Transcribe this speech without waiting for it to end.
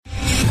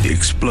the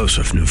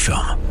explosive new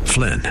film,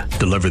 Flynn,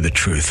 Deliver the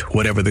Truth,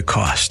 Whatever the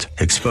Cost,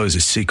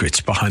 exposes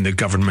secrets behind the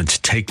government's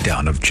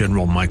takedown of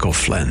General Michael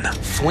Flynn.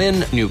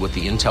 Flynn knew what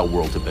the intel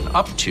world had been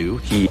up to.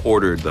 He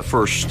ordered the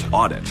first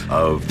audit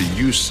of the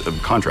use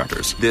of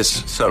contractors.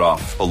 This set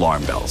off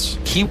alarm bells.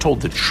 He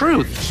told the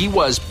truth. He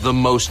was the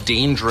most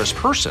dangerous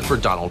person for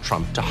Donald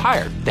Trump to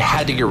hire. They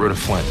had to get rid of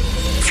Flynn.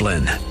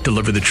 Flynn,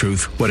 Deliver the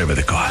Truth, Whatever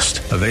the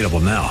Cost. Available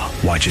now.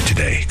 Watch it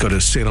today. Go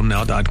to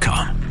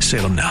salemnow.com.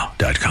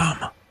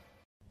 salemnow.com.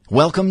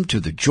 Welcome to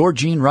the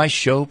Georgene Rice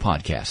Show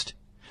podcast.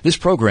 This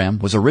program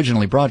was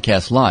originally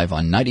broadcast live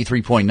on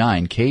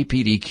 93.9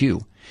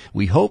 KPDQ.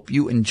 We hope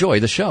you enjoy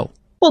the show.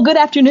 Well, good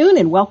afternoon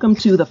and welcome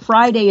to the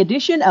Friday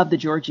edition of the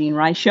Georgene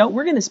Rice Show.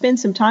 We're going to spend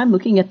some time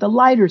looking at the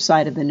lighter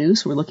side of the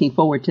news. We're looking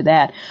forward to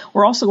that.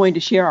 We're also going to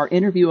share our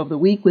interview of the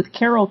week with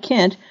Carol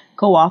Kent,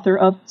 co-author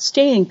of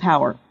Staying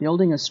Power,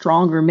 Building a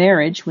Stronger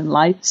Marriage When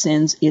Life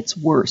Sends Its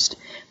Worst.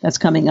 That's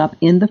coming up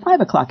in the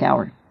 5 o'clock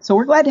hour. So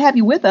we're glad to have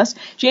you with us.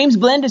 James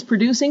Blend is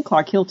producing,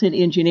 Clark Hilton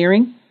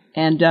engineering,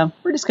 and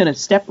we're just going to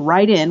step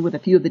right in with a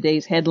few of the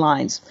day's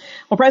headlines.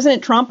 Well,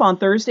 President Trump on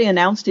Thursday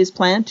announced his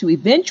plan to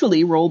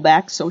eventually roll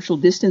back social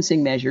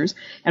distancing measures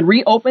and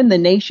reopen the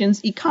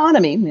nation's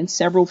economy in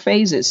several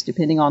phases,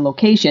 depending on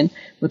location,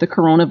 with the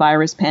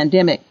coronavirus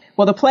pandemic.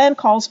 Well, the plan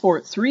calls for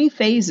 3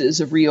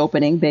 phases of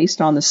reopening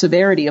based on the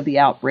severity of the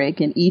outbreak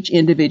in each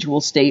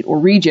individual state or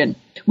region.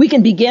 We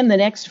can begin the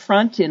next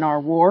front in our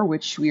war,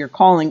 which we are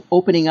calling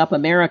Opening Up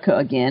America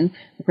Again,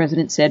 the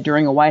president said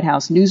during a White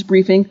House news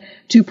briefing.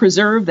 To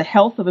preserve the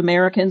health of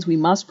Americans, we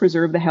must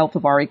preserve the health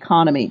of our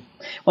economy.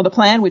 Well, the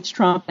plan, which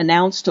Trump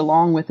announced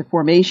along with the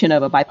formation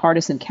of a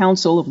bipartisan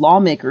council of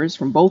lawmakers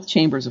from both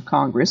chambers of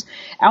Congress,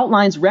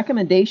 outlines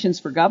recommendations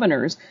for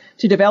governors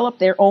to develop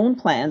their own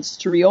plans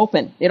to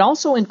reopen. It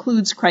also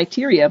includes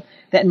criteria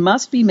that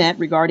must be met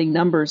regarding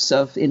numbers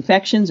of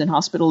infections and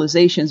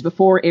hospitalizations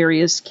before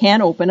areas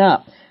can open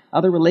up.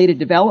 Other related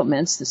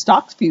developments, the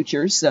stock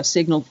futures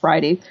signaled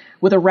Friday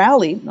with a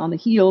rally on the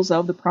heels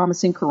of the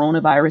promising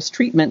coronavirus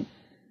treatment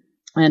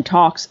and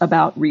talks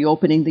about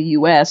reopening the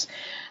U.S.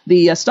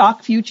 The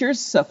stock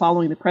futures,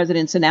 following the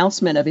president's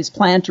announcement of his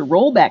plan to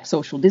roll back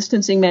social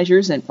distancing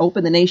measures and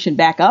open the nation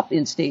back up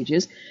in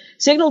stages,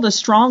 signaled a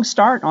strong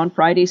start on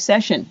Friday's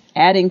session,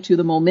 adding to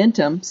the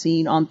momentum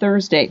seen on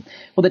Thursday.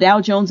 Well, the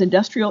Dow Jones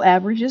Industrial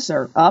Averages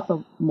are up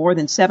more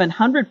than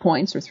 700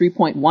 points, or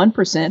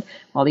 3.1%,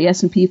 while the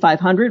S&P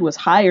 500 was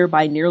higher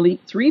by nearly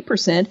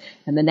 3%,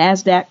 and the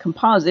NASDAQ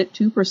Composite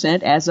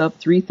 2% as of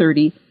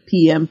 3:30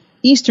 p.m.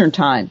 Eastern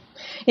Time.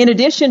 In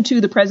addition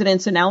to the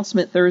president's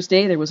announcement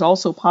Thursday, there was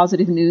also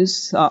positive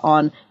news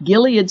on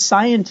Gilead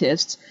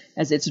Scientists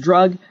as its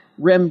drug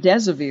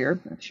Remdesivir.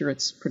 I'm sure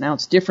it's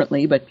pronounced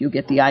differently, but you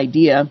get the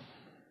idea.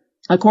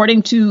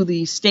 According to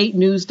the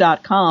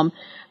statenews.com,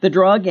 the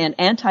drug and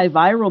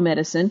antiviral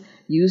medicine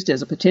used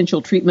as a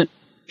potential treatment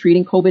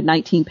treating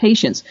COVID-19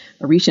 patients.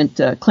 A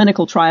recent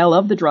clinical trial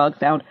of the drug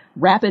found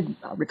rapid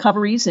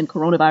recoveries in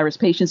coronavirus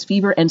patients'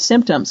 fever and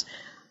symptoms.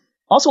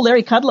 Also,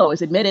 Larry Kudlow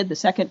has admitted the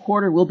second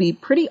quarter will be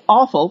pretty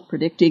awful,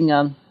 predicting,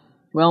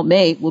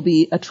 May will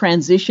be a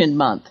transition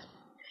month.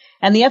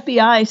 And the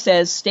FBI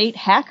says state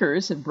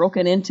hackers have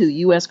broken into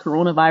U.S.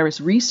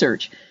 coronavirus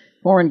research.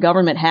 Foreign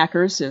government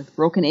hackers have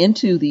broken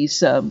into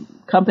these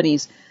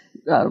companies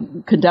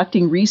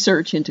conducting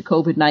research into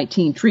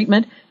COVID-19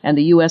 treatment and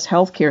the U.S.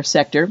 healthcare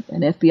sector.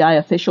 An FBI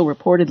official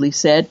reportedly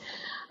said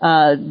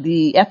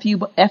the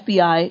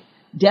FBI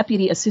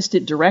Deputy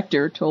Assistant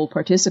Director told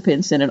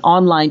participants in an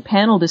online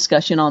panel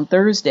discussion on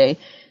Thursday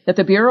that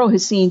the Bureau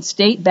has seen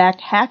state-backed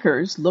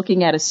hackers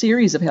looking at a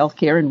series of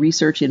healthcare and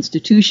research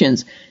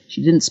institutions.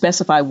 She didn't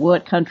specify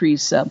what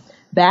countries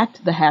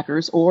backed the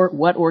hackers or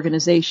what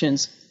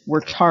organizations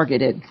were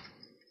targeted.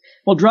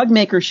 Well, drug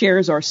maker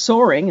shares are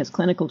soaring as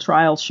clinical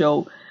trials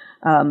show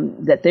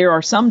that there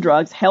are some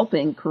drugs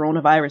helping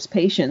coronavirus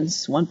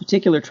patients. One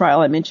particular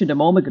trial I mentioned a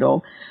moment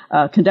ago,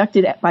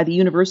 conducted by the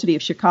University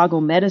of Chicago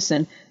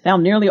Medicine,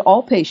 found nearly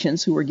all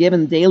patients who were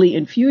given daily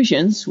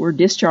infusions were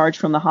discharged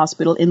from the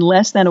hospital in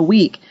less than a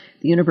week.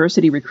 The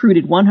university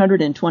recruited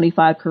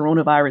 125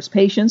 coronavirus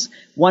patients,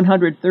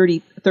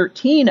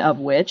 113 of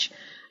which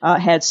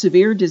had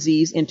severe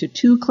disease, into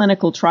 2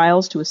 clinical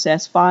trials to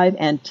assess 5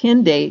 and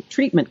 10-day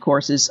treatment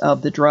courses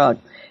of the drug,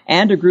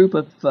 and a group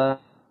of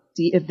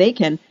see if they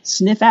can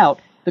sniff out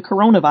the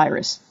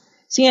coronavirus.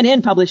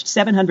 CNN published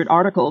 700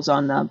 articles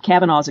on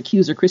Kavanaugh's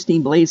accuser,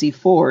 Christine Blasey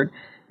Ford,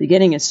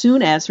 beginning as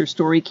soon as her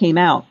story came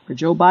out. For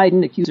Joe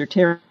Biden, accuser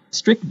Terry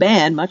strict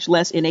ban, much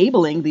less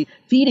enabling the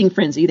feeding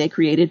frenzy they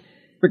created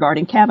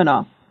regarding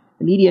Kavanaugh.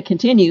 The media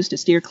continues to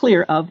steer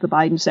clear of the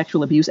Biden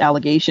sexual abuse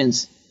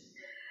allegations.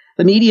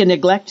 The media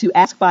neglect to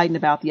ask Biden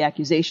about the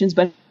accusations,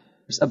 but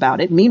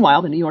about it.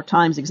 Meanwhile, the New York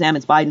Times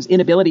examines Biden's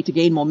inability to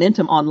gain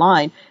momentum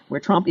online, where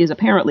Trump is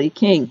apparently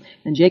king.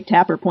 And Jake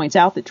Tapper points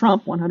out that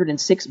Trump,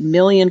 106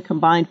 million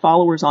combined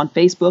followers on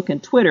Facebook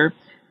and Twitter,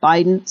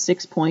 Biden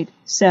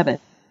 6.7.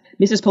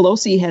 Mrs.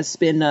 Pelosi has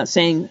been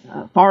saying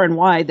far and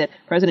wide that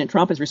President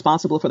Trump is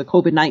responsible for the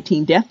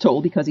COVID-19 death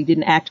toll because he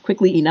didn't act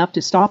quickly enough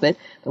to stop it.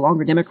 The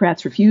longer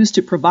Democrats refuse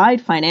to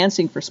provide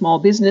financing for small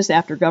business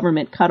after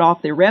government cut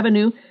off their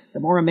revenue, the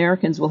more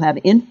Americans will have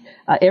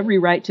every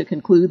right to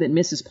conclude that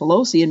Mrs.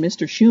 Pelosi and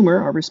Mr. Schumer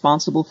are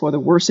responsible for the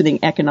worsening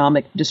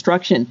economic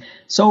destruction.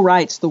 So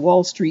writes the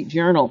Wall Street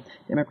Journal.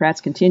 Democrats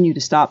continue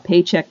to stop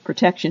Paycheck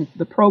Protection,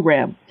 the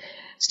program.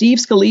 Steve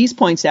Scalise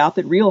points out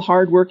that real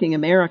hardworking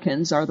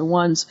Americans are the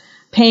ones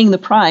paying the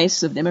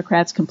price of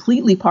Democrats'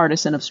 completely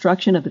partisan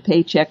obstruction of the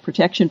Paycheck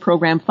Protection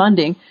Program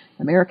funding.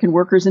 American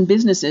workers and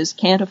businesses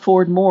can't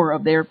afford more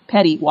of their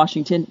petty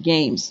Washington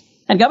games.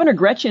 And Governor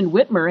Gretchen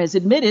Whitmer has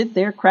admitted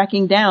they're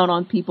cracking down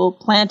on people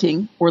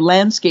planting or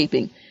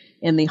landscaping.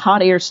 In the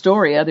Hot Air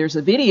Storia, there's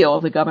a video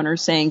of the governor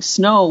saying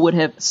snow would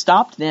have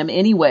stopped them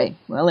anyway.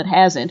 Well, it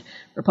hasn't.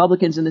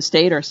 Republicans in the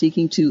state are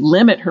seeking to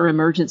limit her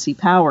emergency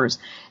powers.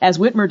 As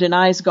Whitmer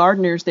denies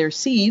gardeners their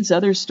seeds,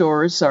 other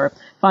stores are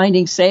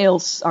finding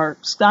sales are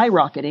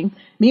skyrocketing.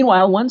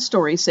 Meanwhile, one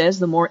story says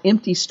the more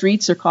empty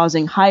streets are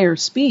causing higher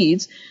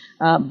speeds.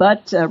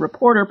 But a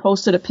reporter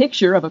posted a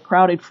picture of a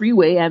crowded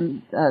freeway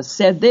and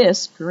said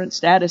this, current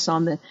status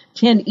on the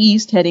 10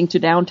 East heading to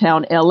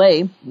downtown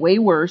L.A., way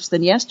worse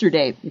than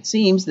yesterday. It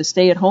seems the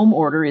stay-at-home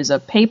order is a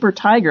paper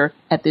tiger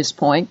at this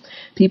point.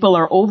 People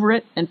are over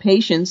it, and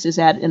patience is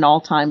at an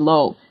all-time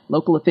low.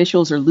 Local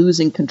officials are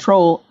losing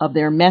control of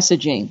their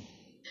messaging.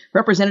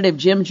 Representative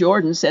Jim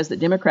Jordan says that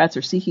Democrats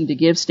are seeking to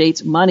give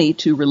states money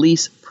to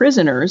release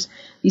prisoners.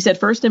 He said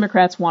first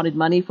Democrats wanted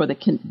money for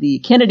the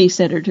Kennedy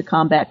Center to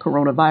combat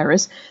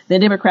coronavirus. Then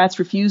Democrats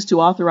refused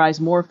to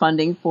authorize more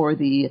funding for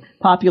the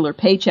popular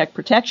Paycheck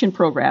Protection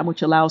Program,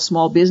 which allows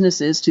small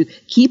businesses to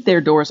keep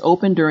their doors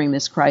open during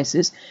this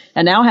crisis.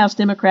 And now House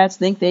Democrats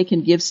think they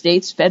can give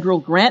states federal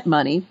grant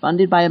money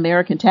funded by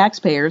American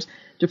taxpayers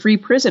to free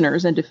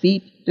prisoners and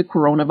defeat the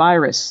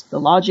coronavirus. The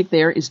logic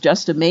there is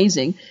just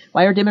amazing.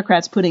 Why are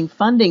Democrats putting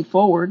funding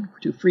forward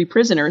to free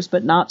prisoners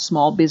but not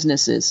small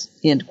businesses?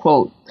 End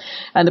quote.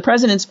 And the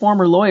president's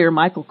former lawyer,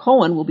 Michael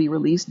Cohen, will be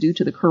released due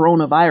to the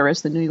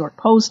coronavirus, the New York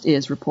Post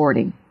is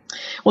reporting.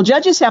 Well,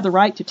 judges have the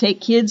right to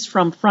take kids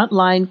from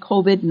frontline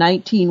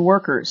COVID-19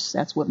 workers.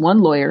 That's what one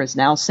lawyer is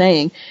now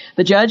saying.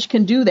 The judge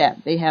can do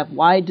that. They have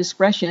wide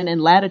discretion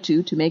and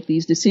latitude to make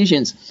these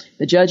decisions.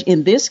 The judge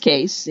in this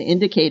case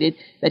indicated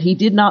that he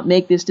did not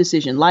make this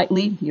decision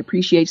lightly. He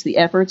appreciates the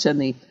efforts and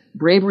the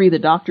bravery the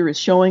doctor is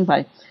showing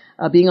by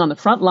being on the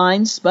front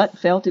lines, but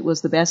felt it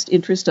was the best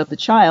interest of the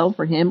child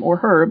for him or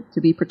her to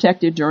be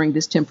protected during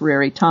this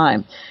temporary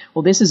time.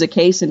 Well, this is a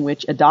case in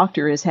which a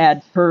doctor has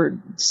had her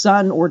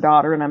son or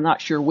daughter, and I'm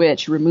not sure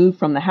which, removed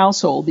from the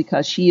household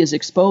because she is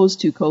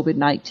exposed to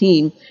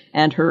COVID-19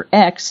 and her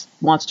ex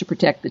wants to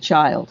protect the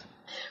child.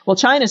 Well,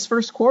 China's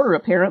first quarter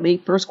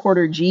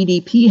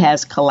GDP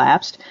has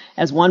collapsed.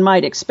 As one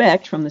might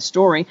expect from the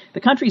story, the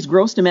country's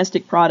gross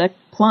domestic product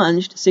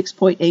plunged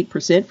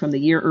 6.8% from the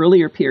year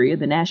earlier period,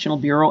 the National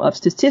Bureau of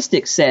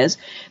Statistics says.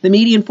 The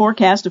median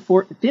forecast of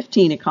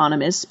 15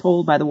 economists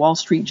polled by the Wall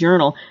Street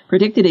Journal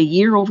predicted a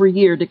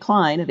year-over-year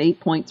decline of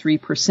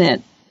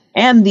 8.3%.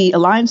 And the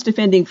Alliance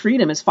Defending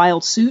Freedom has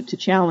filed suit to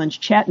challenge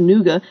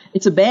Chattanooga.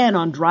 It's a ban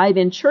on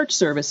drive-in church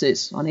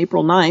services. On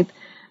April 9th,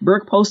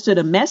 Burke posted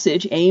a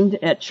message aimed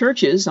at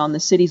churches on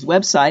the city's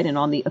website and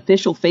on the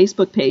official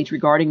Facebook page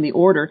regarding the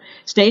order,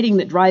 stating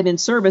that drive-in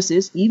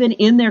services, even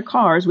in their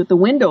cars with the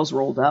windows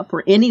rolled up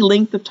for any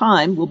length of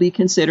time, will be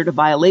considered a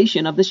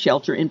violation of the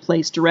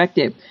Shelter-in-Place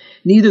Directive.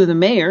 Neither the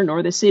mayor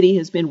nor the city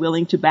has been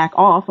willing to back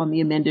off on the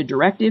amended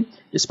directive,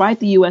 despite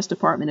the U.S.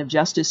 Department of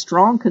Justice's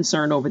strong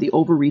concern over the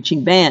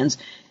overreaching bans,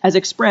 as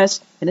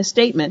expressed in a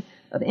statement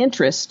of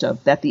interest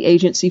that the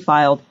agency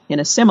filed in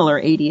a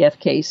similar ADF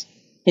case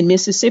in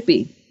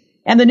Mississippi.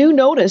 And the new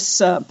notice,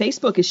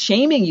 Facebook is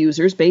shaming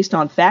users based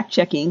on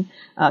fact-checking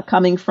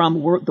coming from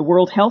the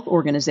World Health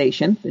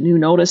Organization. The new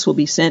notice will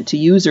be sent to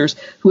users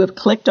who have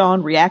clicked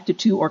on, reacted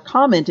to, or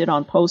commented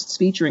on posts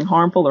featuring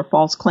harmful or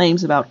false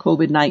claims about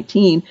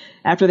COVID-19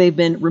 after they've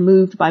been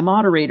removed by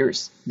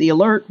moderators. The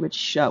alert,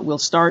 which will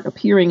start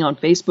appearing on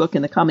Facebook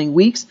in the coming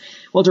weeks,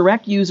 will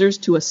direct users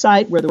to a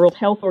site where the World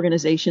Health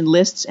Organization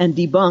lists and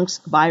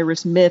debunks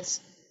virus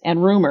myths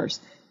and rumors.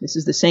 This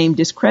is the same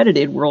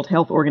discredited World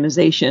Health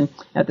Organization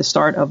at the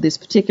start of this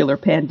particular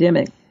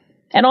pandemic.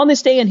 And on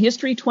this day in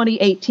history,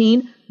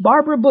 2018,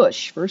 Barbara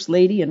Bush, First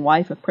Lady and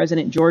wife of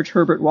President George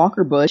Herbert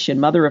Walker Bush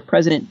and mother of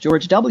President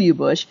George W.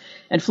 Bush,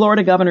 and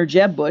Florida Governor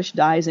Jeb Bush,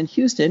 dies in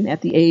Houston at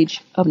the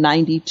age of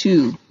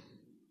 92.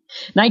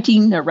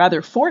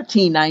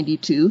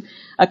 1492,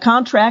 a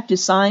contract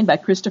is signed by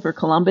Christopher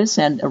Columbus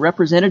and a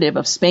representative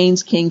of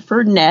Spain's King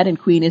Ferdinand and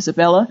Queen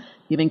Isabella,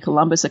 giving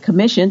Columbus a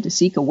commission to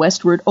seek a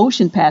westward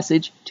ocean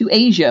passage to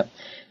Asia.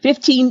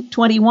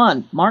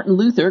 1521, Martin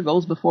Luther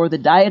goes before the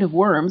Diet of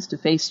Worms to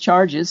face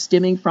charges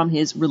stemming from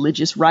his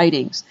religious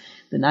writings,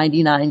 the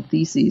 99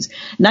 Theses.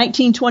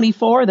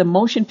 1924, the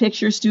motion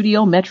picture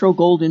studio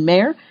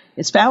Metro-Goldwyn-Mayer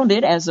is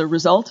founded as a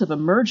result of a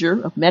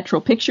merger of Metro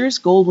Pictures,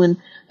 Goldwyn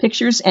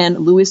Pictures, and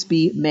Louis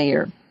B.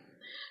 Mayer.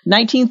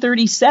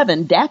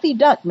 1937, Daffy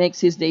Duck makes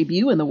his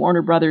debut in the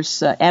Warner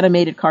Brothers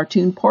animated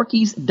cartoon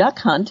Porky's Duck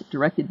Hunt,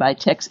 directed by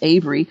Tex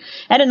Avery.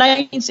 And in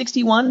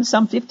 1961,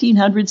 some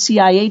 1,500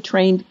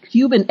 CIA-trained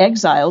Cuban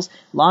exiles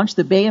launched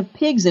the Bay of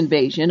Pigs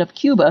invasion of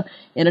Cuba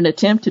in an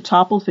attempt to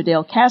topple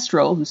Fidel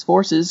Castro, whose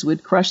forces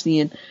would crush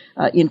the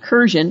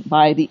incursion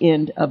by the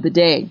end of the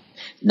day.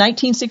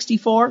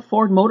 1964,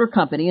 Ford Motor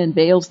Company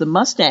unveils the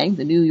Mustang, at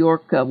the New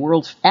York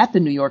World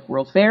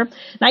Fair.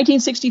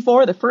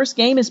 1964, the first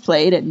game is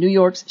played at New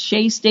York's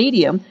Shea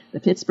Stadium. The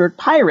Pittsburgh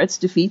Pirates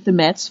defeat the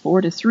Mets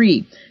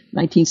 4-3.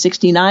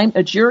 1969,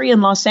 a jury in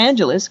Los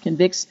Angeles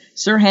convicts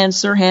Sirhan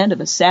Sirhan of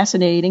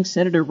assassinating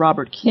Senator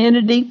Robert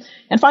Kennedy.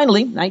 And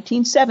finally,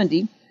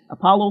 1970,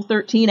 Apollo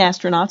 13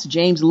 astronauts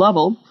James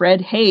Lovell,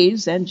 Fred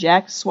Hayes, and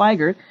Jack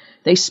Swigert,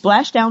 they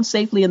splashed down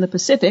safely in the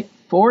Pacific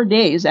 4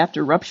 days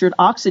after ruptured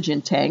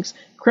oxygen tanks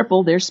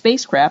crippled their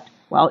spacecraft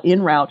while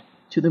en route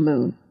to the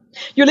moon.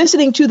 You're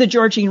listening to The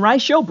Georgene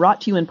Rice Show,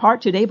 brought to you in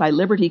part today by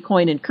Liberty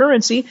Coin and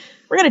Currency.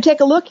 We're going to take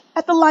a look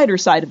at the lighter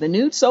side of the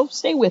news, so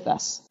stay with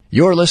us.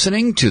 You're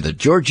listening to The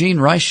Georgene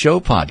Rice Show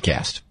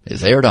podcast.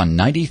 It's aired on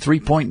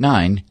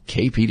 93.9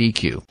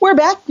 KPDQ. We're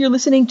back. You're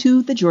listening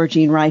to The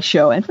Georgene Rice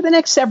Show. And for the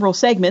next several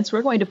segments,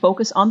 we're going to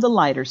focus on the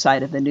lighter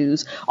side of the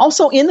news.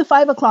 Also, in the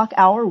 5 o'clock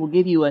hour, we'll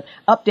give you an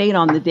update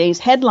on the day's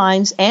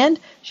headlines and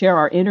share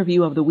our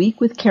interview of the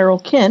week with Carol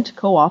Kent,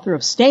 co-author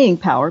of Staying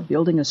Power,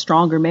 Building a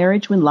Stronger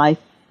Marriage When Life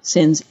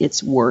Sends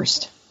Its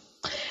Worst.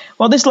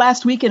 Well, this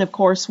last weekend, of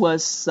course,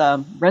 was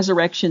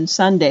Resurrection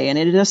Sunday, and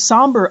it is a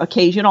somber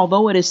occasion,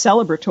 although it is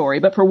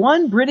celebratory. But for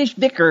one British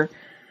vicar,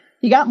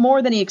 he got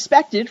more than he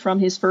expected from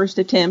his first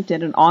attempt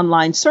at an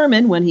online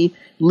sermon when he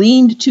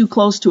leaned too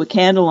close to a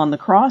candle on the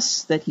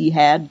cross that he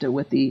had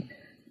with the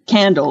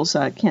candles.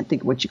 I can't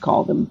think of what you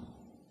call them,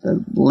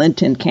 the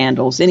Lenten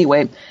candles.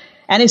 Anyway,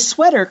 and his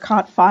sweater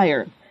caught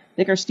fire.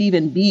 Vicar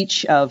Stephen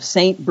Beach of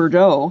St.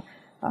 Bordeaux,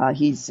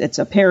 it's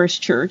a parish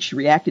church,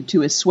 reacted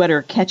to his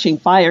sweater catching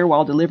fire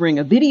while delivering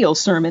a video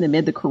sermon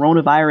amid the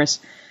coronavirus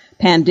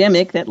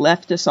pandemic that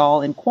left us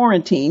all in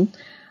quarantine.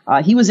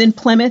 He was in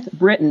Plymouth,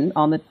 Britain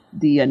on the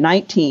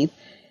 19th,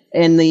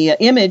 and the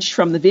image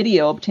from the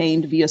video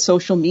obtained via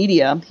social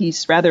media,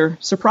 he's rather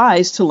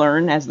surprised to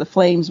learn as the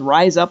flames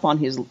rise up on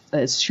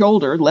his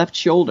shoulder, left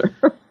shoulder.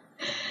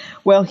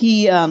 Well,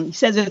 he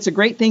says that it's a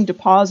great thing to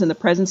pause in the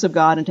presence of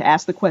God and to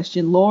ask the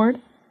question, Lord,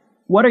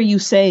 what are you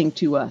saying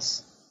to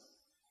us?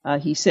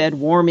 He said,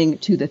 warming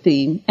to the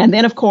theme. And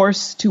then, of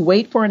course, to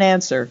wait for an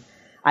answer.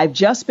 I've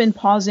just been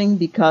pausing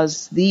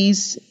because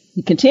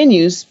he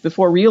continues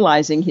before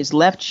realizing his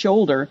left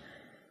shoulder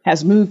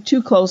has moved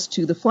too close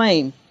to the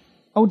flame.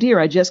 Oh dear,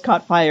 I just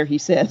caught fire, he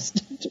says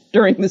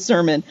during the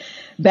sermon,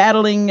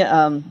 battling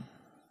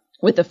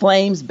with the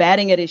flames,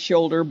 batting at his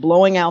shoulder,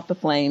 blowing out the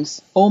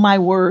flames. Oh my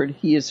word,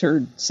 he is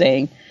heard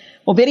saying.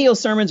 Well, video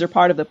sermons are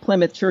part of the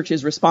Plymouth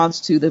Church's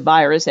response to the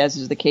virus, as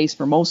is the case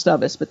for most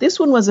of us. But this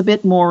one was a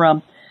bit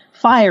more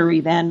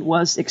fiery than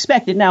was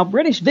expected. Now,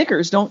 British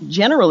vicars don't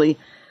generally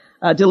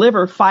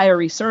deliver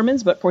fiery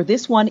sermons, but for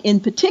this one in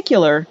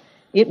particular,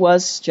 it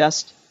was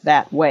just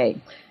that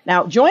way.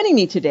 Now, joining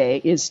me today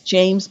is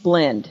James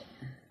Blend,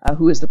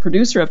 who is the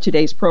producer of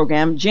today's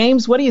program.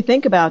 James, what do you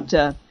think about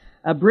a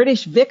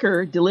British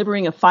vicar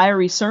delivering a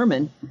fiery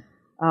sermon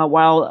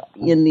while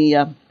in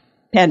the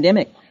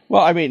pandemic?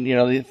 Well, I mean,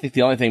 I think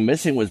the only thing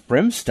missing was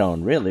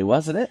brimstone, really,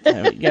 wasn't it?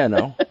 I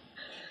mean,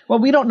 Well,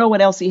 we don't know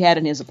what else he had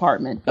in his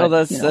apartment. But,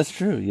 that's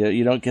true.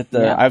 You don't get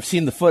the. Yeah. I've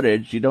seen the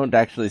footage. You don't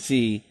actually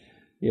see,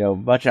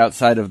 much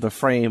outside of the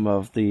frame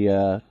of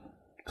the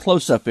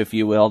close-up, if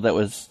you will, that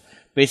was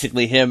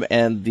basically him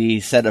and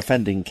the said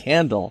offending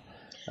candle.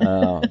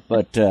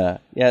 But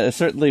it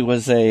certainly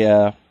was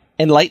a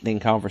enlightening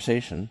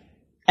conversation.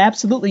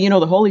 Absolutely.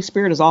 The Holy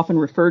Spirit is often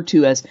referred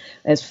to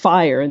as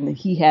fire, and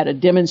he had a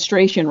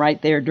demonstration right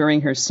there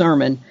during her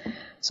sermon,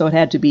 so it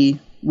had to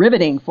be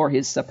riveting for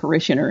his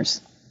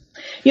parishioners.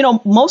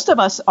 Most of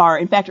us are,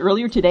 in fact,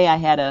 earlier today I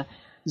had a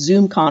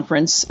Zoom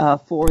conference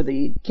for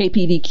the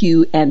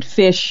KPDQ and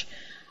Fish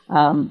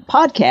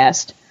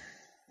podcast,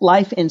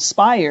 Life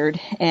Inspired,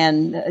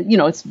 and,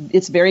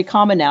 it's very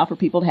common now for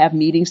people to have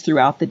meetings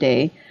throughout the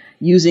day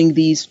using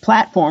these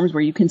platforms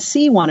where you can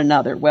see one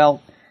another.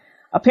 Well,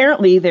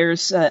 apparently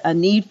there's a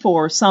need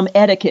for some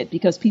etiquette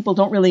because people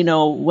don't really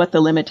know what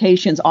the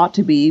limitations ought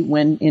to be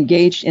when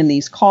engaged in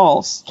these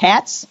calls.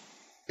 Cats,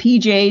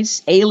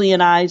 PJs,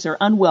 alien eyes are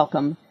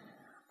unwelcome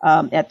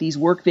at these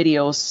work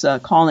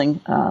videos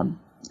calling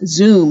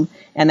Zoom,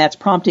 and that's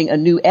prompting a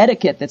new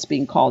etiquette that's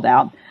being called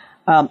out.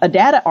 A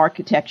data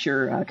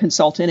architecture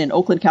consultant in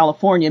Oakland,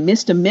 California,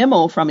 missed a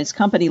memo from his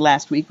company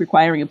last week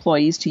requiring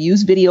employees to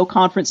use video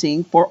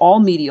conferencing for all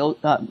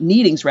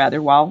meetings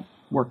while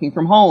working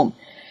from home.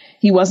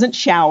 He wasn't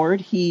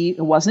showered, he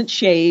wasn't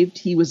shaved,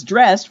 he was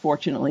dressed,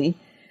 fortunately,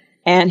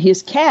 and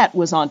his cat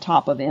was on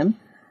top of him.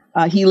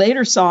 He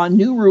later saw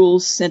new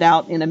rules sent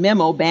out in a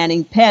memo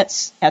banning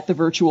pets at the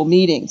virtual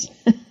meetings.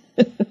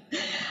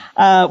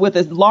 With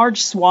a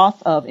large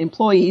swath of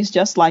employees,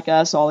 just like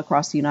us all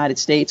across the United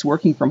States,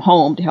 working from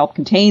home to help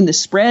contain the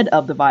spread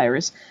of the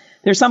virus,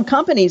 There's some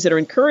companies that are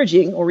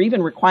encouraging or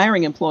even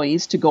requiring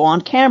employees to go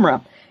on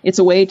camera. It's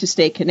a way to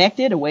stay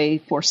connected, a way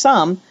for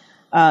some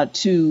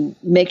to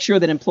make sure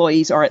that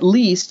employees are at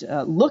least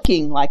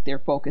looking like they're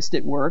focused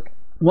at work.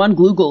 One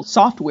Google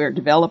software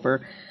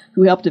developer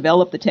who helped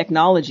develop the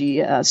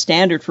technology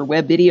standard for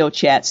web video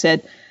chat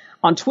said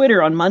on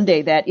Twitter on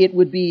Monday that it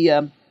would be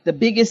the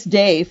biggest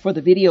day for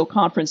the video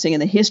conferencing in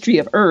the history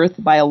of Earth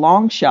by a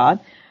long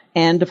shot.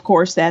 And, of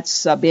course,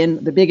 that's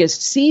been the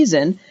biggest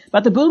season.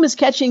 But the boom is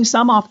catching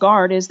some off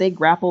guard as they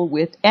grapple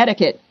with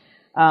etiquette.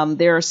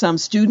 There are some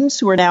students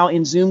who are now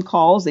in Zoom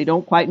calls. They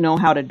don't quite know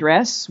how to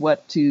dress,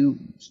 what to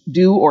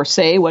do or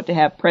say, what to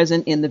have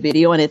present in the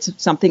video, and it's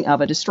something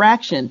of a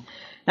distraction.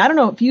 Now, I don't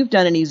know if you've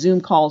done any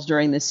Zoom calls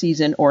during this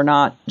season or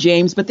not,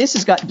 James, but this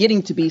is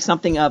getting to be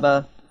something of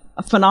a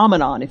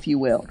phenomenon, if you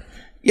will.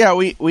 Yeah,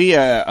 we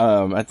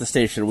at the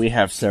station, we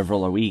have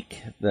several a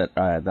week that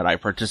I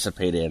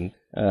participate in.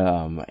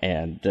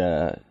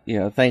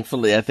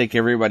 Thankfully, I think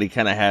everybody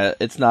kind of has,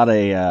 it's not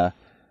I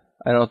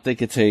don't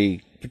think it's a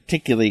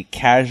particularly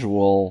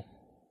casual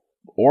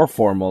or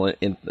formal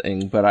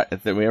thing, but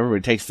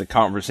everybody takes the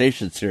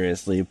conversation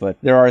seriously, but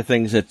there are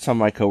things that some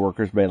of my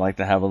coworkers may like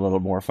to have a little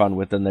more fun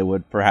with than they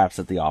would perhaps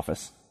at the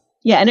office.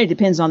 Yeah, and it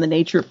depends on the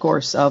nature, of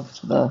course, of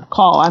the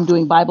call. I'm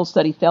doing Bible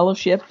study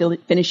fellowship,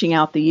 finishing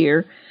out the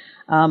year.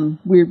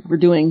 We're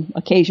doing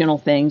occasional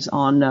things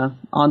on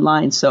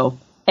online, so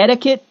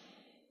etiquette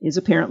is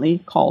apparently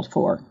called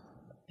for.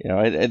 You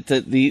know,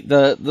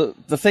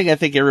 the thing I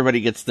think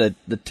everybody gets the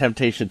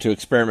temptation to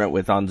experiment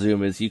with on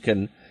Zoom is you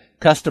can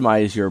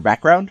customize your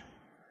background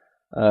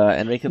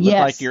and make it look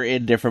like you're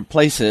in different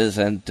places,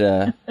 and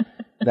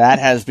that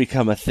has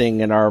become a thing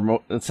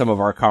in some of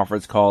our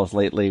conference calls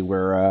lately,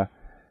 where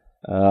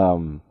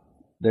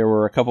there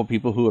were a couple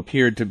people who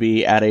appeared to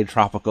be at a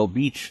tropical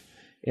beach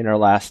in our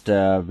last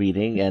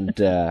meeting, and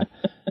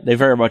they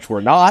very much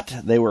were not.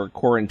 They were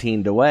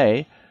quarantined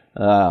away,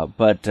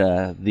 but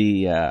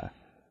the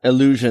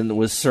illusion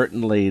was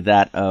certainly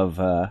that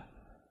of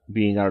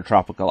being on a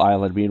tropical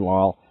island.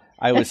 Meanwhile,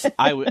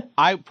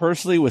 I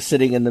personally was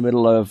sitting in the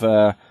middle of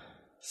the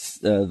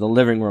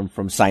living room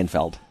from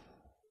Seinfeld.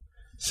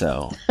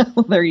 So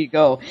there you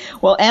go.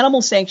 Well,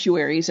 animal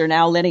sanctuaries are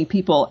now letting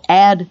people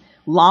add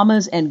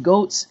llamas and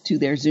goats to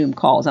their Zoom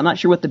calls. I'm not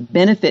sure what the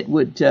benefit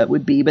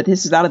would be, but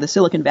this is out of the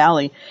Silicon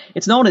Valley.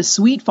 It's known as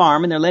Sweet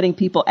Farm, and they're letting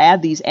people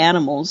add these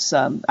animals.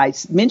 I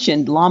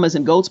mentioned llamas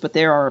and goats, but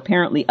there are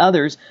apparently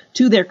others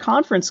to their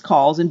conference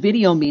calls and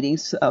video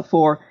meetings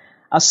for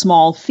a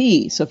small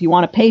fee. So if you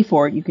want to pay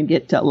for it, you can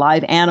get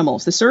live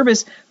animals. The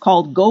service,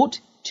 called Goat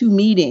to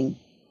Meeting,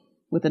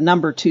 with the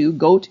number 2,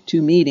 Goat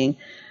to Meeting,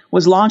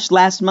 was launched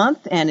last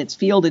month, and it's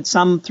fielded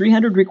some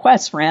 300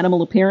 requests for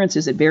animal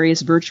appearances at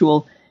various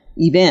virtual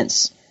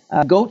events.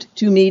 Goat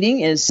to Meeting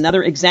is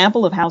another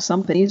example of how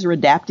some companies are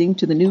adapting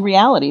to the new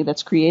reality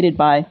that's created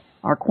by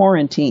our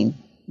quarantine.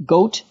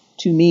 Goat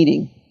to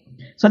Meeting.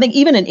 So I think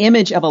even an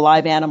image of a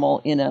live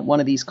animal in one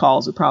of these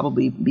calls would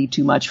probably be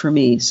too much for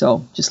me.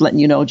 So just letting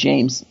you know,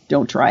 James,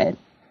 don't try it.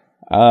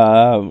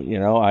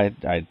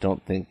 I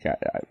don't think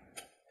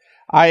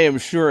I am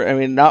sure. I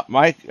mean,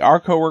 our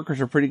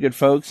coworkers are pretty good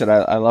folks, and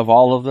I love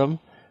all of them.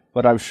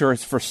 But I'm sure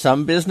it's for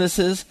some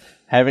businesses,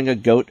 having a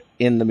goat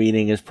in the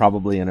meeting is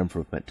probably an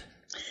improvement.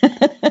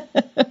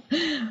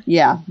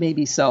 Yeah,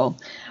 maybe so.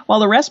 While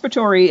the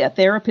respiratory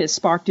therapist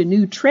sparked a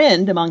new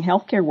trend among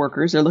healthcare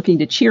workers, they're looking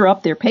to cheer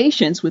up their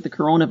patients with the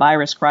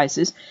coronavirus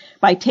crisis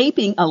by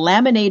taping a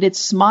laminated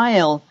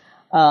smile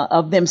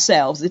of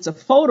themselves. It's a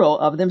photo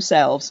of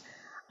themselves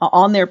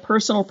on their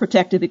personal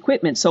protective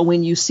equipment. So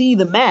when you see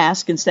the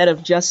mask, instead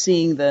of just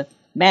seeing the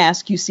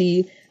mask, you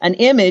see an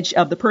image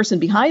of the person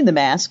behind the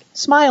mask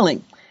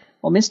smiling.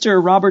 Well,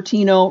 Mr.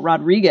 Robertino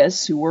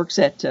Rodriguez, who works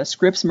at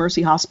Scripps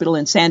Mercy Hospital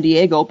in San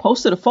Diego,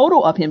 posted a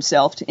photo of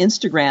himself to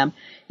Instagram.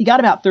 He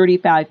got about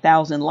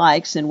 35,000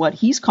 likes in what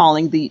he's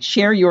calling the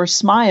Share Your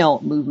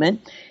Smile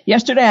movement.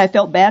 Yesterday, I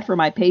felt bad for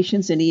my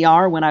patients in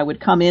ER when I would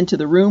come into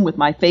the room with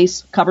my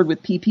face covered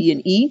with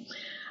PPE.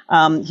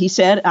 He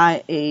said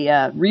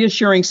a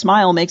reassuring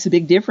smile makes a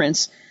big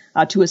difference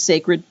to a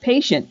sacred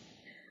patient.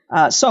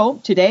 So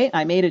today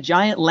I made a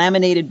giant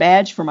laminated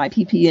badge for my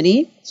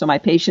PPE so my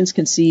patients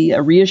can see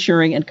a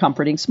reassuring and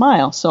comforting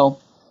smile. So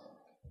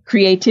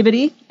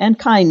creativity and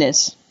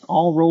kindness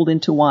all rolled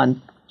into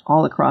one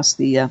all across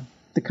the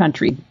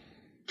country.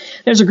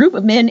 There's a group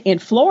of men in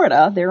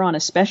Florida. They're on a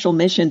special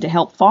mission to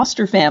help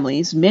foster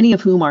families, many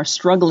of whom are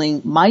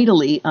struggling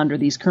mightily under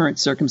these current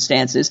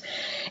circumstances.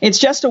 It's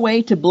just a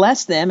way to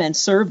bless them and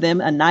serve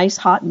them a nice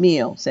hot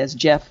meal, says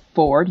Jeff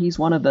Ford. He's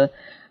one of the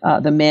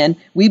men.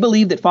 We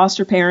believe that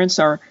foster parents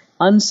are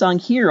unsung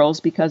heroes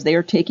because they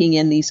are taking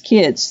in these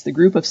kids. The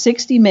group of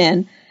 60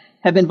 men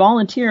have been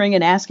volunteering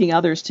and asking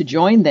others to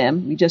join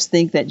them. We just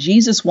think that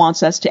Jesus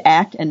wants us to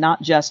act and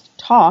not just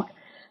talk.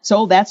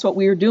 So that's what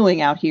we're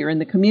doing out here in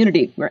the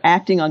community. We're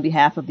acting on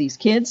behalf of these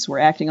kids. We're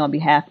acting on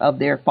behalf of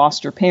their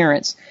foster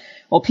parents.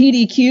 Well,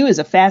 PDQ is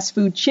a fast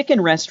food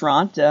chicken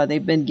restaurant.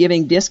 They've been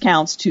giving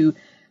discounts to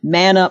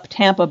Man Up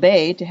Tampa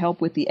Bay to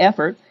help with the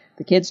effort.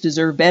 The kids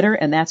deserve better,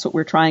 and that's what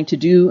we're trying to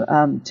do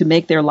to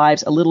make their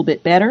lives a little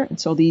bit better. And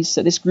so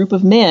this group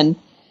of men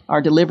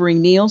are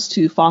delivering meals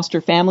to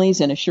foster families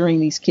and assuring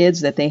these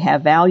kids that they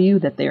have value,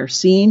 that they are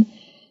seen,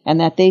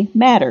 and that they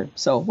matter.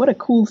 So what a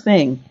cool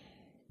thing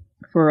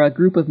for a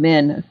group of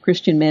men,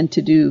 Christian men,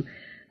 to do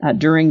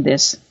during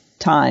this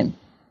time.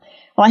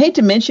 Well, I hate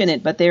to mention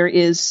it, but there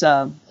is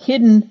a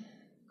hidden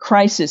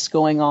crisis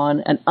going on,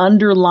 an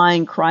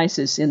underlying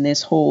crisis in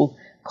this whole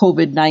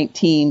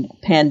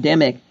COVID-19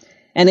 pandemic,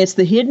 and it's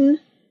the hidden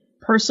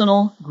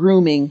personal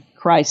grooming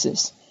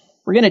crisis.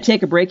 We're going to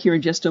take a break here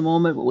in just a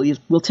moment.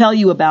 We'll tell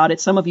you about it.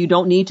 Some of you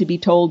don't need to be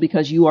told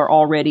because you are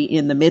already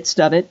in the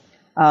midst of it.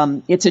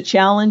 It's a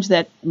challenge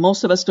that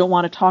most of us don't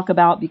want to talk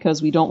about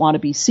because we don't want to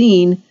be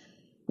seen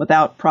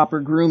without proper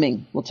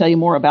grooming. We'll tell you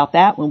more about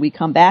that when we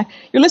come back.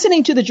 You're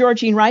listening to The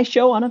Georgene Rice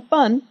Show on a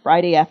fun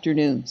Friday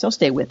afternoon, so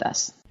stay with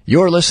us.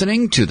 You're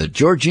listening to the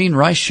Georgene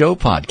Rice Show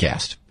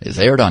podcast. It's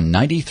aired on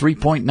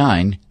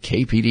 93.9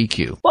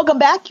 KPDQ. Welcome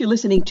back. You're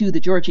listening to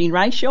the Georgene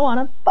Rice Show on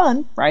a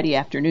fun Friday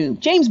afternoon.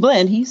 James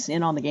Blend, he's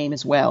in on the game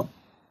as well.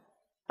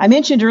 I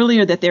mentioned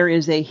earlier that there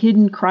is a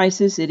hidden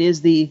crisis. It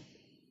is the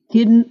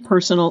hidden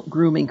personal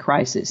grooming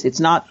crisis. It's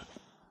not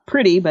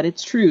pretty, but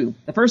it's true.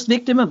 The first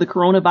victim of the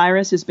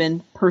coronavirus has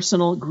been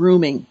personal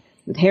grooming,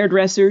 with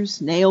hairdressers,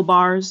 nail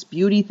bars,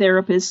 beauty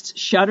therapists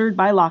shuttered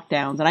by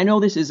lockdowns. And I know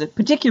this has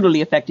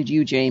particularly affected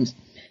you, James.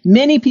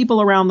 Many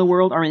people around the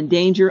world are in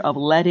danger of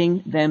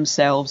letting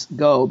themselves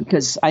go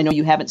because I know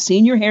you haven't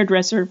seen your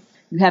hairdresser,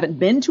 you haven't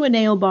been to a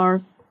nail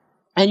bar,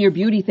 and your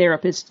beauty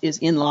therapist is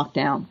in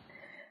lockdown.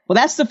 Well,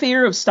 that's the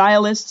fear of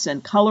stylists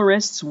and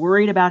colorists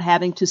worried about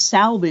having to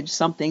salvage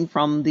something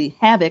from the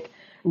havoc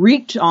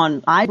wreaked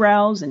on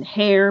eyebrows and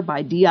hair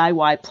by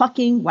DIY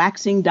plucking,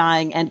 waxing,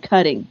 dyeing, and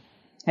cutting.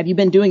 Have you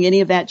been doing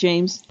any of that,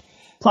 James?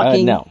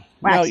 Plucking, no.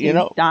 waxing,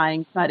 No,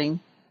 dyeing,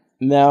 cutting?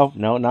 No,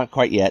 not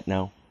quite yet.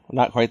 No,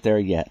 not quite there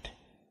yet.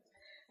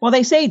 Well,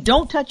 they say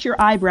don't touch your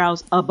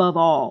eyebrows above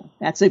all.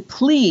 That's a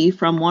plea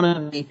from one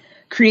of the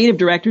creative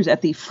directors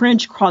at the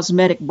French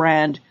cosmetic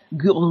brand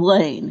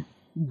Guerlain.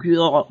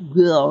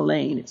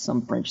 Guerlain. It's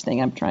some French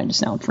thing. I'm trying to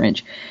sound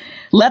French.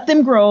 Let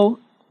them grow.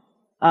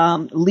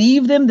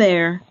 Leave them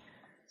there,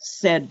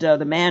 said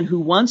the man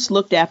who once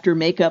looked after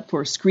makeup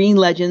for screen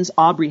legends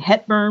Audrey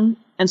Hepburn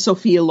and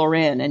Sophia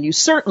Loren. And you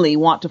certainly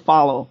want to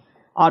follow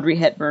Audrey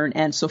Hepburn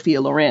and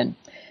Sophia Loren.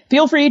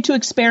 Feel free to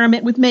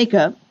experiment with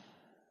makeup,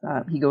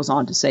 he goes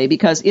on to say,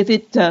 because if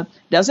it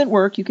doesn't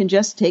work, you can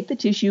just take the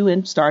tissue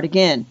and start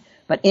again.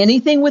 But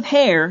anything with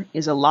hair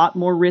is a lot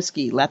more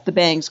risky. Let the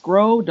bangs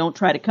grow. Don't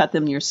try to cut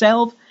them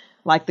yourself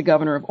like the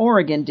governor of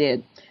Oregon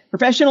did.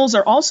 Professionals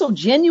are also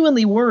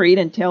genuinely worried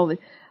and tell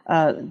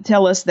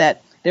us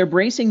that they're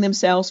bracing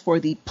themselves for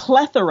the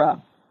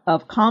plethora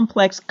of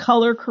complex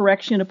color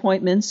correction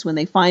appointments when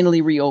they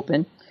finally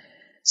reopen.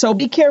 So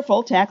be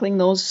careful tackling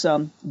those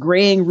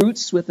graying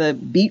roots with a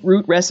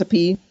beetroot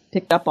recipe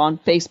picked up on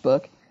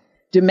Facebook.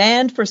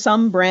 Demand for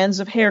some brands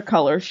of hair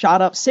color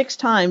shot up 6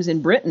 times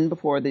in Britain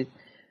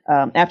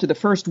after the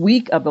first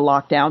week of the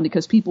lockdown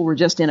because people were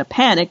just in a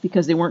panic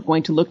because they weren't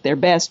going to look their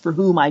best, for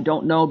whom I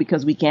don't know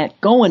because we can't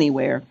go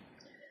anywhere.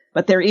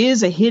 But there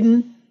is a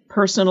hidden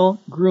personal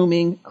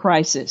grooming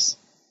crisis.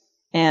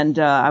 And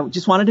I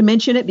just wanted to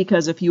mention it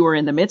because if you are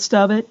in the midst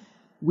of it,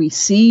 we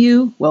see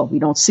you. Well, we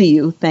don't see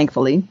you,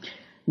 thankfully.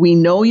 We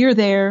know you're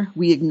there.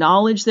 We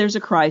acknowledge there's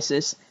a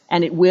crisis,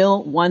 and it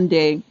will one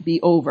day be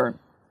over.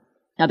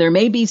 Now, there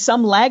may be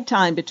some lag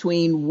time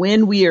between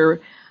when we are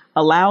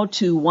allowed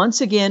to once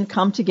again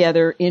come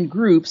together in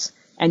groups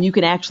and you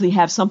can actually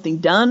have something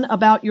done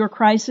about your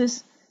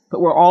crisis, but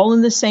we're all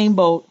in the same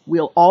boat.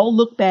 We'll all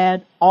look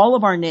bad. All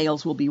of our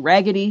nails will be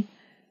raggedy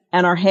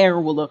and our hair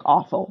will look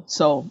awful.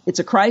 So it's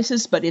a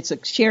crisis, but it's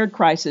a shared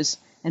crisis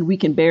and we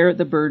can bear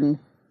the burden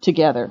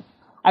together.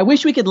 I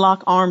wish we could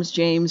lock arms,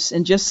 James,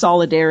 in just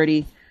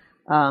solidarity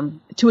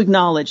to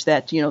acknowledge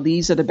that,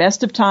 these are the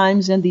best of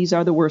times and these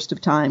are the worst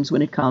of times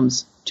when it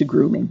comes to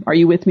grooming. Are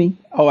you with me?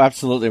 Oh,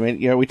 absolutely. I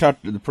mean, we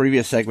talked in the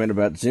previous segment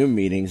about Zoom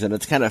meetings, and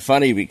it's kind of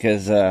funny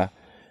because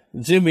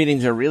Zoom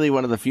meetings are really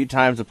one of the few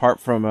times, apart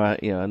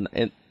from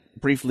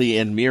briefly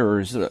in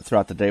mirrors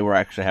throughout the day, where I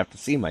actually have to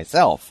see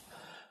myself.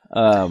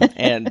 So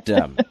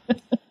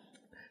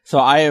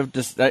I have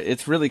just,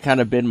 it's really kind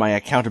of been my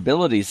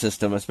accountability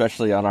system,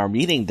 especially on our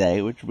meeting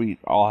day, which we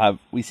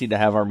seem to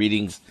have our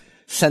meetings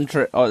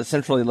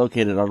centrally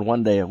located on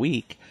one day a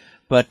week.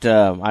 But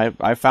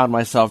I found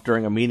myself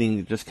during a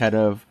meeting just kind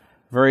of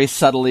very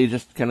subtly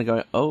just kind of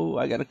going, oh,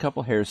 I got a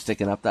couple hairs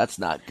sticking up. That's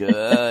not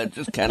good.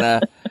 Just kind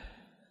of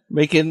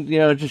making,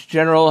 just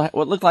general,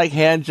 what looked like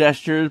hand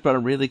gestures, but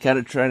I'm really kind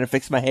of trying to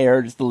fix my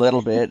hair just a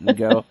little bit and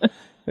go,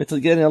 it's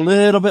getting a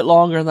little bit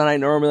longer than I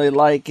normally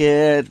like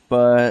it.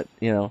 But,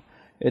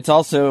 it's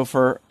also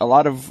for a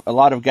lot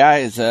of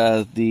guys,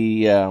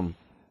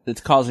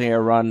 it's causing a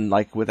run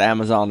like with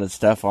Amazon and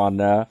stuff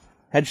on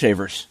head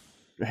shavers,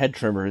 head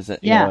trimmers.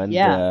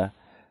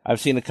 I've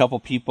seen a couple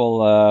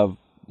people,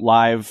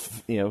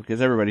 live,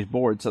 because everybody's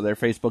bored, so they're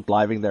Facebook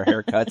living their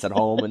haircuts at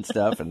home and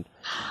stuff. And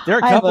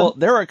there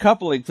are a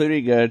couple,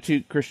 including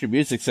two Christian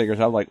music singers.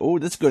 I'm like, oh,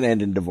 this is going to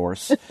end in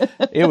divorce.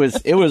 It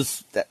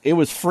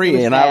was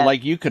free, and I was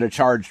like, you could have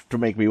charged to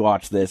make me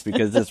watch this,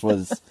 because this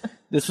was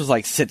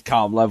like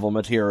sitcom level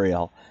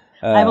material.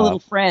 I have a little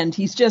friend.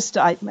 He's just,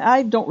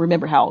 I don't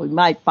remember how, he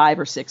might 5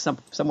 or 6,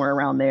 somewhere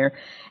around there.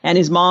 And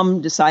his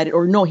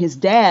his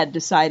dad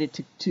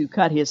decided to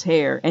cut his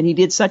hair. And he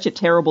did such a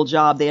terrible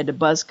job. They had to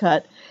buzz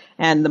cut.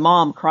 And the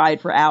mom cried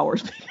for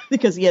hours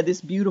because he had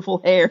this beautiful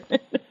hair.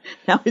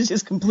 Now it's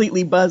just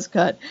completely buzz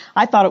cut.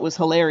 I thought it was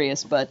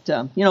hilarious. But,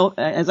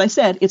 as I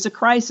said, it's a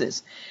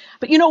crisis.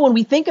 But, when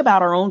we think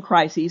about our own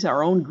crises,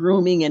 our own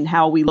grooming and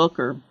how we look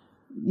or,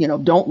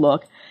 don't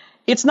look,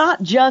 it's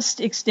not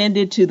just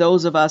extended to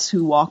those of us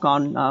who walk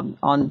on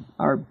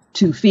our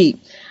 2 feet.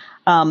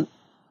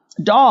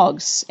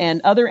 Dogs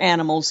and other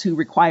animals who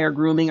require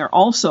grooming are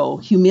also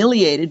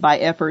humiliated by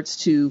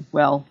efforts to,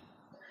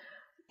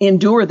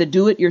 endure the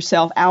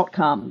do-it-yourself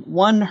outcome.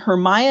 One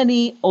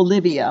Hermione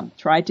Olivia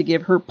tried to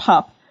give her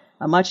pup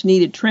a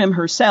much-needed trim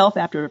herself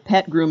after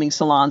pet grooming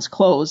salons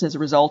closed as a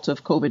result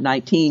of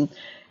COVID-19,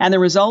 and the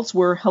results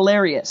were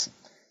hilarious.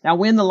 Now,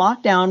 when the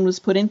lockdown was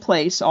put in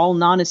place, all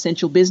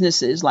non-essential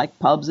businesses like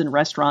pubs and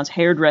restaurants,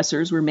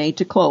 hairdressers were made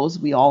to close,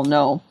 we all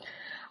know.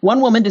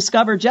 One woman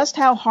discovered just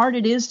how hard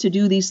it is to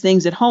do these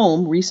things at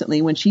home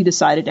recently when she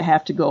decided to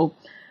have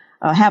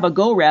a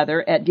go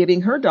at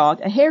giving her dog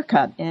a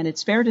haircut. And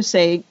it's fair to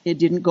say it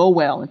didn't go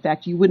well. In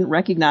fact, you wouldn't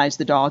recognize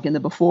the dog in the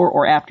before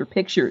or after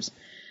pictures.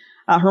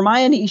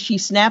 Hermione, she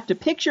snapped a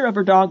picture of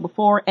her dog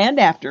before and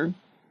after.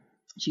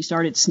 She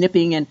started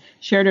snipping and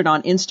shared it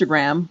on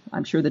Instagram.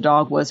 I'm sure the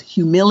dog was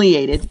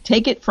humiliated.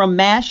 Take it from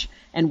MASH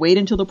and wait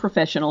until the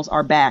professionals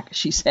are back,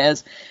 she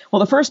says. Well,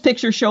 the first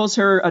picture shows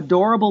her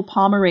adorable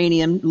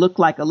Pomeranian, looked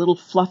like a little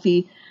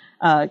fluffy,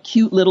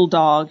 cute little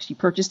dog. She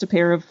purchased a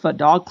pair of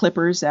dog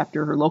clippers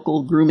after her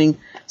local grooming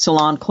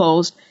salon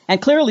closed. And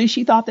clearly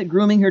she thought that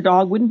grooming her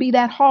dog wouldn't be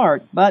that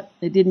hard, but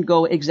it didn't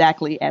go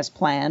exactly as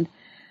planned.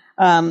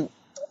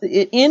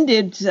 It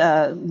ended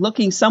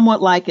looking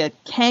somewhat like a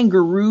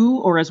kangaroo,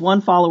 or as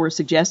one follower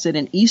suggested,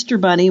 an Easter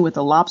bunny with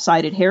a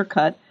lopsided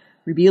haircut,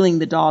 revealing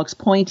the dog's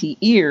pointy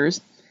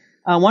ears.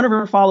 One of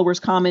her followers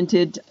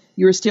commented,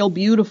 "You're still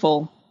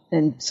beautiful,"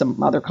 and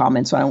some other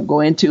comments I won't go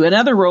into.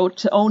 Another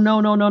wrote, "Oh,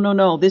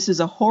 no. This is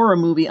a horror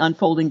movie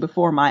unfolding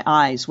before my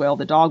eyes." Well,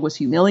 the dog was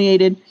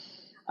humiliated,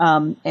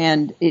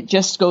 and it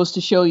just goes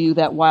to show you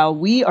that while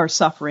we are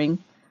suffering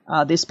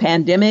this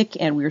pandemic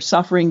and we're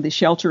suffering the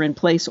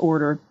shelter-in-place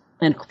order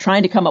and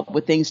trying to come up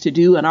with things to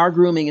do, and our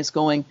grooming is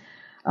going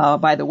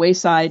by the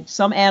wayside,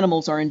 some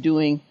animals are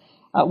enduring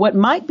what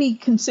might be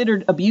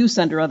considered abuse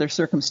under other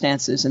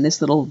circumstances, and this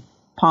little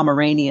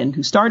Pomeranian,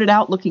 who started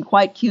out looking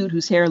quite cute,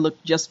 whose hair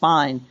looked just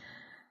fine,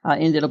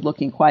 ended up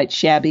looking quite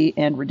shabby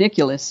and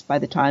ridiculous by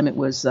the time it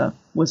was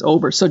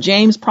over. So,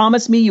 James,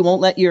 promise me you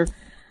won't let your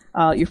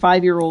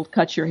 5-year-old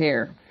cut your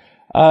hair.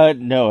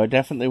 No, I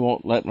definitely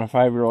won't let my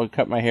 5-year-old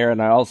cut my hair,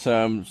 and I also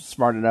am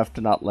smart enough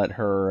to not let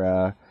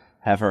her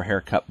have her hair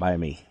cut by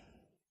me.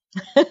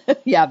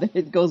 Yeah,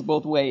 it goes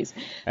both ways.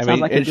 I mean,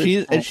 like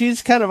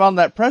she's kind of on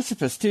that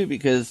precipice too,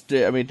 because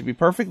to be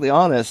perfectly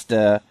honest,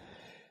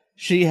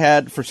 she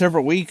had for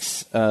several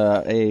weeks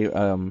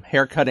a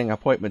hair cutting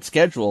appointment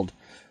scheduled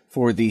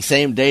for the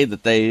same day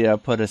that they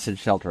put us in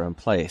shelter in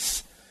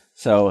place.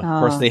 So of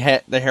course the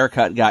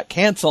haircut got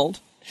canceled.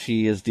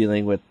 She is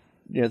dealing with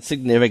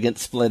significant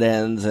split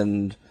ends,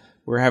 and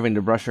we're having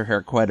to brush her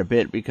hair quite a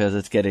bit because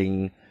it's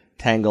getting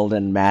tangled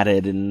and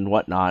matted and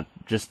whatnot,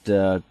 just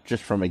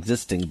from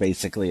existing.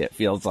 Basically, it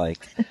feels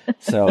like.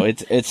 So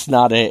it's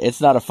not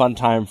a fun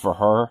time for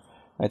her.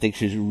 I think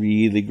she's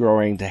really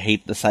growing to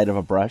hate the sight of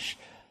a brush.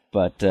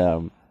 But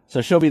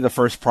so she'll be the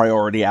first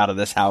priority out of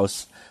this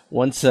house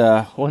once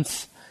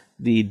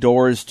the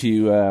doors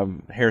to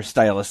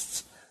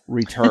hairstylists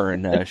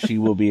return. She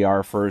will be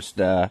our first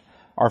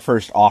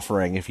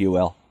offering, if you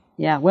will.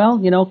 Yeah,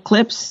 well,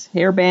 clips,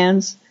 hair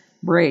bands,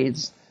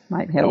 braids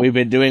might help. We've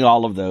been doing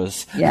all of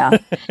those. Yeah.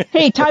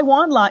 Hey,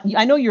 Taiwan,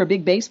 I know you're a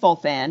big baseball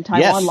fan.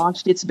 Taiwan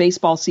launched its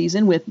baseball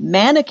season with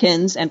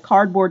mannequins and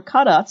cardboard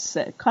cutouts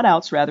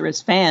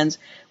as fans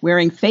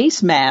wearing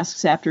face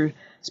masks after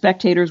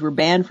spectators were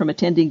banned from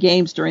attending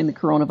games during the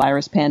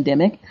coronavirus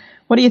pandemic.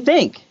 What do you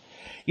think?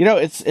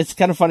 It's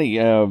kind of funny,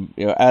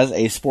 as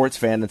a sports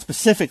fan, and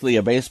specifically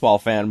a baseball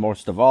fan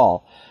most of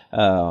all,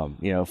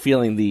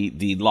 feeling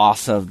the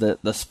loss of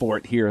the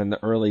sport here in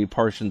the early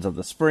portions of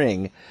the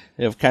spring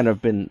have kind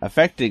of been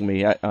affecting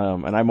me.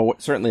 And I'm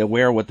certainly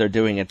aware of what they're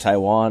doing in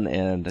Taiwan,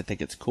 and I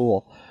think it's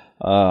cool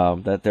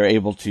that they're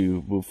able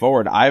to move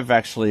forward. I've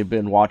actually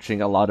been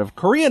watching a lot of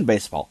Korean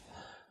baseball.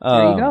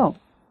 There you go.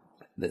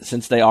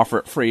 Since they offer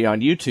it free on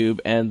YouTube,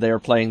 and they're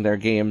playing their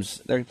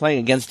games, they're playing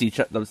against each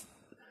other. Those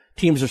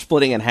teams are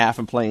splitting in half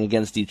and playing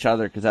against each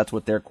other because that's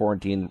what their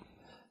quarantine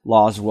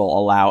laws will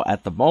allow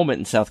at the moment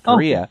in South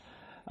Korea.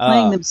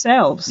 Playing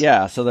themselves.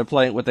 Yeah, so they're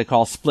playing what they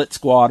call split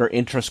squad or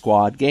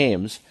intra-squad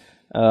games.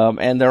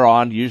 and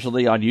they're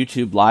usually on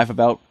YouTube live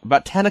about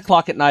 10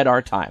 o'clock at night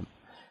our time.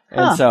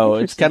 And so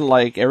it's kind of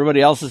like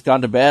everybody else has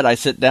gone to bed. I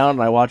sit down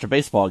and I watch a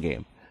baseball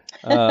game.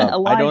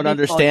 I don't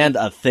understand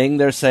a thing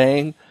they're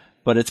saying,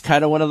 but it's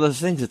kind of one of those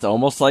things. It's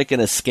almost like an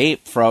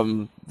escape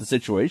from the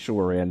situation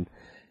we're in.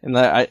 And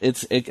I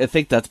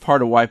think that's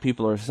part of why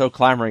people are so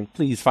clamoring,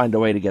 please find a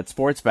way to get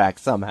sports back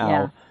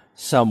somehow,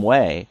 some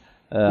way.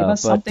 Give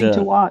us something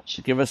to watch.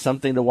 Give us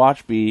something to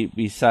watch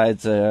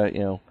besides,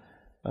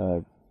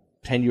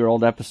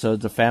 10-year-old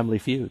episodes of Family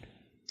Feud.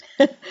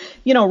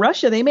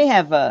 Russia, they may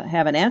have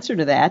an answer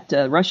to that.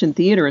 Russian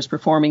theater is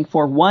performing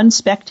for one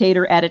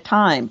spectator at a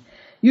time.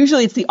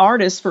 Usually it's the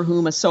artist for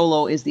whom a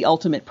solo is the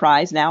ultimate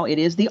prize. Now it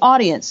is the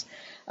audience.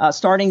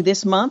 Starting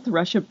this month,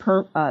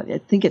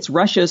 I think it's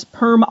Russia's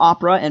Perm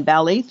Opera and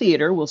Ballet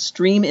Theater will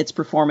stream its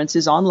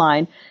performances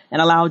online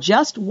and allow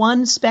just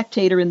one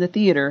spectator in the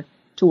theater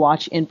to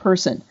watch in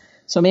person.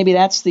 So maybe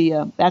that's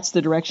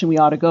the direction we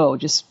ought to go.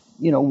 Just,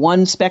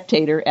 one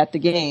spectator at the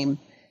game,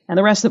 and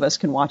the rest of us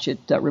can watch it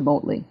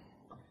remotely.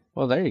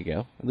 Well, there you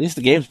go. At least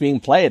the game's being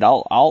played.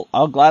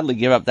 I'll gladly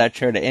give up that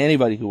chair to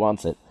anybody who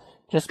wants it.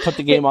 Just put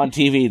the game on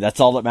TV. That's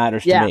all that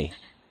matters to me.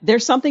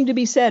 There's something to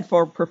be said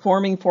for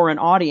performing for an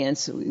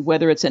audience,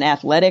 whether it's an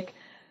athletic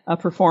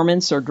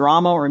performance or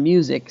drama or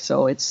music.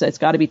 So it's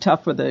got to be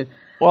tough for the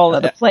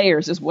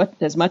players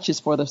as much as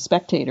for the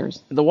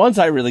spectators. The ones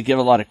I really give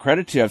a lot of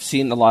credit to, I've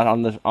seen a lot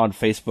on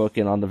Facebook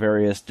and on the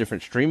various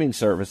different streaming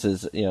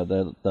services.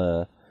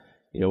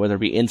 Whether it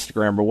be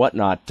Instagram or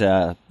whatnot.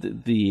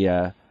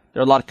 There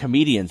are a lot of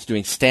comedians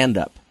doing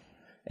stand-up,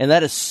 and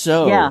that is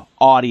so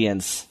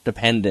audience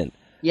dependent.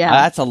 Yeah,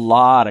 that's a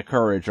lot of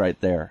courage right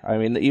there. I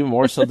mean, even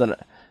more so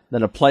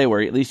than a play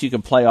where at least you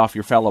can play off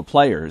your fellow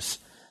players.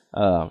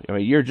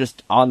 You're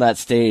just on that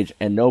stage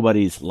and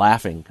nobody's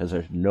laughing because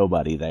there's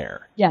nobody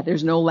there. Yeah,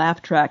 there's no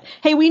laugh track.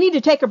 Hey, we need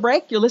to take a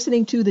break. You're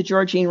listening to The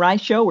Georgene Rice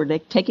Show. We're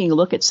taking a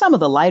look at some of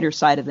the lighter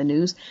side of the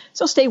news,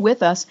 so stay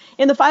with us.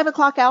 In the 5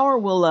 o'clock hour,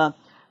 we'll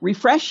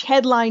refresh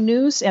headline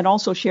news and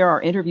also share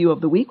our interview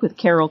of the week with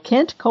Carol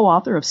Kent,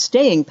 co-author of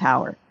Staying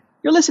Power.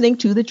 You're listening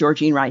to The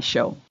Georgene Rice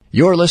Show.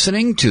 You're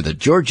listening to the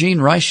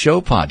Georgene Rice Show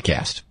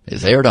podcast.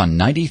 It's aired on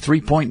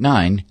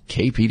 93.9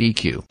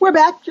 KPDQ. We're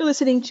back. You're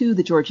listening to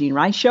the Georgene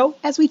Rice Show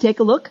as we take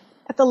a look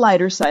at the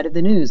lighter side of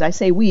the news. I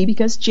say we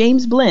because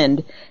James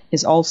Blend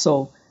is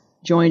also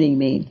joining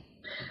me.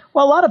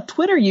 Well, a lot of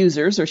Twitter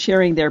users are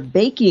sharing their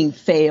baking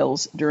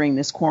fails during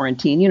this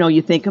quarantine.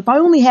 You think, if I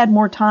only had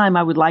more time,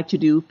 I would like to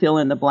do fill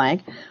in the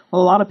blank.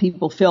 Well, a lot of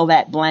people fill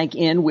that blank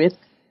in with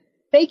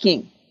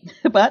baking.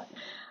 But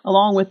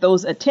along with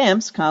those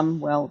attempts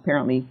come,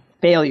 apparently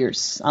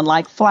failures.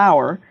 Unlike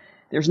flour,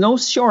 there's no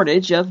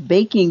shortage of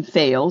baking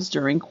fails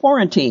during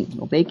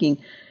quarantine. Baking,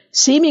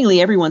 seemingly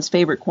everyone's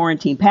favorite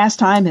quarantine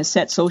pastime, has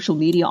set social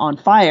media on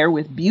fire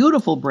with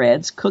beautiful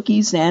breads,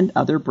 cookies, and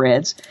other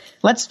breads.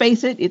 Let's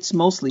face it, it's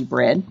mostly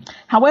bread.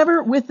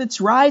 However, with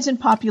its rise in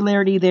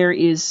popularity, there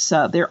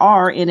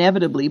are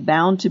inevitably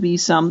bound to be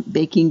some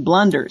baking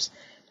blunders.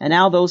 And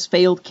now those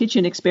failed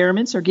kitchen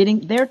experiments are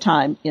getting their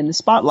time in the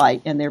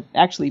spotlight, and they're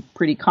actually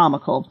pretty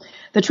comical.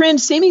 The trend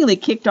seemingly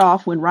kicked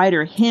off when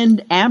writer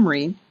Hind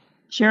Amri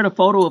shared a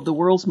photo of the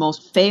world's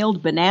most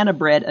failed banana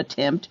bread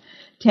attempt,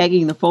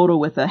 tagging the photo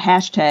with a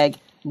hashtag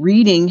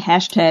reading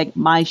hashtag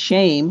my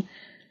shame,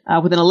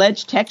 with an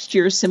alleged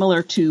texture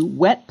similar to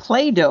wet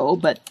Play-Doh,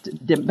 but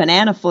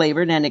banana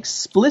flavored and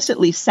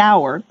explicitly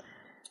sour.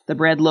 The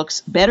bread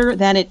looks better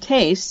than it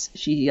tastes,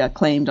 she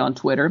claimed on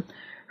Twitter.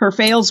 Her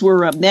fails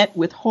were met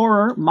with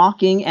horror,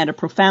 mocking, and a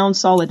profound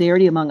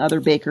solidarity among other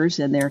bakers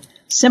in their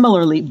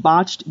similarly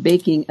botched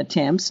baking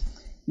attempts.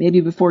 Maybe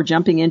before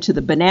jumping into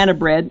the banana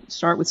bread,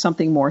 start with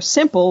something more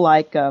simple,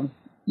 like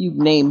you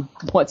name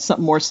what's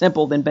something more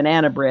simple than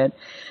banana bread.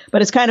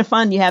 But it's kind of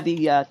fun. You have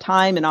the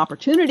time and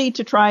opportunity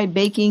to try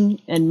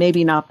baking and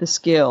maybe not the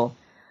skill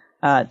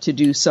to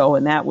do so,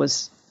 and that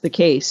was the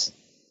case.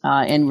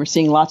 And we're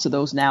seeing lots of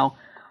those now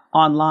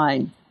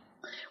online.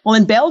 Well,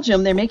 in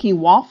Belgium, they're making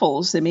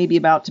waffles that may be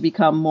about to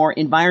become more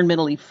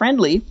environmentally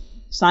friendly.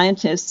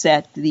 Scientists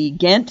at the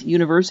Ghent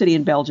University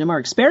in Belgium are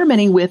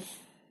experimenting with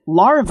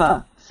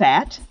larva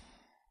fat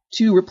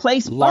to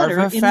replace butter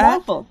in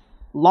waffles.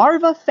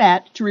 Larva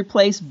fat to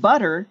replace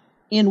butter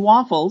in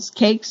waffles,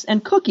 cakes,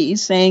 and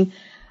cookies, saying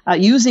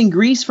using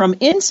grease from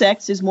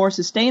insects is more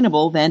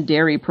sustainable than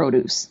dairy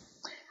produce.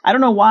 I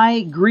don't know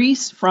why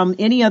grease from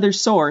any other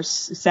source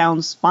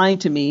sounds fine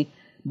to me,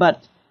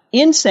 but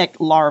insect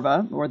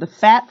larvae, or the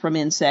fat from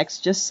insects,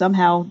 just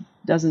somehow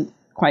doesn't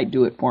quite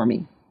do it for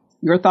me.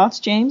 Your thoughts,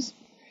 James?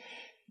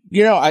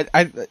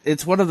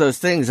 It's one of those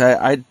things.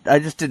 I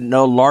just didn't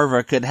know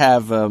larvae could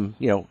have,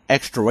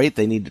 extra weight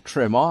they need to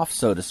trim off,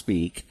 so to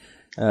speak,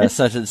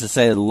 such as to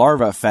say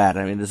larva fat.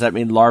 I mean, does that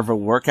mean larva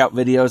workout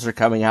videos are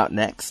coming out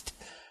next?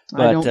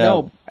 But, I don't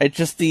know. It's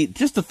just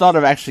the thought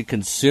of actually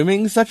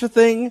consuming such a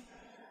thing.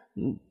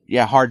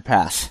 Yeah, hard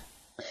pass.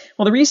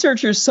 Well, the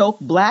researchers soaked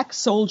black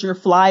soldier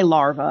fly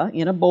larvae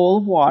in a bowl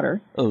of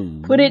water,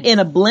 put it in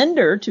a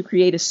blender to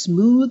create a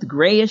smooth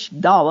grayish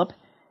dollop,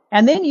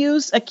 And then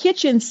use a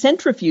kitchen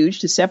centrifuge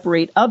to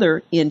separate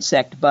other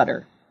insect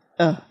butter.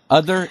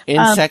 Other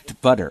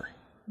insect butter.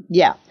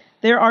 Yeah.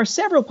 There are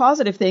several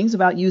positive things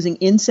about using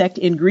insect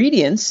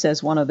ingredients,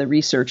 says one of the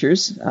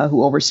researchers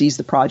who oversees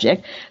the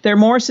project. They're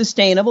more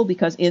sustainable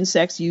because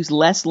insects use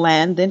less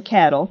land than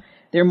cattle.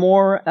 They're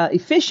more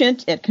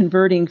efficient at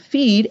converting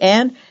feed,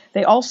 and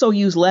they also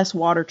use less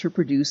water to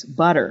produce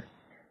butter.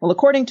 Well,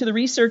 according to the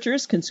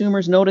researchers,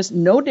 consumers notice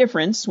no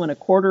difference when a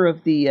quarter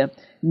of the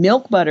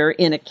milk butter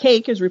in a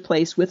cake is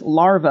replaced with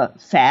larva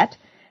fat.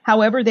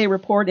 However, they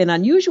report an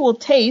unusual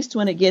taste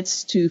when it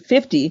gets to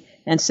 50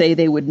 and say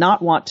they would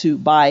not want to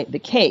buy the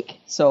cake.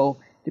 So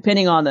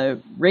depending on the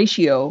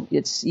ratio,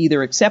 it's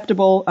either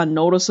acceptable,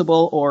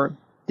 unnoticeable, or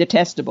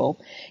detestable.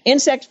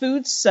 Insect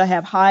foods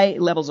have high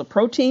levels of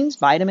proteins,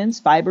 vitamins,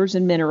 fibers,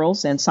 and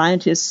minerals, and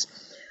scientists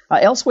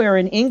elsewhere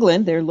in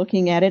England, they're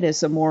looking at it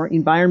as a more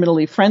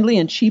environmentally friendly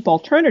and cheap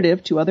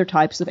alternative to other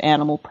types of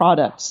animal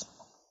products.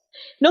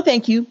 No,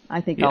 thank you. I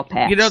think I'll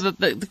pass.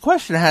 The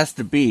question has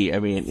to be,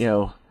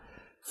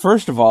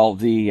 first of all,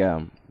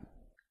 the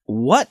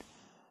what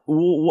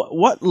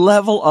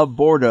level of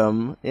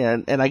boredom,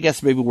 and I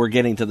guess maybe we're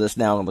getting to this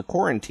now in the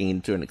quarantine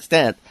to an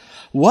extent,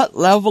 what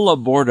level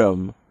of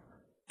boredom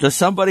does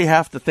somebody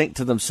have to think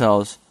to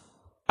themselves,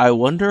 I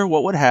wonder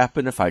what would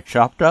happen if I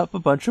chopped up a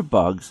bunch of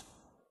bugs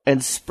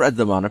and spread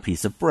them on a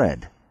piece of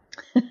bread?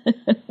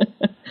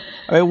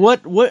 I mean,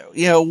 what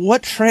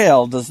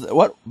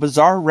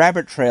bizarre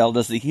rabbit trail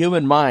does the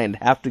human mind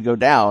have to go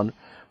down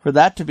for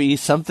that to be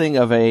something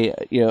of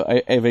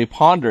a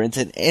ponderance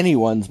in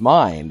anyone's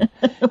mind?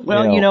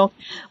 Well,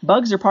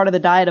 bugs are part of the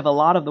diet of a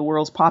lot of the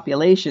world's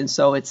population,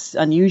 so it's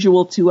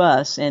unusual to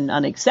us and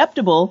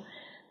unacceptable,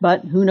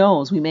 but who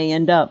knows, we may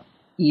end up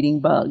eating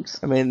bugs.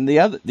 I mean, the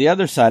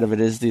other side of it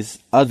is these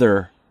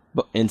other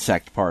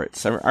insect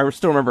parts. I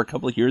still remember a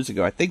couple of years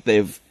ago, I think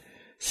they've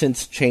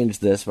since changed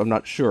this, but I'm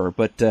not sure,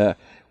 but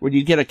when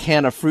you get a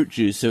can of fruit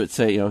juice, so it's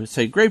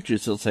say grape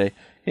juice, it'll say,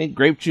 hey,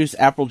 grape juice,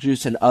 apple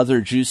juice, and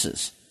other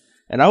juices.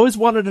 And I always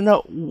wanted to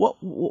know,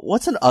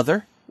 what's an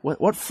other?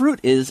 What fruit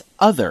is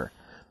other?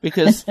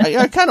 Because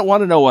I kind of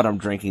want to know what I'm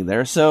drinking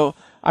there. So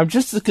I'm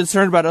just as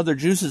concerned about other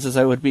juices as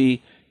I would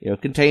be,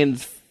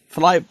 contains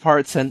fly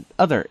parts and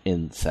other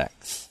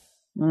insects.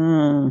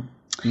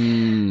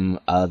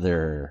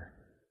 Other.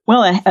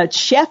 Well, a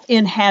chef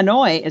in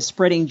Hanoi is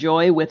spreading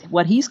joy with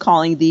what he's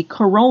calling the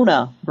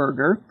Corona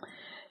burger.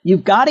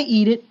 You've got to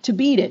eat it to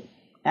beat it.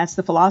 That's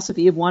the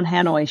philosophy of one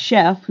Hanoi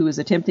chef who is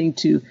attempting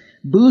to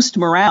boost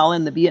morale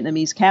in the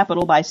Vietnamese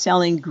capital by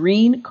selling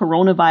green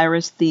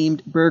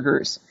coronavirus-themed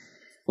burgers.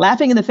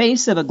 Laughing in the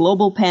face of a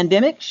global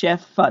pandemic,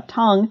 Chef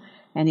Tung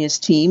and his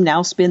team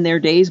now spend their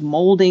days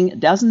molding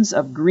dozens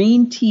of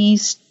green tea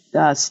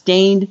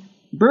stained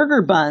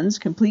burger buns,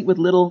 complete with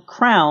little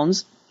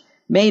crowns,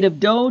 made of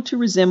dough to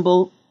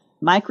resemble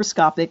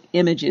microscopic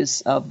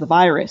images of the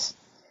virus.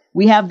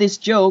 We have this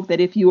joke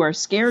that if you are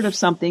scared of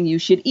something, you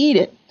should eat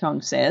it,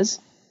 Tung says.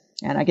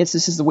 And I guess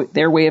this is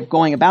their way of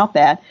going about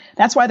that.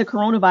 That's why the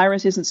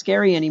coronavirus isn't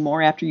scary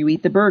anymore after you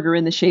eat the burger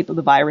in the shape of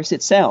the virus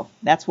itself.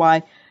 That's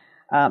why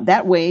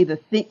that way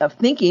of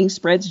thinking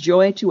spreads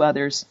joy to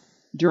others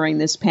during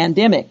this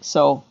pandemic.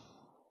 So,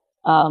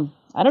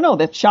 I don't know.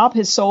 The shop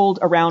has sold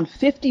around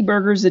 50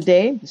 burgers a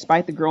day,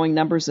 despite the growing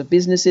numbers of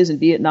businesses in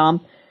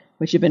Vietnam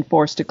which have been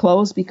forced to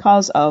close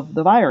because of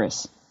the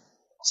virus.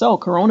 So,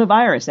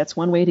 coronavirus, that's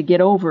one way to get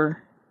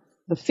over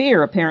the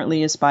fear,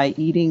 apparently, is by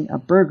eating a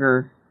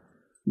burger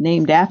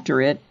named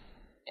after it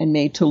and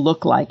made to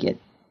look like it.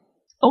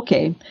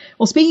 Okay.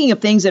 Well, speaking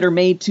of things that are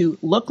made to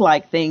look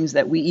like things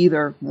that we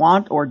either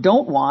want or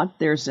don't want,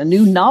 there's a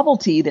new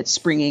novelty that's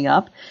springing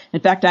up. In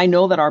fact, I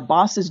know that our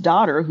boss's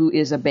daughter, who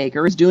is a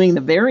baker, is doing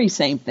the very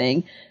same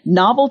thing.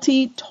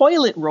 Novelty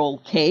toilet roll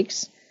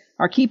cakes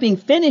are keeping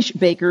Finnish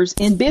bakers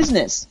in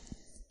business.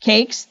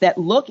 Cakes that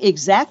look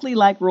exactly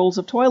like rolls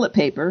of toilet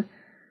paper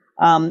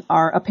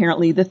are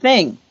apparently the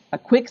thing. A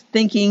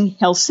quick-thinking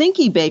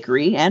Helsinki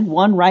bakery, and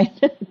one right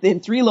in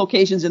 3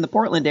 locations in the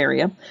Portland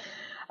area,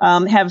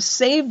 have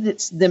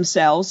saved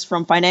themselves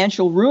from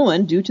financial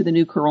ruin due to the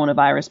new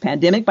coronavirus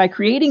pandemic by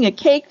creating a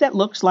cake that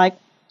looks like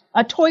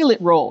a toilet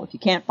roll. If you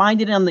can't find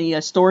it on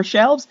the store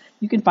shelves,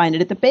 you can find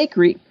it at the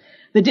bakery.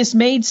 The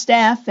dismayed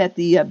staff at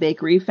the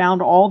bakery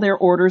found all their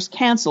orders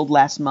canceled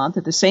last month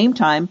at the same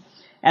time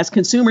as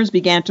consumers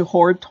began to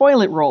hoard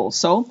toilet rolls.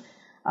 So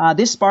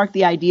this sparked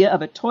the idea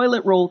of a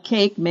toilet roll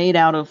cake made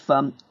out of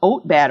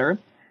oat batter,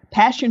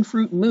 passion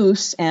fruit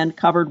mousse, and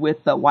covered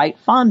with white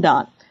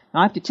fondant. Now,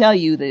 I have to tell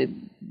you,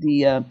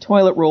 the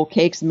toilet roll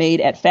cakes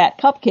made at Fat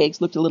Cupcakes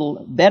looked a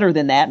little better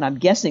than that, and I'm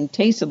guessing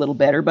taste a little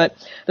better. But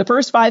the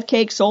first 5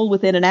 cakes sold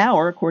within an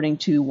hour, according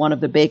to one of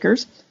the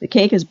bakers. The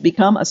cake has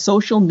become a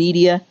social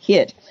media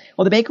hit.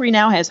 Well, the bakery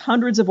now has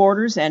hundreds of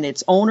orders, and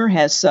its owner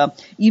has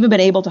even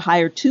been able to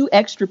hire 2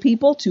 extra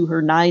people to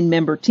her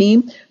 9-member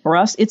team. For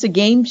us, it's a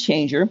game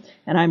changer,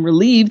 and I'm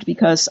relieved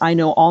because I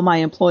know all my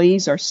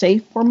employees are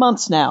safe for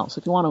months now. So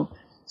if you want to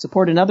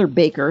support another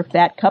baker,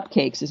 Fat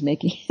Cupcakes is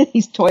making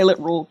these toilet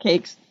roll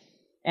cakes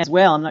as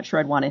well. I'm not sure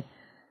I'd want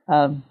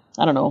to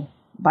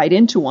bite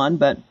into one,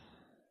 but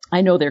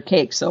I know they're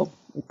cakes, so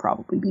it'd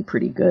probably be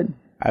pretty good.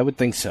 I would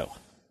think so.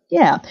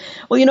 Yeah.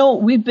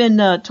 Well, we've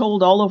been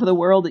told all over the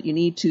world that you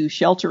need to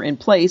shelter in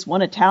place.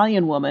 One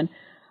Italian woman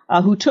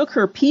who took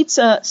her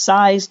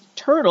pizza-sized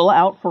turtle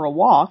out for a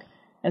walk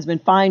has been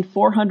fined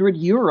 400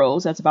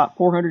 euros, that's about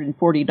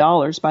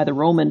 $440, by the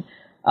Roman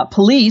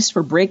police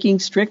for breaking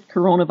strict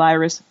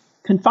coronavirus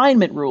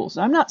confinement rules.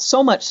 I'm not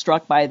so much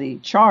struck by the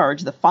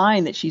charge, the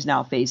fine that she's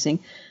now facing,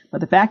 but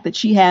the fact that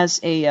she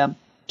has a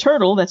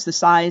turtle that's the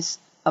size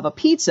of a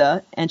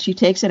pizza and she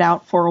takes it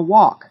out for a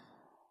walk.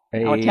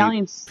 Now,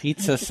 Italians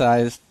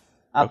pizza-sized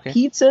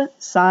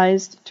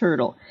pizza-sized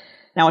turtle.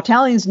 Now,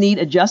 Italians need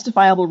a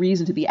justifiable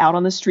reason to be out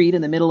on the street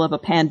in the middle of a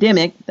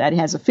pandemic that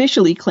has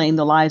officially claimed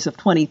the lives of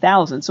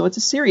 20,000. So it's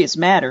a serious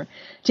matter.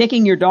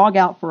 Taking your dog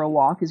out for a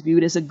walk is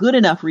viewed as a good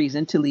enough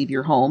reason to leave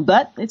your home,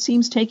 but it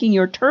seems taking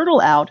your turtle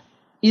out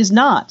is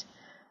not.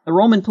 The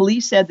Roman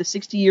police said the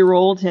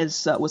 60-year-old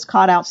was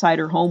caught outside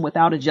her home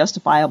without a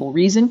justifiable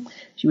reason.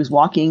 She was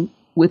walking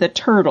with a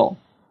turtle.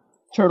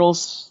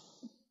 Turtles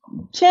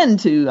tend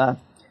to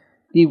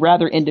be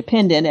rather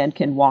independent and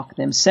can walk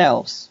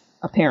themselves,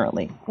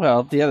 apparently.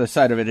 Well, the other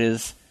side of it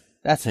is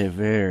that's a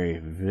very,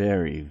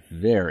 very,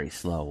 very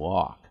slow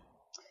walk.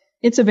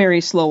 It's a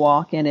very slow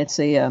walk, and it's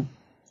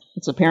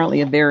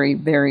apparently a very,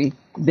 very,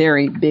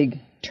 very big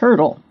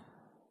turtle.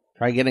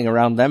 Try getting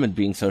around them and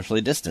being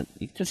socially distant.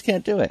 You just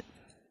can't do it.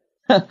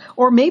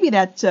 Or maybe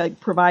that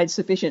provides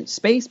sufficient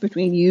space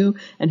between you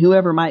and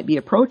whoever might be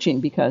approaching,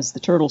 because the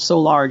turtle's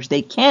so large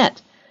they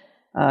can't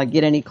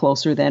get any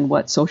closer than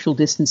what social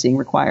distancing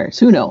requires.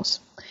 Who knows?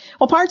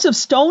 Well, parts of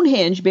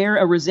Stonehenge bear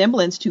a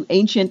resemblance to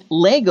ancient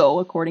Lego,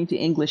 according to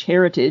English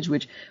Heritage,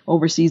 which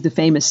oversees the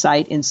famous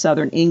site in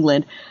southern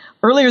England.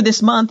 Earlier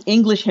this month,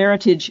 English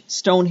Heritage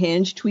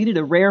Stonehenge tweeted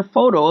a rare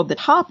photo of the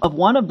top of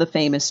one of the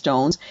famous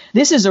stones.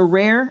 This is a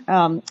rare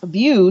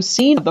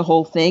scene of the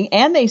whole thing,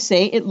 and they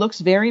say it looks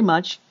very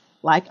much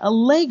like a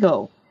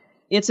Lego.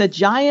 It's a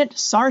giant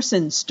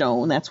sarsen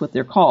stone, that's what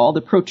they're called.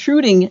 The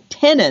protruding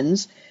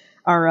tenons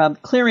are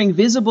clearing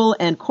visible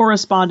and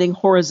corresponding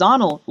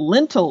horizontal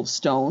lintel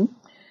stone.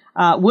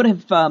 Would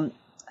have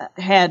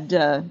had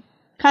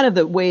kind of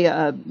the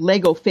way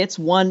Lego fits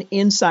one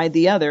inside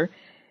the other.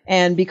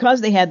 And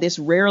because they had this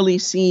rarely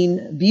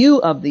seen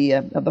view of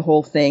the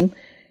whole thing,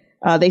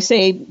 they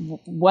say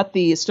what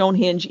the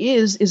Stonehenge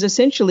is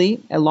essentially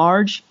a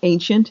large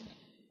ancient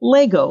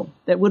Lego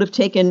that would have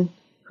taken,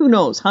 who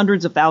knows,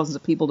 hundreds of thousands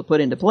of people to put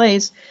into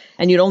place,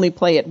 and you'd only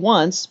play it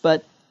once,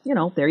 but,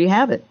 there you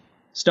have it.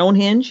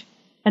 Stonehenge,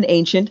 an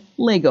ancient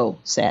Lego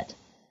set.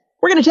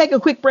 We're going to take a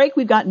quick break.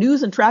 We've got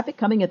news and traffic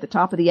coming at the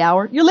top of the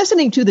hour. You're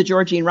listening to The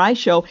Georgene Rice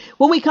Show.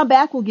 When we come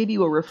back, we'll give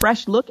you a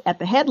refreshed look at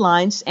the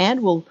headlines,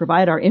 and we'll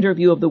provide our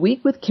interview of the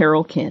week with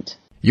Carol Kent.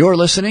 You're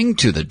listening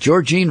to The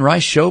Georgene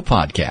Rice Show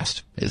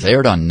podcast. It's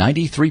aired on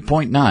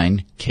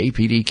 93.9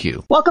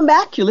 KPDQ. Welcome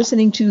back. You're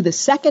listening to the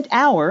second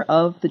hour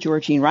of The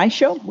Georgene Rice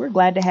Show. We're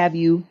glad to have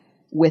you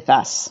with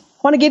us. I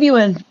want to give you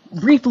a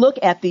brief look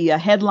at the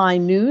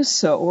headline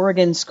news.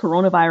 Oregon's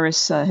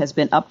coronavirus has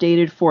been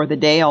updated for the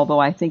day, although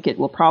I think it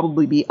will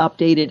probably be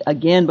updated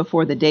again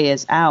before the day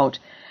is out.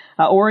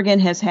 Oregon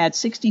has had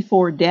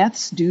 64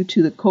 deaths due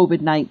to the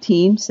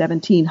COVID-19,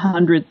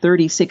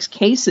 1,736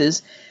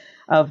 cases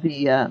of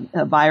the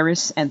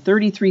virus, and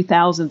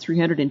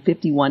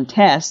 33,351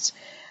 tests.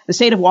 The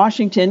state of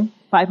Washington,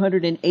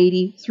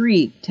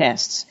 583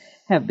 tests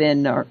have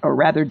been, or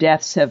rather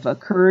deaths have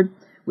occurred,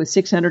 with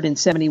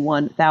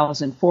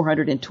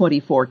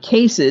 671,424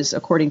 cases,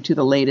 according to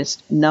the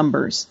latest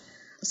numbers.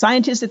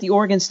 Scientists at the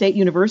Oregon State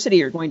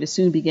University are going to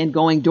soon begin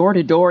going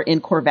door-to-door in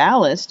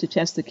Corvallis to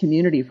test the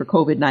community for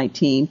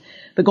COVID-19.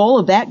 The goal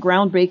of that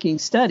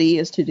groundbreaking study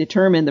is to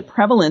determine the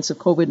prevalence of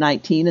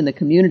COVID-19 in the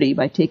community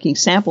by taking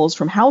samples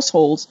from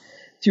households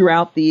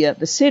throughout the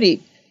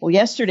city. Well,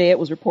 yesterday it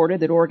was reported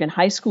that Oregon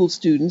high school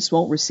students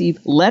won't receive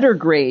letter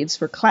grades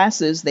for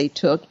classes they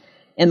took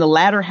in the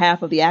latter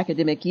half of the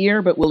academic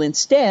year, but will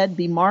instead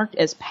be marked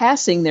as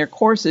passing their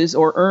courses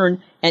or earn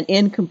an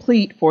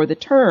incomplete for the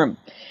term.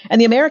 And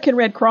the American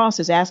Red Cross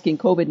is asking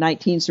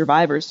COVID-19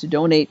 survivors to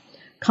donate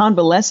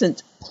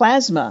convalescent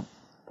plasma.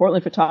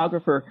 Portland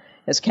photographer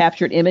has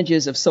captured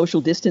images of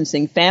social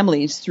distancing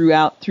families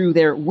through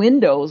their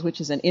windows, which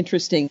is an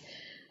interesting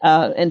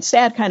and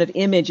sad kind of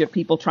image of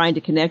people trying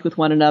to connect with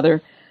one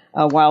another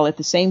while at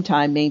the same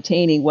time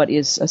maintaining what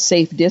is a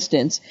safe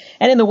distance.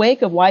 And in the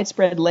wake of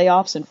widespread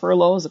layoffs and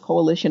furloughs, a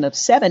coalition of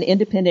 7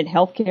 independent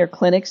healthcare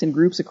clinics and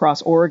groups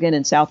across Oregon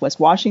and Southwest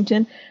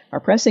Washington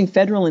are pressing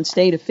federal and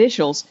state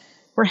officials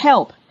for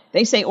help.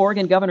 They say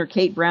Oregon Governor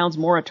Kate Brown's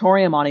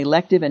moratorium on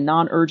elective and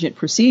non-urgent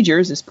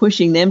procedures is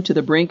pushing them to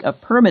the brink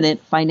of permanent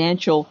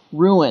financial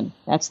ruin.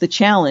 That's the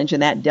challenge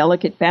and that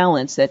delicate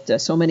balance that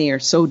so many are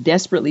so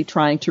desperately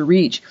trying to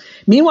reach.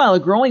 Meanwhile,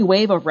 a growing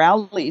wave of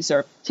rallies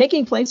are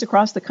taking place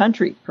across the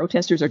country.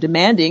 Protesters are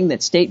demanding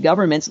that state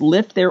governments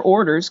lift their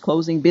orders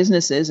closing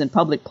businesses and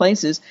public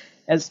places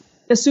as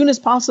soon as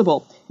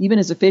possible, even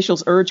as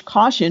officials urge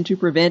caution to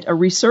prevent a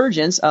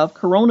resurgence of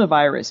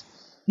coronavirus.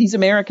 These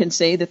Americans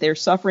say that they're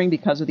suffering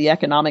because of the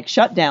economic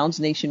shutdowns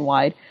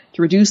nationwide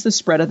to reduce the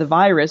spread of the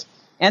virus,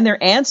 and they're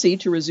antsy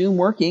to resume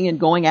working and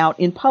going out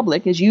in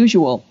public as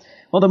usual.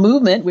 Well, the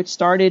movement, which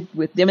started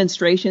with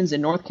demonstrations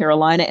in North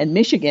Carolina and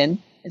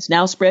Michigan, it's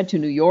now spread to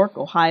New York,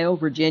 Ohio,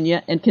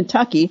 Virginia, and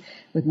Kentucky,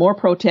 with more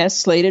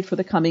protests slated for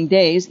the coming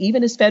days,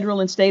 even as federal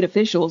and state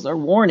officials are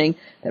warning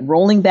that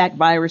rolling back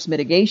virus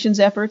mitigations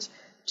efforts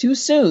too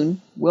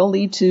soon will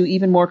lead to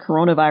even more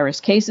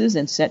coronavirus cases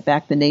and set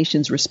back the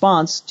nation's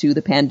response to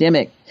the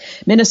pandemic.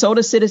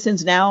 Minnesota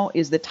citizens, now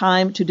is the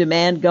time to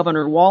demand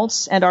Governor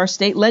Walz and our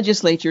state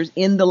legislatures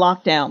end the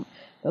lockdown.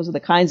 Those are the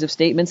kinds of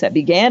statements that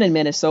began in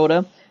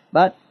Minnesota,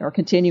 but are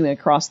continuing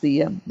across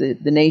the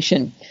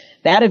nation.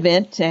 That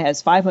event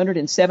has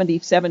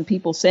 577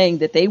 people saying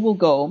that they will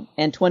go,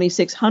 and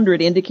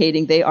 2,600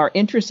 indicating they are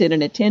interested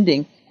in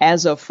attending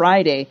as of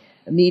Friday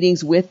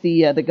meetings with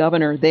the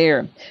governor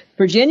there.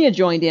 Virginia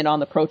joined in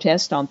on the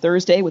protest on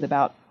Thursday with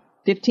about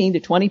 15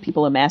 to 20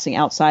 people amassing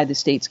outside the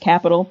state's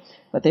capital,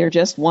 but they're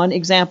just one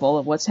example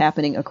of what's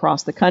happening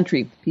across the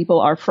country.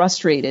 People are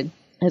frustrated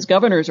as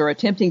governors are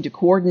attempting to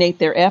coordinate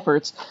their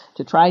efforts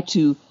to try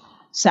to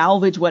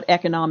salvage what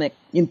economic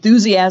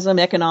enthusiasm,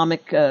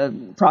 economic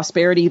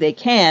prosperity they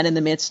can in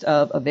the midst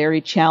of a very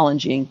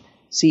challenging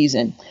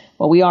season.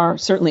 Well, we are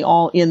certainly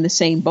all in the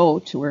same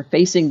boat. We're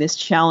facing this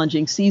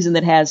challenging season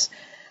that has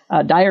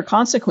dire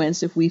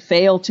consequence if we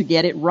fail to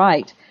get it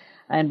right.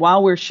 And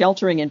while we're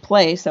sheltering in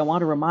place, I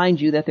want to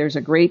remind you that there's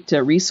a great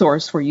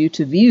resource for you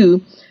to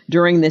view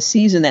during this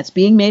season that's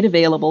being made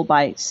available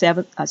by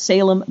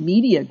Salem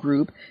Media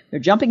Group.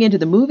 They're jumping into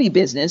the movie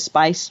business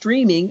by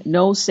streaming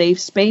No Safe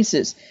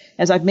Spaces.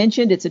 As I've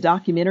mentioned, it's a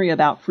documentary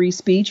about free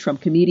speech from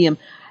comedian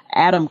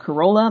Adam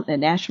Carolla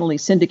and nationally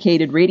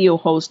syndicated radio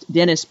host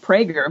Dennis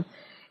Prager.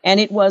 And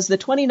it was the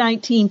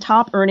 2019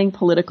 top-earning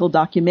political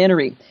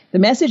documentary. The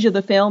message of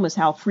the film is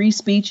how free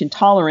speech and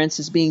tolerance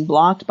is being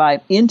blocked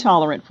by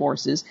intolerant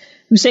forces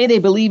who say they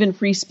believe in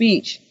free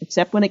speech,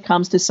 except when it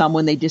comes to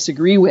someone they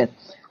disagree with.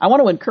 I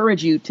want to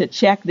encourage you to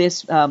check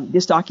this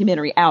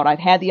documentary out. I've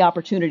had the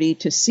opportunity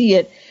to see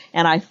it,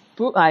 and I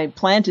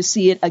plan to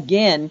see it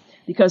again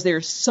because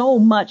there's so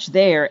much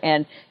there.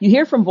 And you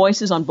hear from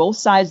voices on both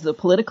sides of the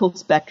political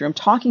spectrum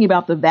talking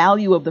about the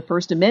value of the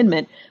First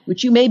Amendment,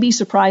 which you may be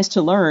surprised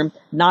to learn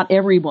not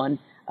everyone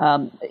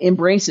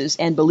embraces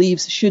and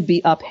believes should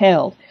be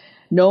upheld.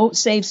 No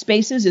Safe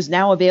Spaces is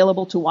now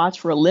available to watch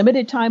for a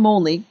limited time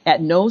only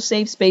at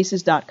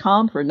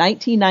nosafespaces.com for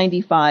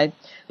 $19.95.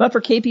 But for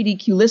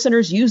KPDQ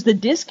listeners, use the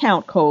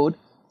discount code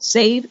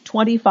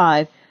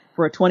SAVE25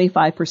 for a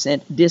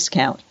 25%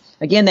 discount.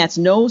 Again, that's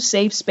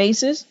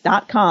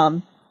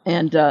nosafespaces.com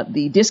and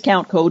the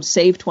discount code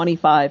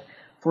SAVE25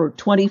 for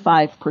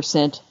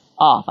 25%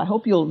 off. I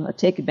hope you'll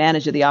take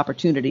advantage of the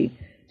opportunity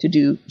to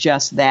do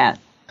just that.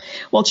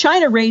 Well,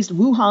 China raised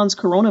Wuhan's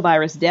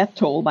coronavirus death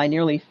toll by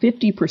nearly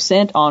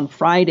 50% on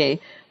Friday,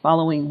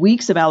 following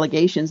weeks of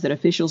allegations that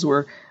officials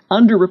were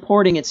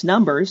underreporting its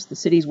numbers. The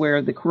cities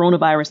where the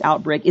coronavirus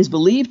outbreak is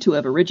believed to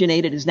have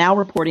originated is now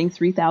reporting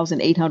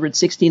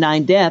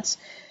 3,869 deaths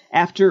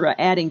after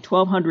adding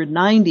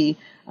 1,290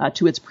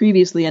 to its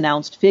previously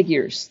announced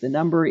figures. The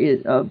number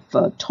of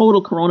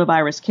total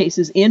coronavirus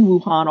cases in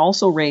Wuhan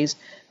also raised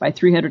by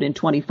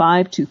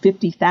 325 to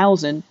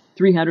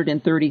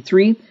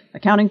 50,333,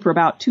 accounting for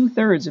about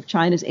two-thirds of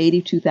China's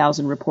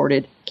 82,000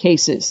 reported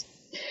cases.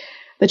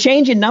 The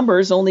change in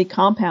numbers only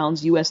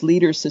compounds U.S.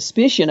 leaders'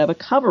 suspicion of a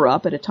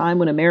cover-up at a time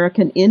when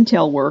American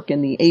intel work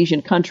in the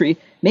Asian country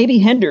may be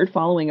hindered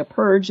following a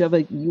purge of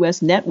a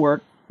U.S.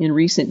 network in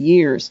recent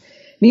years.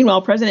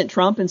 Meanwhile, President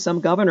Trump and some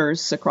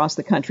governors across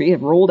the country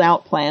have rolled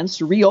out plans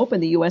to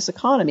reopen the U.S.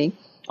 economy,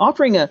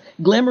 offering a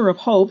glimmer of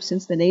hope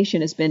since the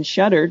nation has been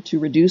shuttered to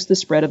reduce the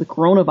spread of the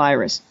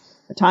coronavirus.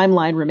 The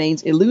timeline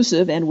remains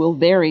elusive and will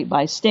vary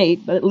by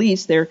state, but at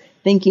least they're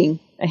thinking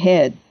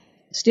ahead.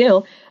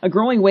 Still, a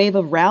growing wave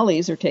of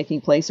rallies are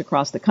taking place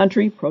across the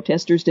country,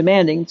 protesters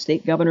demanding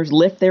state governors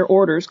lift their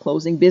orders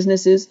closing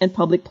businesses and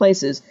public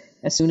places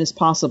as soon as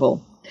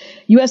possible.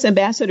 U.S.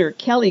 Ambassador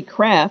Kelly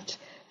Craft,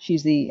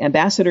 she's the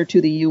ambassador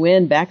to the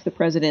UN, backed the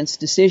president's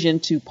decision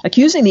to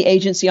accusing the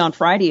agency on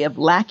Friday of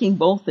lacking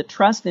both the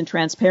trust and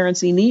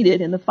transparency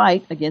needed in the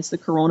fight against the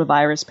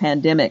coronavirus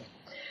pandemic.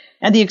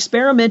 And the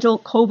experimental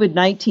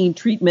COVID-19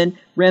 treatment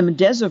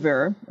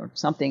remdesivir, or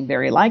something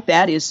very like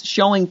that, is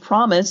showing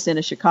promise in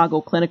a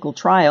Chicago clinical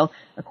trial,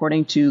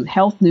 according to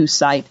health news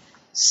site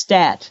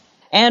STAT.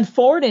 And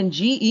Ford and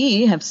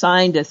GE have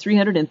signed a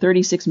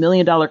 $336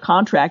 million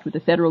contract with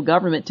the federal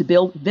government to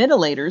build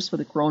ventilators for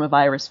the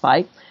coronavirus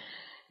fight.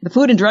 The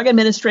Food and Drug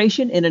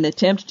Administration, in an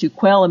attempt to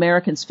quell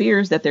Americans'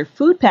 fears that their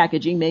food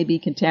packaging may be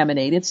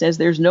contaminated, says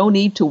there's no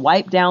need to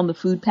wipe down the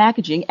food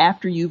packaging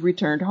after you've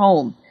returned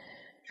home.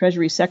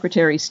 Treasury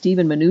Secretary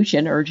Steven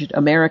Mnuchin urged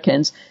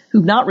Americans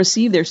who've not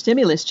received their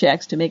stimulus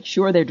checks to make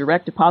sure their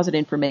direct deposit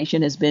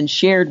information has been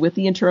shared with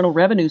the Internal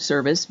Revenue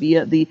Service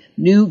via the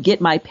new Get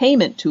My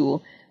Payment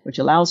tool, which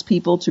allows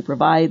people to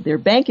provide their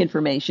bank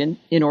information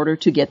in order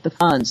to get the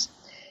funds.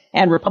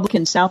 And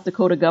Republican South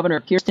Dakota Governor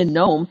Kirsten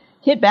Noem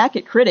hit back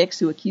at critics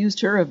who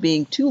accused her of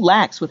being too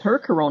lax with her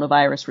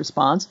coronavirus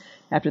response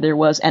after there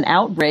was an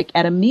outbreak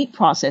at a meat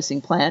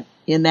processing plant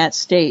in that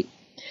state.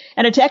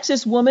 And a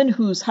Texas woman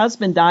whose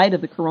husband died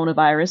of the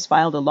coronavirus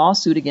filed a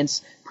lawsuit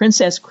against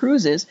Princess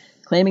Cruises,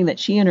 claiming that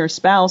she and her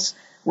spouse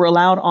were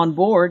allowed on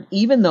board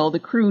even though the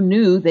crew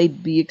knew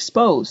they'd be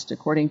exposed,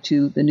 according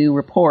to the new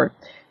report.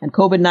 And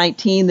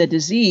COVID-19, the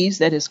disease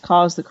that has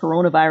caused the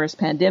coronavirus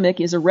pandemic,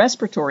 is a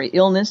respiratory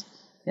illness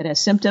that has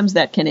symptoms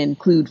that can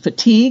include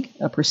fatigue,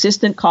 a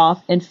persistent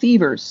cough, and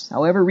fevers.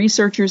 However,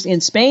 researchers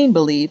in Spain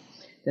believe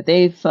that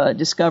they've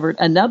discovered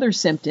another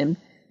symptom,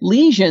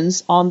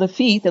 lesions on the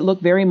feet that look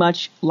very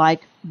much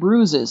like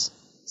bruises,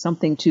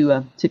 something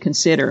to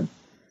consider.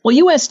 Well,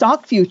 U.S.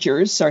 stock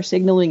futures are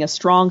signaling a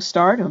strong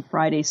start on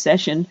Friday's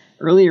session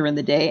earlier in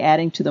the day,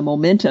 adding to the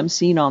momentum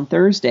seen on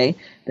Thursday.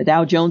 The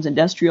Dow Jones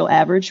Industrial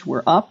Average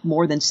were up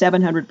more than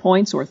 700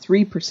 points, or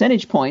 3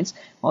 percentage points,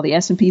 while the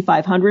S&P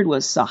 500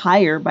 was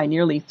higher by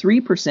nearly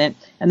 3%,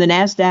 and the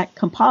Nasdaq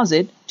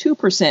Composite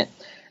 2%.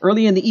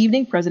 Early in the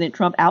evening, President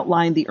Trump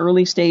outlined the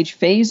early-stage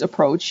phase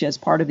approach as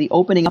part of the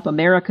Opening Up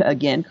America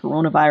Again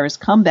coronavirus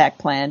comeback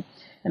plan.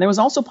 And there was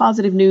also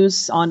positive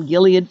news on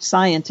Gilead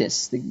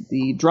Sciences,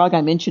 the drug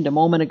I mentioned a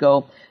moment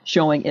ago,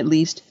 showing at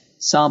least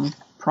some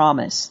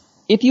promise.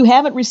 If you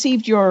haven't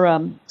received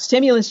your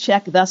stimulus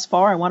check thus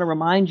far, I want to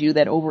remind you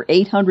that over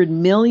 800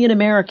 million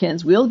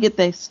Americans will get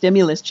the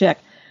stimulus check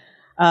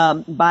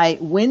by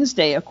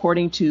Wednesday,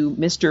 according to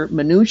Mr.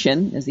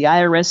 Mnuchin, as the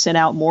IRS sent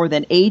out more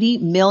than 80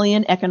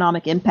 million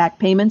economic impact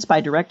payments by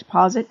direct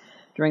deposit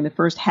during the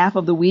first half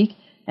of the week.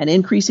 An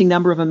increasing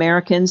number of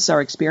Americans are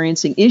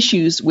experiencing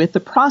issues with the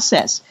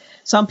process.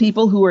 Some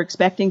people who were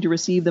expecting to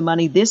receive the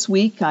money this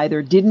week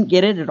either didn't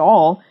get it at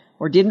all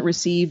or didn't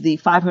receive the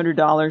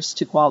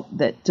 $500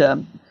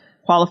 that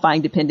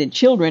qualifying dependent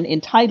children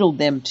entitled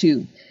them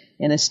to.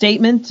 In a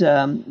statement,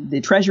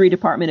 the Treasury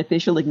Department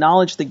official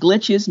acknowledged the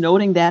glitches,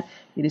 noting that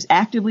it is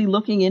actively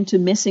looking into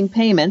missing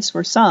payments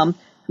for some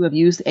who have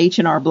used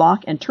H&R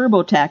Block and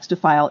TurboTax to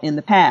file in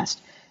the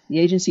past. The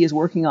agency is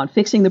working on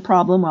fixing the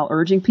problem while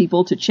urging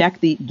people to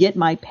check the Get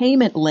My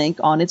Payment link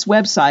on its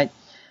website,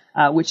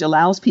 which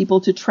allows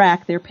people to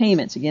track their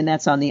payments. Again,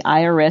 that's on the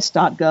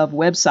irs.gov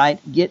website,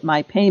 Get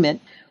My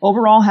Payment.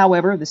 Overall,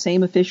 however, the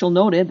same official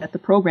noted that the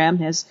program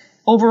has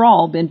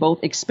overall been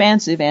both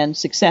expansive and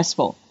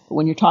successful. But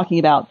when you're talking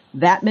about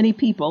that many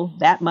people,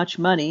 that much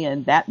money,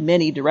 and that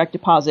many direct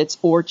deposits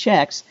or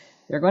checks,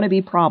 there are going to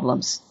be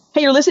problems.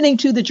 Hey, you're listening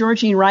to The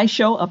Georgene Rice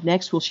Show. Up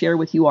next, we'll share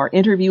with you our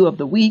interview of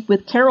the week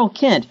with Carol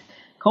Kent,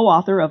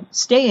 co-author of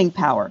Staying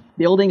Power,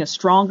 Building a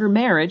Stronger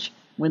Marriage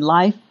When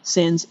Life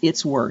Sends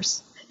Its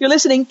Worst. You're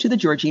listening to The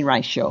Georgene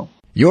Rice Show.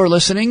 You're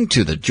listening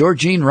to The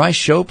Georgene Rice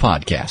Show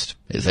podcast.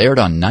 It's aired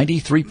on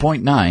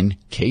 93.9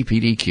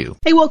 KPDQ.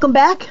 Hey, welcome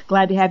back.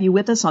 Glad to have you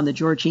with us on The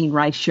Georgene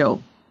Rice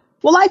Show.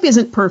 Well, life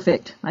isn't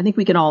perfect. I think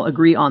we can all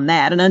agree on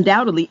that. And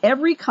undoubtedly,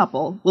 every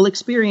couple will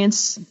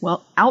experience,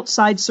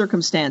 outside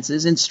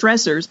circumstances and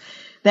stressors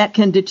that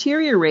can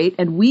deteriorate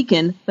and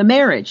weaken the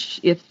marriage,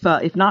 if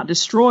not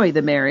destroy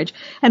the marriage.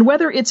 And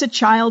whether it's a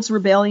child's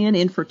rebellion,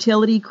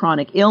 infertility,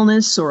 chronic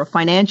illness, or a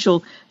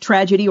financial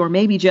tragedy, or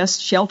maybe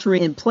just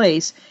sheltering in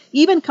place,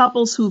 even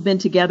couples who've been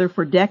together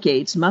for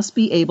decades must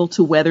be able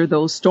to weather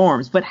those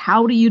storms. But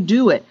how do you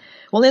do it?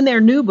 Well, in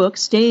their new book,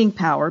 Staying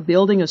Power,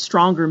 Building a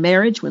Stronger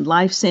Marriage When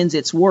Life Sends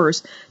Its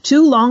Worst,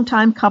 two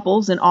longtime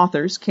couples and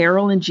authors,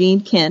 Carol and Jean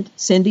Kent,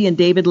 Cindy and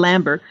David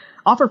Lambert,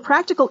 offer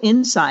practical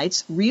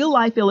insights,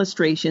 real-life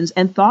illustrations,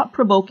 and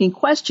thought-provoking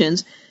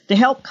questions to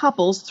help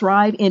couples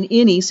thrive in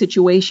any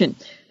situation.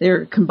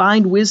 Their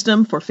combined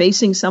wisdom for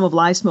facing some of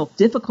life's most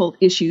difficult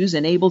issues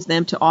enables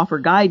them to offer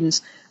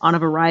guidance on a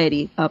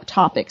variety of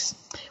topics.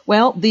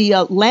 Well, the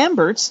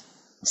Lamberts,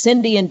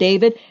 Cindy and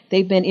David,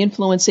 they've been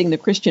influencing the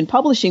Christian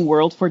publishing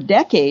world for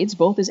decades,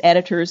 both as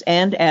editors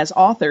and as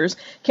authors.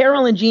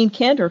 Carol and Jean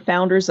Kent are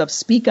founders of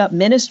Speak Up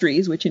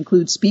Ministries, which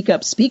includes Speak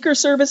Up Speaker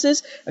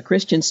Services, a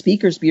Christian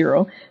speakers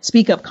bureau,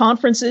 Speak Up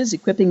Conferences,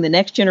 equipping the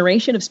next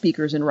generation of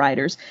speakers and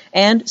writers,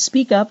 and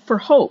Speak Up for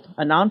Hope,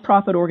 a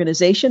nonprofit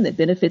organization that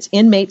benefits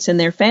inmates and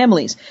their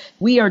families.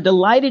 We are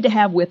delighted to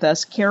have with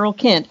us Carol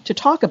Kent to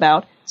talk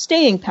about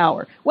Staying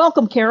Power.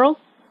 Welcome, Carol.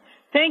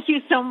 Thank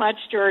you so much,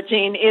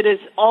 Georgene. It is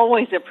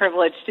always a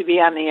privilege to be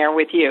on the air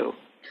with you.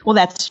 Well,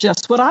 that's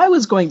just what I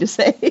was going to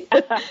say.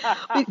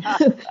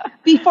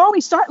 Before we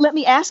start, let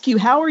me ask you,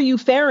 how are you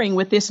faring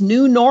with this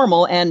new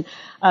normal and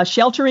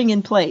sheltering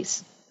in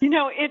place? You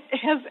know, it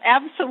has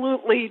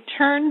absolutely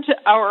turned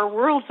our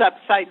worlds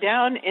upside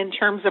down in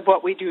terms of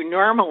what we do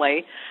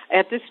normally.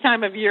 At this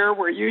time of year,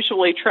 we're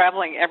usually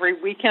traveling every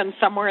weekend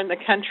somewhere in the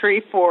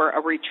country for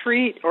a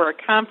retreat or a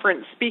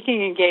conference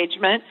speaking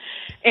engagement.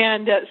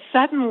 And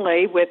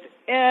suddenly, with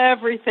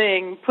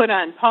everything put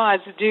on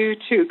pause due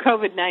to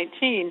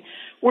COVID-19,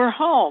 we're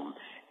home.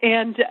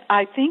 And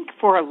I think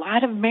for a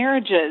lot of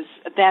marriages,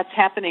 that's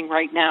happening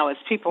right now as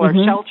people are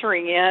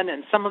sheltering in,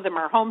 and some of them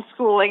are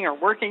homeschooling or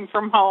working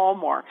from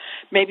home or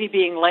maybe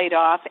being laid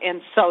off.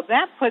 And so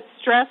that puts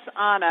stress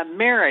on a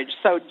marriage.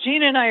 So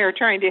Gina and I are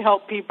trying to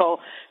help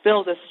people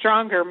build a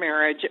stronger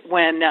marriage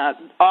when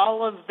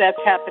all of that's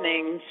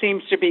happening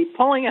seems to be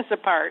pulling us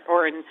apart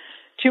or in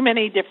too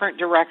many different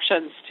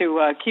directions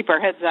to keep our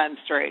heads on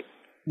straight.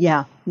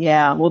 Yeah.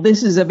 Well,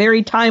 this is a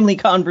very timely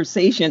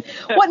conversation.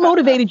 What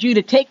motivated you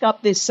to take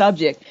up this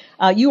subject?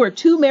 You are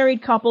two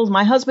married couples.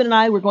 My husband and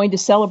I were going to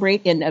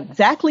celebrate in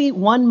exactly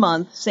 1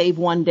 month, save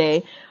one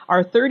day,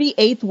 our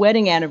 38th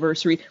wedding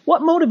anniversary.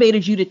 What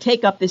motivated you to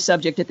take up this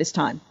subject at this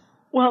time?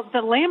 Well,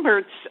 the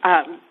Lamberts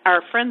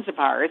are friends of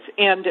ours,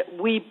 and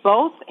we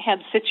both had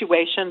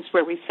situations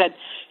where we said,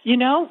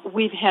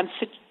 we've had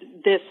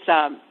this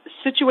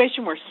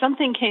situation where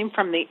something came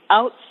from the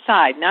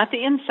outside, not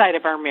the inside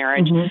of our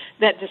marriage,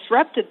 that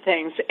disrupted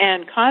things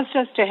and caused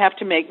us to have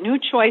to make new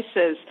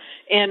choices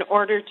in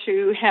order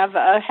to have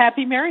a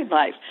happy married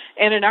life.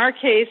 And in our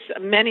case,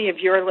 many of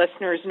your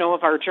listeners know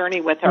of our journey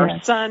with our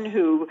son,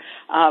 who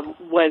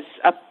was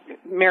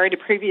married a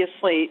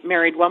previously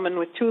married woman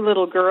with 2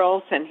 little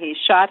girls, and he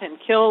shot and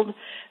killed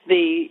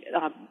the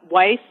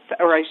wife,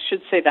 or I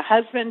should say the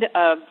husband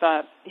of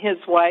his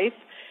wife.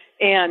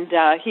 And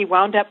he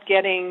wound up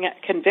getting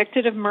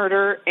convicted of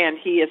murder, and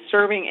he is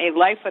serving a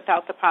life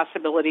without the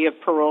possibility of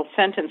parole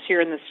sentence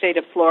here in the state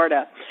of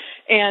Florida.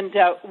 And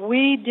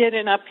we did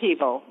an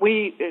upheaval.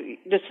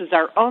 This is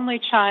our only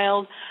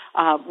child.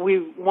 We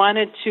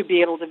wanted to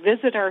be able to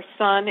visit our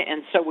son,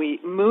 and so we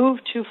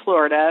moved to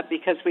Florida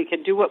because we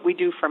could do what we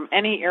do from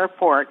any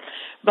airport.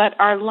 But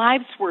our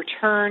lives were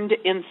turned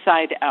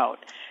inside out.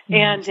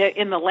 And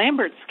in the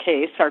Lamberts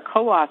case, our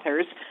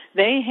co-authors,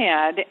 they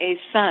had a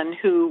son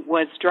who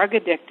was drug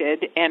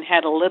addicted and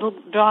had a little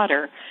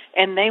daughter,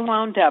 and they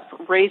wound up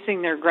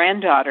raising their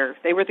granddaughter.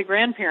 They were the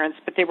grandparents,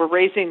 but they were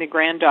raising the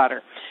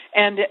granddaughter.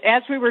 And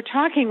as we were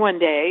talking one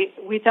day,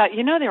 we thought,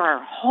 there are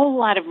a whole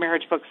lot of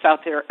marriage books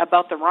out there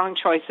about the wrong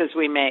choices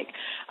we make.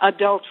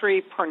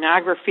 Adultery,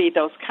 pornography,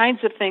 those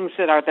kinds of things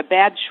that are the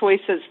bad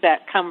choices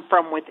that come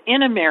from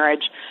within a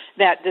marriage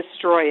that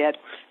destroy it.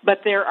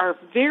 But there are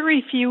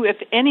very few, if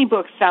any,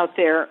 books out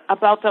there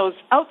about those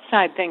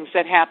outside things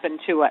that happen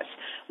to us,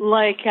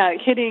 like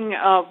hitting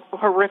a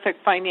horrific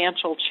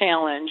financial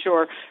challenge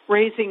or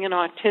raising an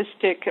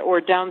autistic or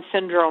Down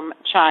syndrome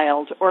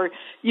child, or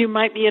you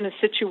might be in a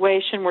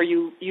situation where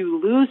you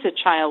lose a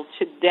child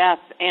to death,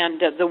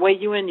 and the way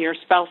you and your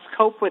spouse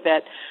cope with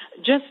it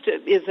just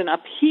is an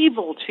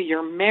upheaval to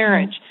your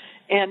marriage.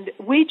 And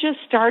we just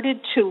started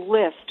to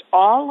list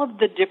all of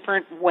the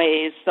different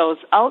ways those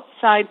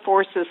outside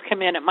forces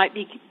come in. It might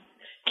be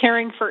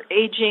caring for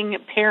aging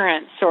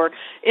parents, or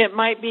it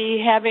might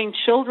be having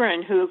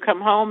children who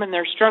come home and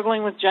they're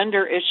struggling with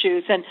gender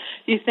issues. And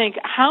you think,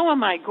 how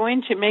am I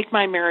going to make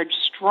my marriage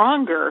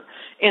stronger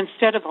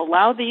instead of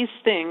allowing these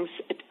things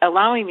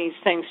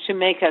to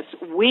make us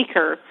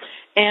weaker?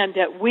 And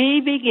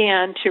we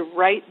began to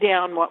write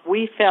down what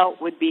we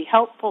felt would be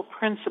helpful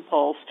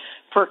principles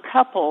for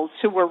couples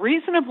who were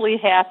reasonably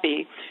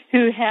happy,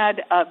 who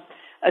had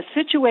a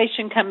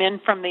situation come in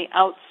from the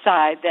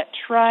outside that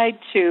tried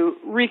to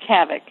wreak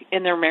havoc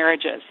in their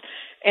marriages.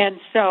 And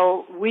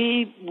so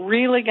we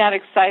really got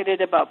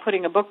excited about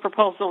putting a book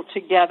proposal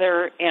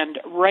together and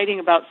writing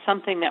about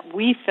something that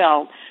we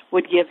felt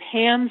would give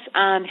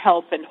hands-on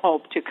help and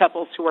hope to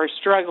couples who are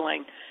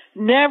struggling,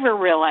 never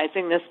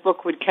realizing this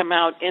book would come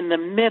out in the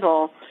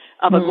middle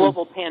of a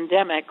global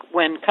pandemic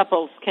when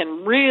couples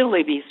can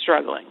really be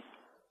struggling.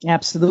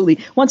 Absolutely.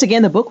 Once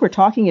again, the book we're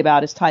talking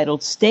about is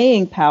titled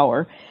Staying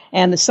Power,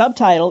 and the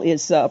subtitle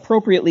is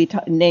appropriately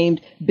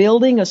named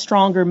Building a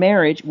Stronger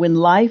Marriage When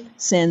Life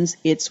Sends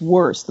Its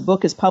Worst. The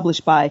book is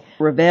published by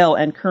Revell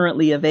and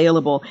currently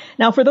available.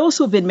 Now, for those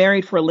who have been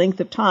married for a length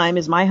of time,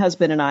 as my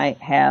husband and I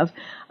have,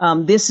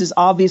 this is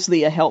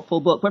obviously a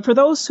helpful book. But for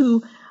those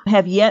who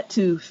have yet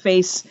to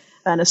face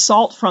an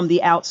assault from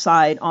the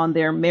outside on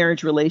their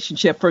marriage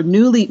relationship, for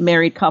newly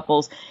married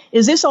couples,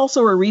 is this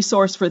also a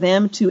resource for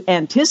them to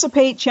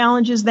anticipate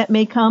challenges that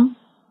may come?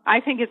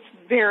 I think it's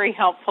very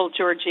helpful,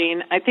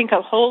 Georgine. I think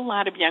a whole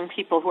lot of young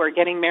people who are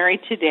getting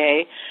married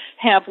today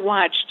have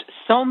watched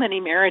so many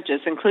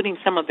marriages, including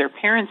some of their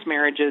parents'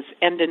 marriages,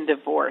 end in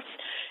divorce.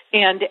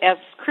 And as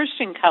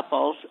Christian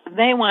couples,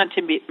 they want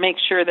to make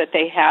sure that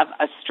they have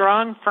a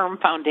strong, firm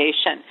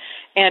foundation.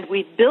 And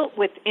we built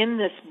within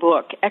this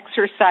book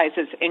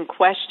exercises and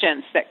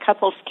questions that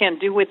couples can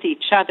do with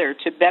each other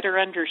to better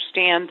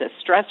understand the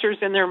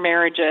stressors in their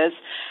marriages.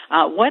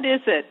 What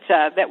is it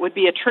that would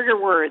be a trigger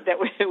word that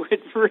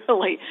would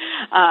really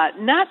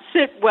not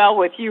sit well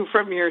with you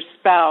from your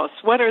spouse?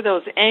 What are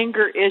those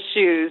anger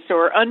issues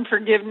or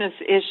unforgiveness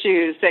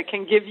issues that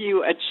can give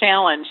you a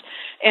challenge?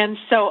 And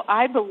so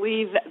I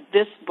believe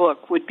this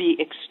book would be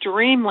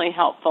extremely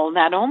helpful,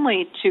 not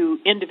only to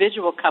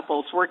individual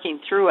couples working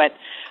through it,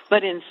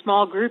 but in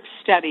small group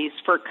studies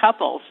for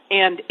couples.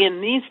 And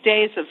in these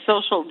days of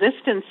social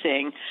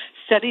distancing,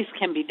 studies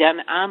can be done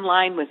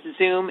online with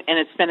Zoom, and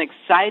it's been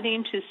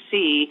exciting to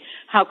see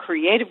how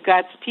creative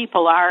God's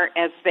people are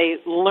as they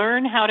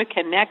learn how to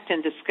connect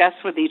and discuss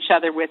with each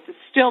other with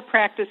still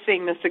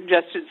practicing the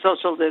suggested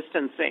social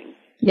distancing.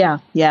 Yeah.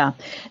 Now,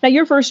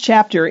 your first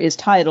chapter is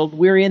titled,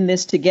 We're in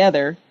This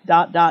Together, ...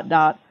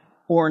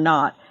 or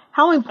not.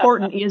 How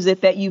important is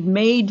it that you've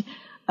made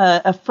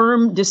a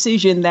firm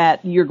decision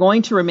that you're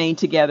going to remain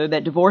together,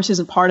 that divorce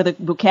isn't part of the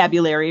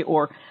vocabulary,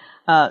 or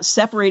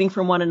separating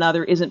from one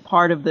another isn't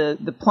part of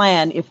the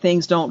plan if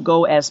things don't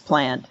go as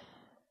planned?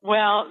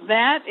 Well,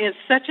 that is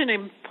such an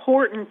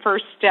important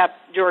first step,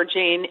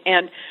 Georgene,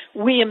 and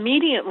we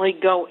immediately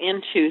go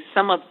into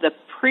some of the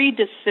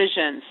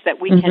pre-decisions that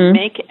we can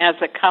make as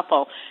a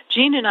couple.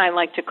 Jean and I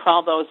like to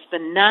call those the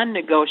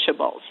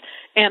non-negotiables.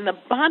 And the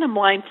bottom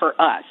line for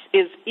us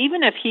is,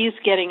 even if he's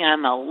getting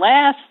on the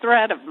last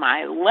thread of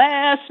my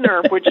last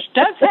nerve, which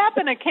does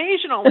happen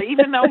occasionally,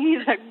 even though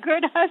he's a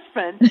good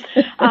husband,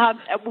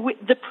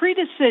 the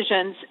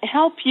pre-decisions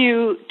help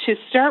you to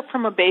start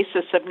from a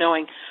basis of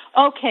knowing,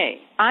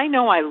 okay, I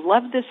know I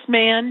love this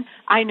man,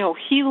 I know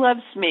he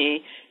loves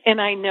me, and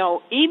I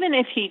know even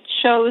if he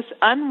chose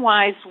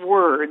unwise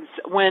words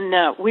when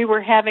we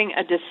were having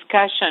a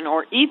discussion,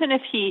 or even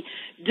if he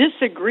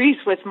disagrees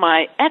with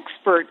my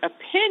expert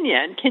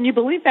opinion, can you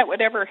believe that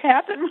would ever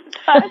happen with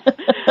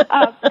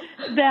us?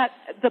 That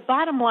the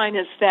bottom line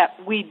is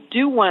that we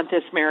do want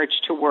this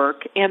marriage to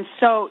work, and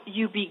so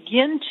you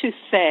begin to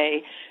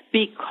say,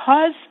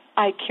 because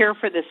I care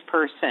for this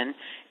person,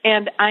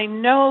 and I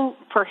know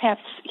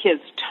perhaps his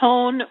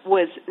tone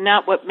was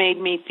not what made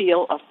me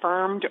feel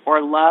affirmed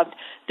or loved,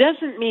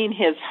 doesn't mean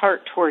his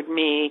heart toward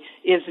me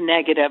is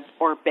negative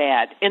or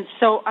bad. And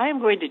so I am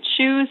going to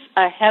choose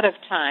ahead of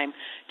time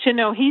to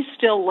know he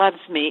still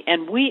loves me,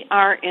 and we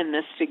are in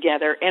this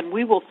together, and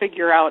we will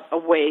figure out a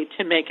way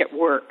to make it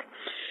work.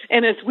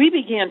 And as we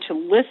began to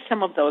list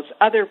some of those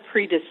other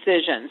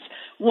pre-decisions,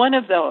 one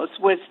of those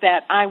was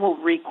that I will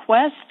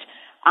request,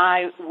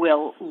 I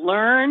will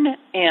learn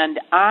and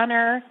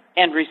honor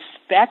and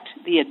respect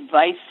the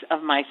advice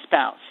of my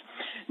spouse.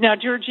 Now,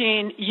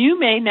 Georgene, you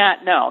may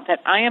not know that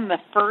I am the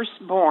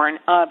firstborn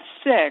of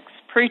 6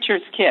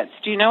 preacher's kids.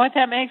 Do you know what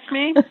that makes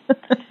me?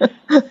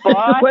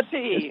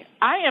 Bossy.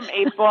 I am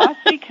a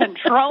bossy,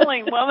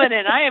 controlling woman,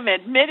 and I am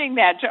admitting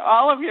that to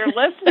all of your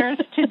listeners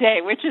today,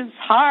 which is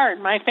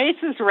hard. My face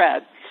is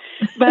red.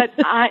 But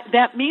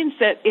that means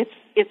that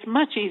it's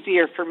much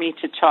easier for me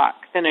to talk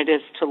than it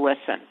is to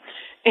listen.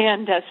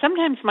 And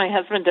sometimes my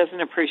husband doesn't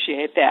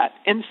appreciate that.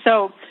 And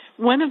so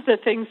one of the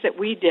things that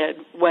we did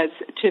was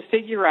to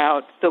figure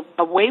out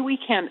a way we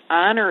can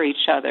honor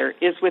each other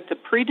is with the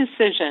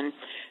pre-decision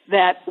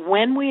that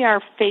when we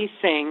are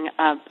facing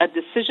a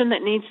decision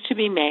that needs to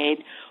be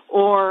made,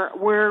 or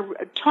we're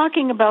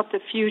talking about the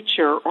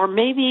future, or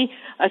maybe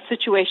a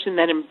situation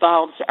that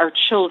involves our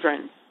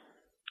children,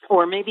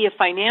 or maybe a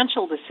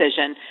financial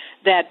decision,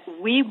 that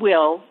we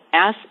will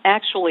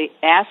actually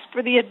ask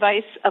for the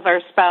advice of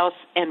our spouse,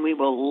 and we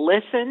will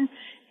listen,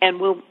 and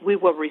we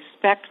will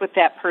respect what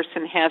that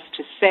person has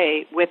to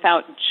say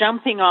without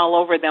jumping all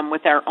over them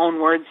with our own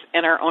words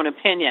and our own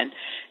opinion.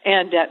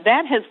 And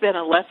that has been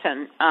a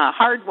lesson, a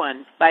hard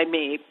one by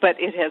me, but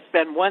it has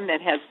been one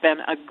that has been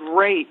a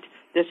great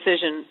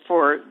decision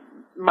for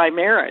my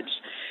marriage.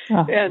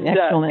 Oh,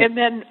 excellent. And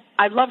then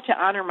I love to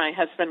honor my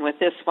husband with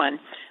this one.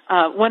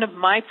 One of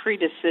my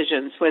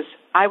pre-decisions was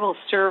I will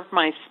serve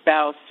my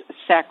spouse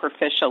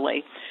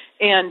sacrificially.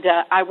 And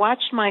I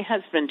watched my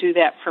husband do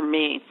that for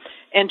me.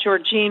 And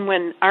Georgene,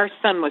 when our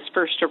son was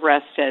first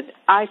arrested,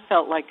 I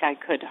felt like I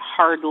could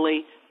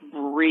hardly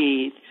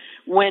breathe.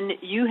 When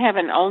you have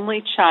an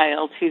only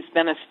child who's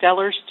been a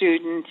stellar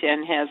student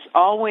and has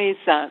always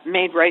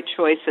made right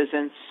choices,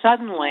 and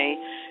suddenly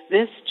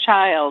this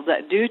child,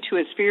 due to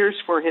his fears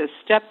for his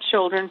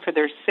stepchildren, for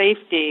their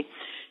safety,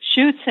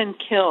 shoots and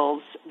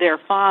kills their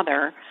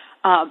father,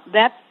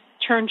 that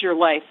turned your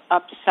life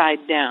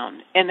upside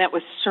down. And that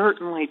was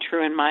certainly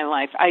true in my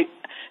life.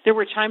 There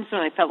were times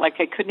when I felt like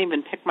I couldn't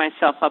even pick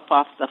myself up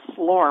off the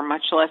floor,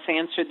 much less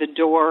answer the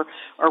door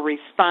or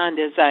respond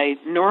as I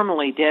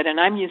normally did. And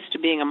I'm used to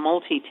being a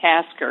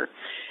multitasker.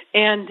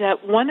 And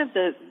one of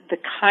the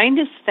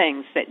kindest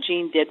things that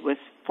Gene did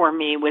for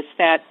me was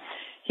that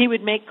he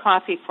would make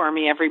coffee for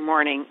me every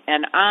morning.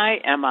 And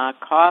I am a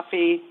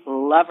coffee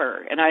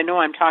lover. And I know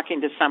I'm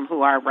talking to some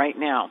who are right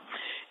now.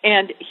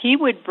 And he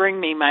would bring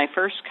me my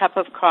first cup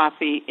of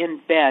coffee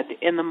in bed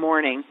in the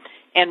morning.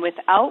 And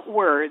without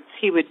words,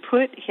 he would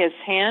put his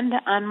hand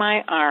on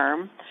my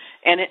arm,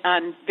 and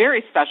on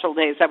very special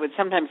days, I would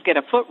sometimes get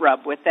a foot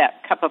rub with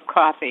that cup of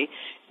coffee.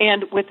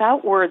 And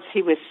without words,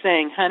 he was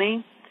saying,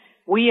 honey,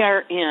 we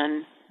are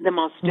in the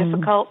most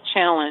difficult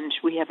challenge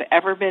we have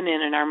ever been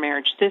in our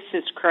marriage. This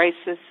is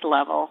crisis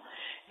level,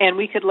 and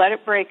we could let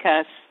it break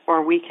us,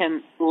 or we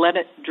can let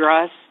it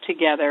draw us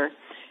together.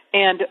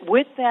 And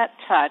with that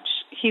touch,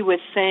 he was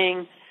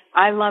saying,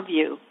 I love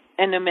you.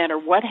 And no matter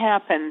what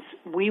happens,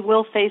 we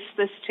will face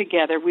this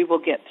together. We will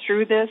get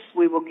through this.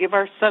 We will give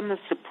our son the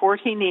support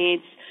he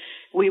needs.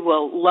 We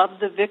will love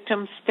the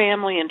victim's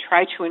family and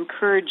try to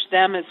encourage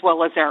them as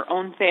well as our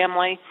own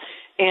family.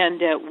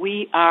 And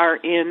we are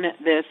in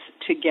this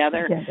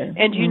together.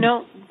 And, you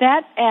know,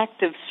 that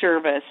act of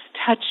service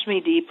touched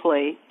me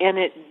deeply, and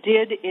it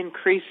did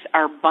increase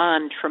our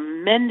bond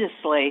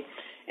tremendously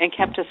and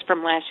kept us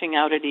from lashing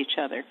out at each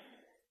other.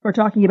 We're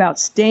talking about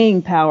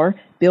staying power,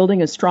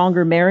 building a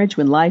stronger marriage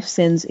when life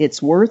sends its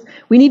worth.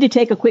 We need to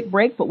take a quick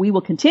break, but we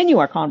will continue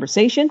our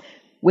conversation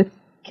with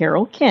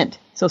Carol Kent.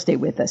 So stay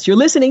with us. You're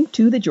listening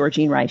to The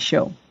Georgene Rice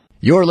Show.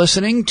 You're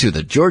listening to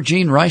the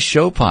Georgene Rice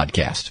Show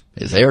podcast.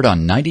 It's aired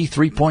on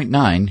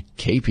 93.9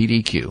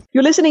 KPDQ.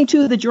 You're listening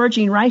to the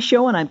Georgene Rice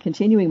Show, and I'm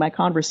continuing my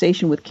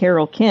conversation with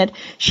Carol Kent.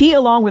 She,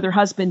 along with her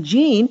husband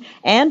Gene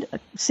and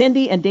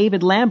Cindy and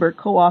David Lambert,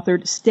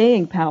 co-authored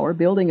Staying Power,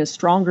 Building a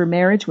Stronger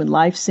Marriage When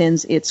Life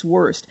Sends Its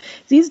Worst.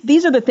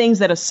 These are the things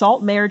that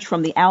assault marriage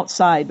from the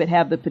outside, but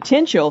have the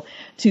potential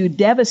to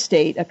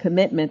devastate a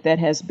commitment that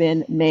has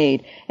been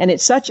made. And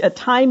it's such a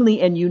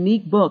timely and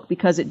unique book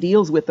because it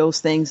deals with those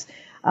things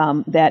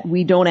that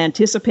we don't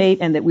anticipate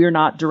and that we're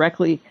not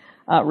directly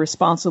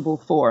responsible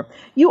for.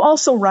 You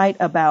also write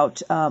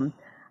about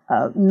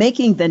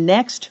making the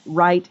next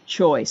right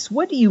choice.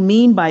 What do you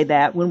mean by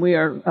that when we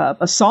are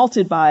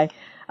assaulted by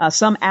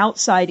some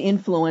outside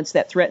influence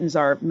that threatens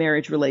our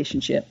marriage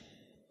relationship?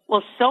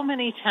 Well, so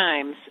many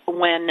times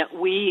when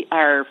we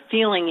are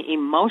feeling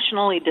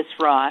emotionally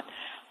distraught,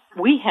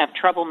 we have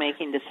trouble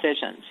making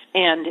decisions,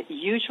 and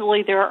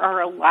usually there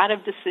are a lot of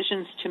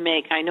decisions to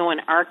make. I know in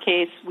our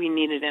case, we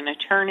needed an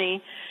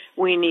attorney.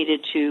 We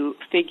needed to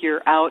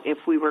figure out if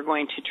we were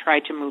going to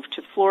try to move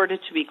to Florida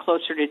to be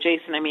closer to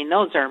Jason. I mean,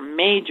 those are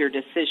major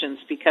decisions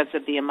because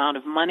of the amount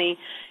of money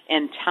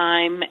and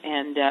time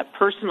and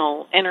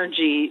personal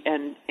energy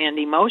and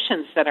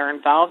emotions that are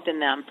involved in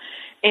them.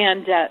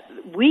 And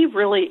we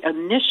really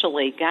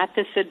initially got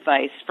this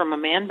advice from a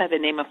man by the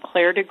name of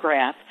Claire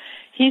DeGraff.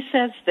 He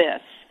says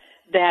this,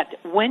 that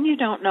when you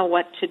don't know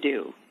what to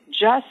do,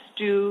 just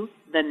do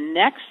the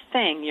next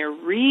thing you're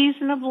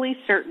reasonably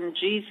certain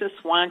Jesus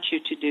wants you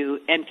to do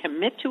and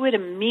commit to it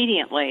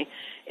immediately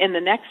in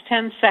the next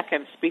 10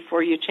 seconds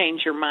before you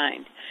change your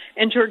mind.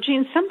 And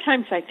Georgene,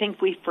 sometimes I think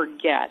we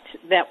forget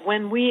that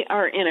when we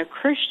are in a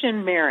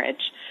Christian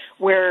marriage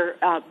where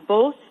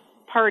both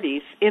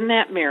parties in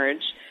that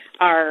marriage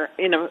are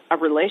in a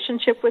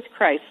relationship with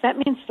Christ, that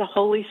means the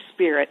Holy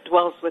Spirit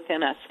dwells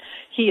within us.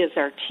 He is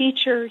our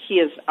teacher. He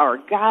is our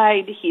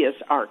guide. He is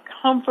our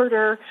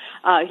comforter.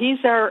 He's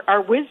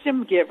our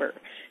wisdom giver.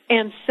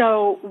 And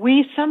so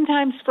we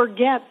sometimes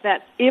forget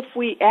that if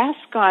we ask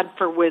God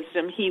for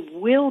wisdom, He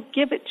will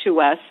give it to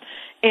us.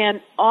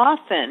 And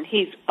often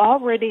He's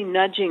already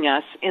nudging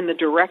us in the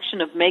direction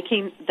of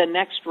making the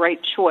next right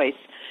choice.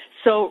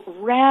 So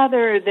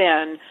rather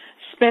than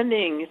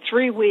spending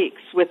 3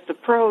 weeks with the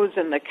pros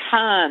and the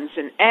cons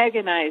and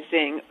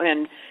agonizing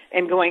and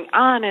going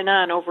on and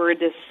on over a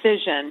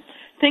decision,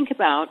 think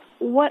about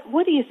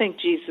what do you think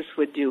Jesus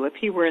would do if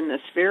He were in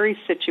this very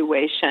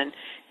situation,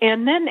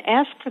 and then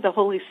ask for the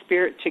Holy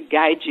Spirit to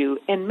guide you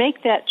and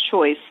make that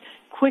choice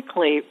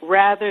quickly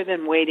rather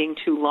than waiting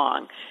too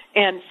long.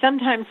 And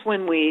sometimes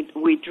when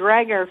we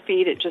drag our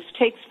feet, it just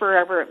takes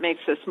forever. It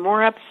makes us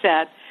more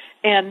upset.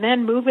 And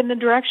then move in the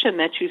direction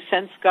that you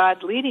sense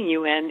God leading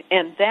you in,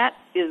 and that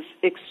is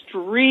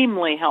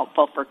extremely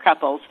helpful for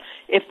couples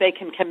if they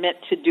can commit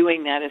to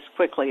doing that as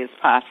quickly as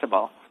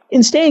possible.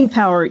 In Staying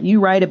Power,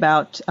 you write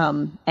about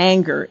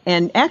anger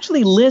and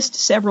actually list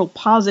several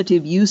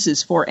positive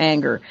uses for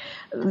anger.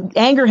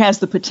 Anger has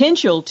the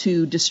potential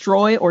to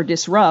destroy or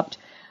disrupt,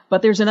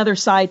 but there's another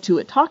side to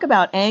it. Talk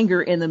about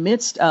anger in the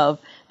midst of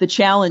the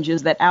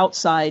challenges that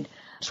outside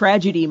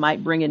tragedy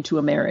might bring into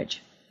a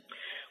marriage.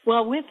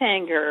 Well, with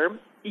anger,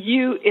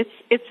 it's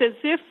as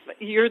if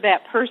you're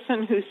that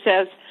person who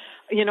says,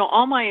 you know,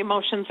 all my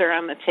emotions are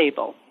on the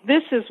table.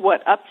 This is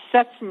what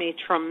upsets me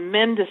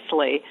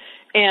tremendously,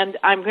 and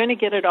I'm going to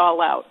get it all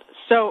out.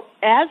 So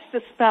as the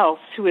spouse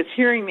who is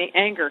hearing the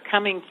anger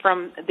coming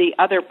from the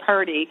other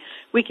party,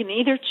 we can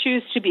either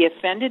choose to be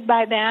offended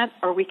by that,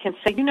 or we can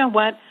say, you know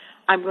what,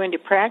 I'm going to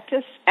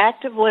practice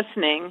active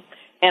listening,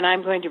 and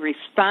I'm going to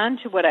respond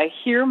to what I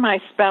hear my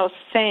spouse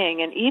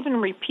saying and even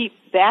repeat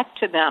back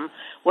to them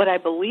what I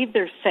believe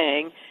they're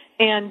saying.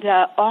 And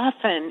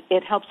often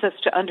it helps us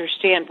to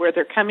understand where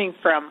they're coming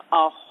from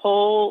a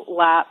whole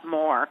lot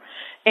more.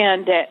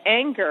 And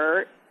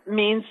anger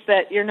means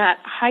that you're not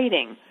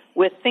hiding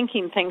with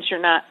thinking things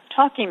you're not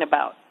talking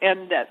about.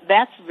 And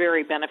that's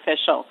very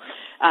beneficial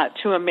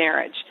to a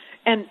marriage.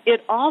 And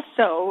it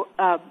also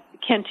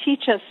can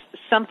teach us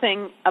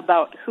something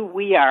about who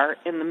we are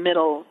in the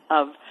middle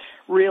of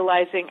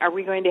realizing, are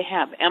we going to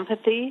have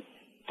empathy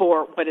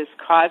for what is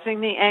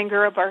causing the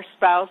anger of our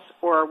spouse,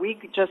 or are we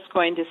just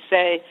going to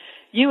say,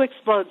 you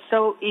explode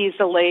so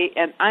easily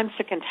and I'm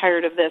sick and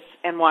tired of this,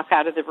 and walk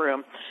out of the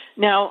room?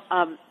 Now,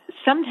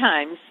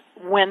 sometimes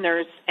when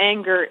there's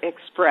anger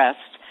expressed,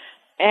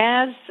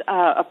 as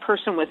a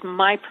person with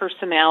my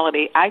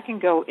personality, I can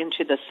go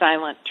into the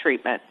silent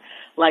treatment.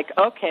 Like,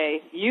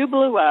 okay, you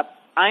blew up,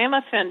 I am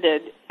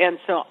offended, and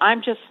so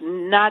I'm just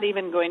not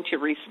even going to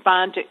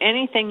respond to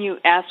anything you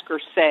ask or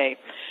say.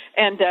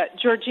 And,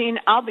 Georgene,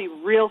 I'll be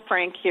real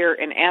frank here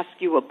and ask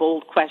you a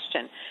bold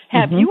question.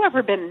 Have you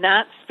ever been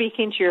not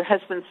speaking to your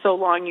husband so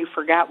long you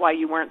forgot why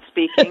you weren't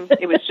speaking?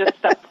 It was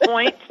just the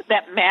point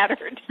that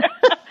mattered.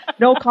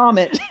 No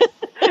comment.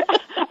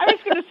 I was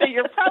going to say,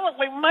 you're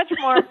probably much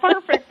more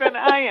perfect than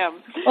I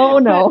am. Oh,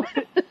 no.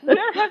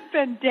 There have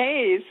been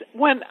days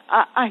when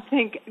I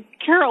think,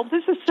 Carol,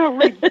 this is so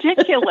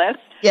ridiculous.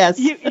 Yes.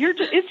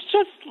 It's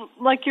just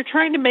like you're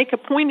trying to make a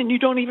point and you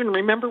don't even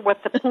remember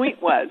what the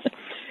point was.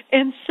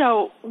 And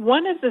so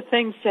one of the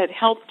things that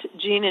helped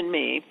Jean and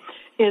me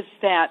is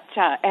that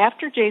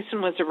after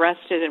Jason was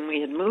arrested and we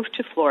had moved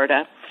to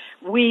Florida,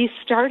 we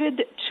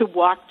started to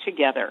walk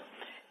together.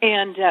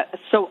 And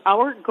so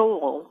our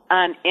goal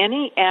on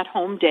any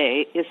at-home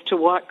day is to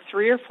walk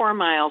 3 or 4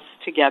 miles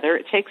together.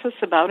 It takes us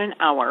about an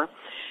hour.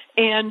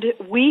 And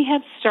we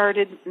have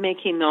started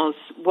making those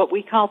what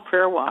we call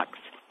prayer walks.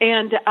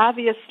 And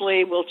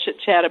obviously we'll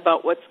chit-chat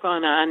about what's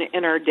going on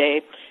in our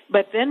day,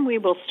 but then we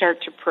will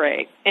start to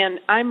pray. And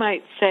I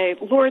might say,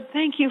 Lord,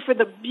 thank you for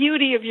the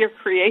beauty of your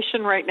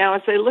creation right now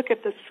as I look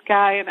at the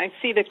sky and I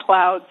see the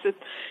clouds.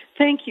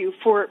 Thank you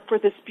for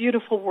this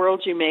beautiful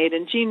world you made.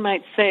 And Jean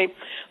might say,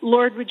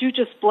 Lord, would you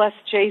just bless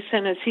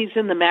Jason as he's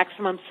in the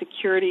maximum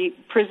security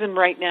prison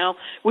right now?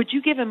 Would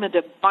you give him a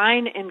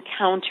divine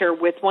encounter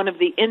with one of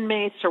the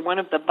inmates or one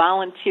of the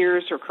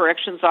volunteers or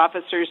corrections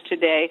officers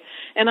today?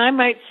 And I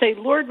might say,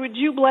 Lord, would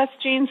you bless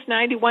Jean's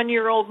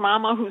 91-year-old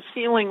mama who's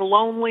feeling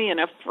lonely and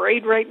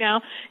afraid right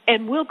now?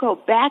 And we'll go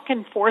back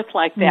and forth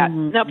like that.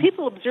 Mm-hmm. Now,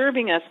 people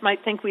observing us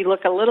might think we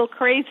look a little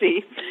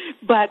crazy,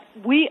 but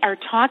we are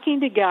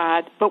talking to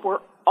God, but we're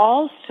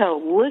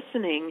also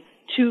listening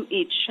to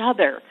each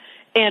other.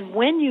 And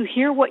when you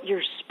hear what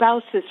your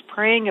spouse is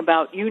praying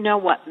about, you know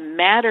what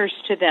matters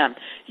to them.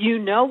 You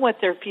know what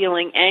they're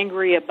feeling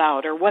angry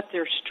about or what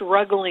they're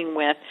struggling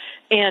with.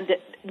 And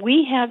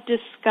we have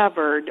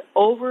discovered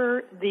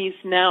over these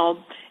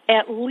now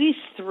at least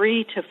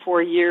 3 to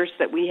 4 years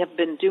that we have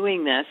been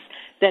doing this,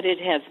 that it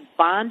has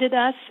bonded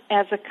us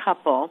as a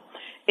couple.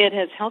 It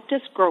has helped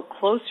us grow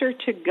closer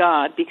to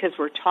God because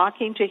we're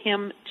talking to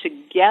Him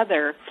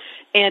together.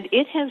 And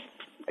it has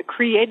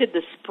created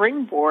the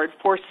springboard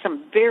for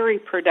some very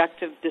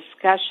productive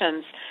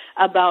discussions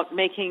about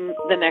making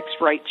the next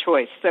right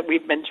choice that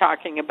we've been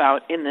talking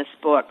about in this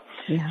book.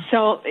 Yeah.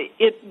 So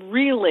it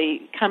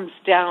really comes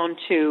down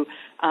to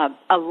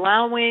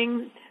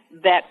allowing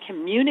that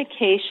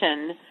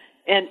communication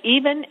and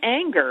even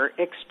anger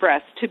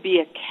expressed to be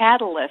a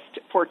catalyst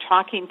for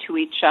talking to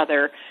each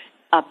other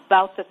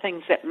about the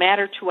things that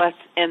matter to us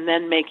and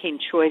then making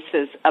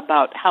choices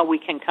about how we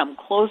can come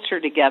closer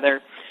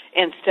together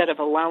instead of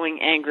allowing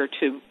anger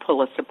to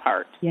pull us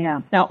apart.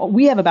 Yeah. Now,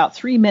 we have about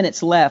 3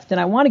 minutes left,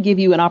 and I want to give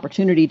you an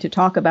opportunity to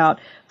talk about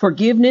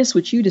forgiveness,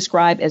 which you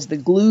describe as the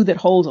glue that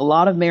holds a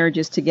lot of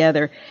marriages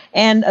together,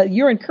 and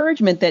your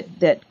encouragement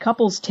that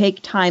couples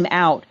take time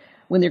out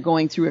when they're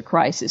going through a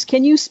crisis.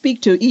 Can you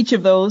speak to each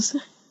of those?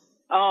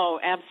 Oh,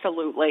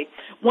 absolutely.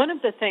 One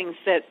of the things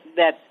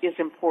that is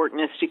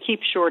important is to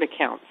keep short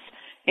accounts.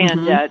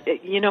 And,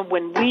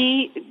 when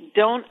we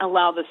don't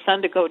allow the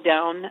sun to go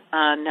down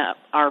on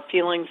our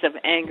feelings of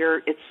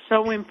anger, it's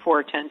so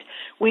important.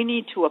 We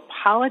need to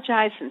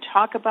apologize and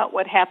talk about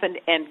what happened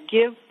and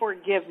give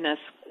forgiveness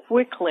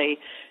quickly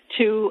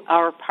to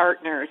our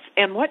partners.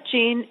 And what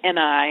Jean and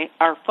I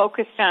are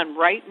focused on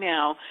right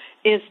now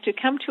is to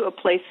come to a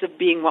place of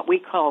being what we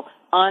call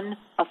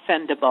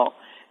unoffendable.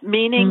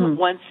 Meaning,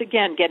 once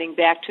again, getting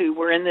back to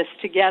we're in this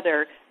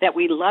together, that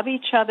we love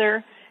each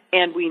other,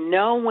 and we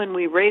know when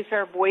we raise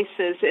our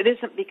voices, it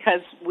isn't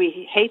because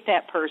we hate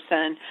that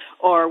person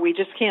or we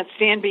just can't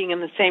stand being in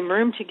the same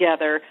room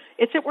together.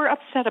 It's that we're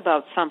upset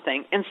about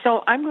something. And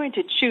so I'm going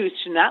to choose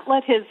to not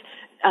let his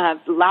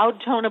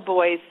loud tone of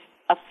voice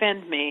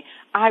offend me.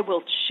 I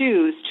will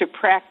choose to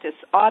practice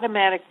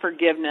automatic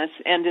forgiveness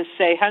and to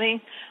say,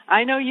 honey,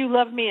 I know you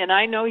love me and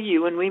I know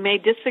you, and we may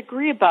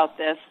disagree about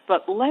this,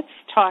 but let's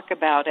talk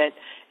about it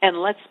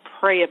and let's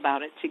pray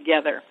about it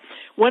together.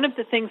 One of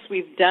the things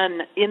we've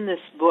done in this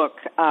book,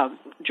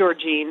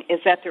 Georgene, is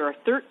that there are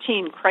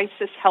 13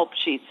 crisis help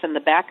sheets in the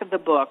back of the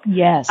book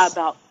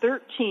about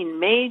 13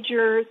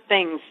 major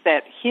things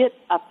that hit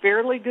a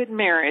fairly good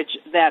marriage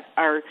that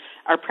are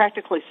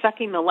practically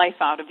sucking the life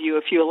out of you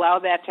if you allow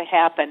that to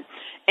happen.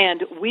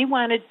 And we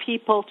wanted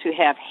people to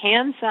have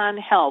hands-on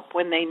help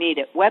when they need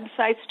it,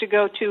 websites to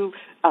go to,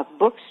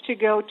 books to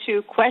go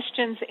to,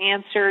 questions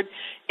answered.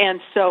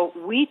 And so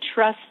we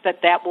trust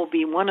that will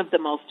be one of the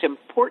most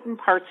important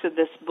parts of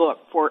this book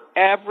for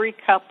every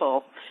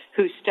couple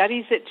who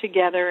studies it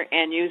together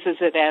and uses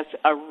it as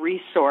a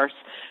resource.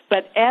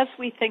 But as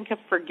we think of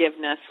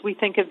forgiveness, we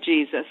think of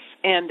Jesus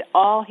and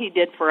all He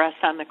did for us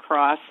on the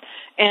cross.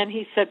 And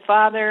He said,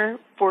 Father,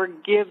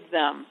 forgive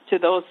them, to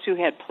those who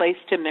had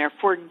placed Him there.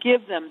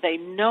 Forgive them. They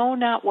know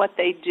not what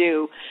they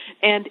do.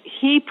 And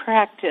He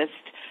practiced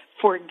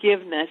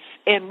forgiveness,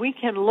 and we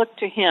can look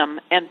to Him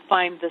and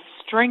find the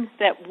strength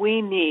that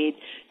we need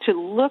to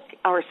look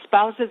our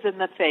spouses in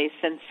the face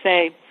and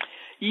say,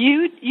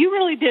 you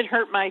really did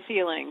hurt my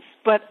feelings,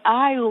 but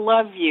I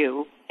love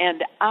you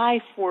and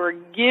I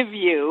forgive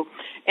you,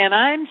 and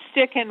I'm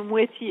sticking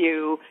with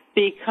you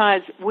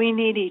because we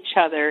need each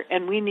other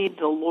and we need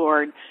the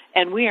Lord,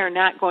 and we are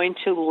not going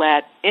to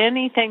let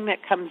anything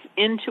that comes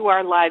into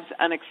our lives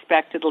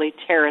unexpectedly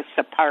tear us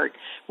apart.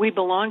 We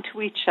belong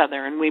to each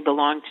other and we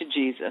belong to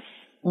Jesus.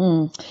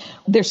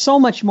 There's so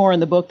much more in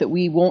the book that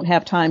we won't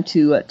have time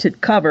to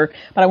cover,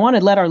 but I want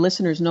to let our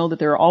listeners know that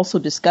there are also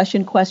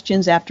discussion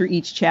questions after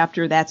each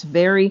chapter. That's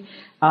very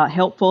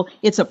helpful.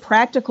 It's a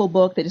practical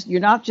book that you're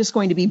not just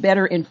going to be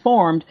better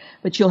informed,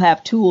 but you'll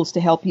have tools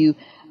to help you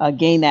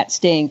gain that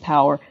staying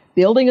power.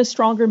 Building a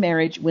Stronger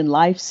Marriage When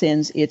Life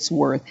Sends Its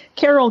Worth.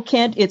 Carol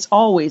Kent, it's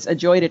always a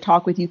joy to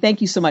talk with you.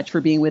 Thank you so much for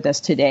being with us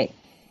today.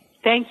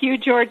 Thank you,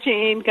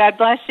 Georgine. God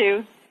bless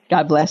you.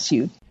 God bless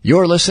you.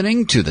 You're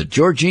listening to the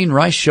Georgine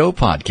Rice Show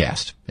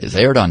podcast. It's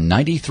aired on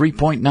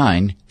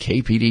 93.9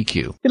 KPDQ.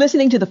 You're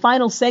listening to the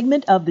final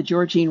segment of the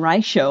Georgine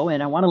Rice Show,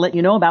 and I want to let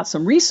you know about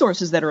some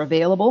resources that are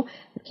available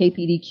that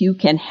KPDQ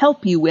can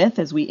help you with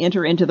as we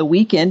enter into the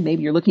weekend.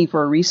 Maybe you're looking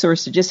for a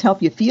resource to just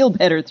help you feel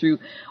better through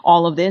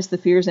all of this, the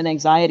fears and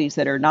anxieties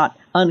that are not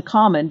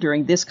uncommon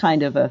during this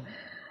kind of a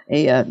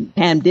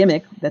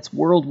pandemic that's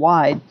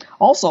worldwide.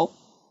 Also,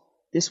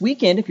 this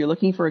weekend, if you're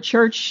looking for a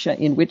church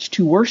in which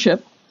to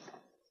worship,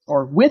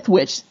 or with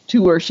which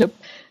to worship,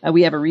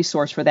 we have a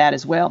resource for that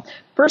as well.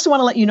 First, I want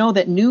to let you know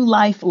that New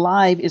Life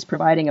Live is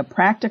providing a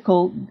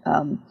practical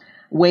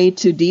way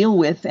to deal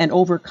with and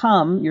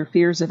overcome your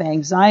fears of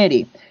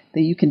anxiety.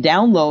 That you can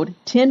download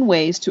 10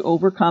 ways to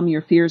overcome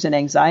your fears and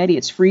anxiety.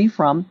 It's free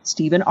from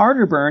Stephen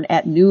Arterburn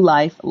at New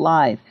Life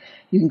Live.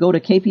 You can go to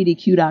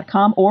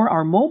kpdq.com or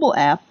our mobile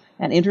app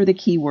and enter the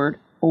keyword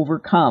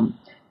overcome.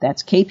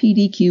 That's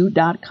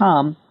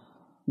kpdq.com.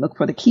 Look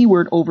for the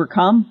keyword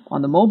overcome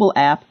on the mobile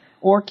app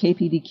or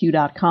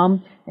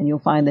kpdq.com, and you'll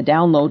find the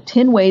download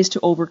 10 ways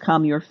to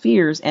overcome your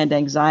fears and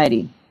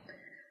anxiety.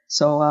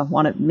 So I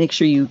want to make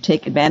sure you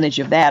take advantage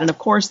of that. And of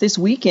course, this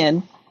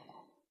weekend,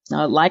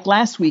 like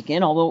last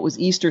weekend, although it was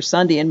Easter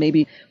Sunday and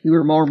maybe we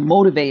were more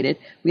motivated,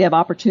 we have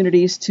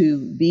opportunities to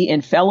be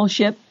in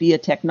fellowship via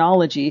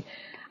technology,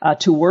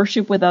 to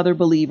worship with other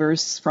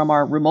believers from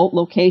our remote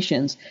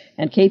locations,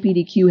 and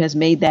KPDQ has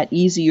made that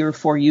easier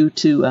for you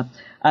to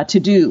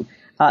do.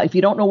 If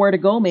you don't know where to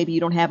go, maybe you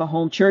don't have a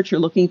home church,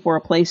 you're looking for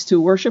a place to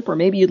worship, or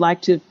maybe you'd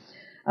like to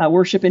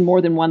worship in more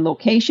than one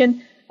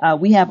location.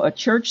 We have a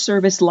church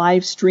service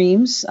live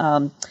streams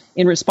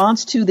in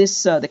response to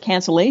this, the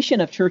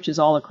cancellation of churches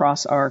all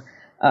across our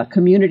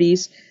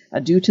communities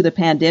due to the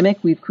pandemic.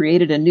 We've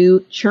created a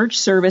new church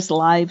service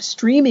live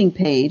streaming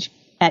page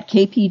at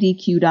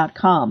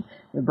kpdq.com,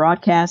 the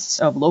broadcasts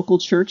of local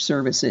church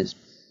services.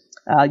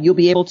 You'll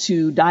be able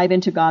to dive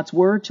into God's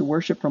Word to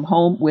worship from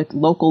home with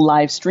local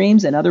live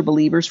streams and other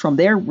believers from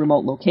their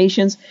remote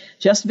locations.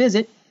 Just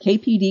visit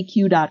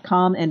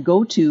kpdq.com and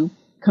go to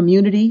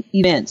Community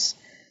Events.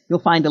 You'll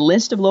find a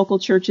list of local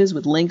churches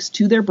with links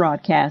to their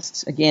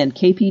broadcasts. Again,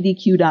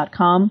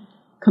 kpdq.com,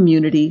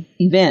 Community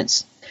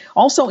Events.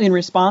 Also, in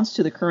response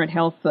to the current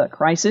health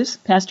crisis,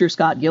 Pastor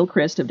Scott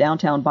Gilchrist of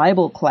Downtown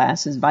Bible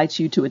Class invites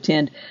you to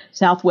attend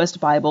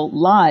Southwest Bible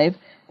Live.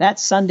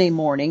 That's Sunday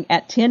morning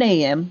at 10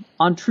 a.m.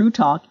 on True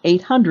Talk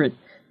 800.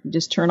 You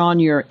just turn on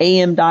your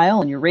AM dial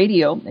on your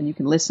radio and you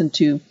can listen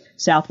to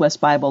Southwest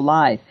Bible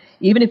Live.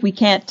 Even if we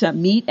can't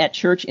meet at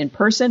church in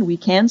person, we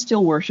can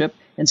still worship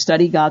and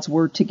study God's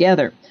Word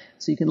together.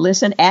 So you can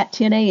listen at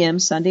 10 a.m.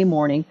 Sunday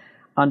morning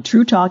on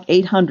True Talk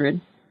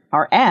 800,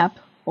 our app,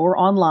 or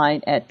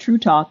online at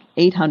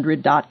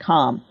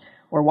truetalk800.com,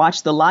 or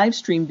watch the live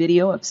stream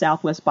video of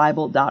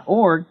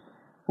southwestbible.org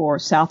for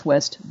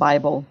Southwest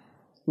Bible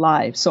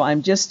Live. So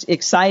I'm just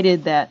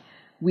excited that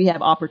we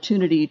have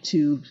opportunity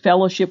to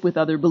fellowship with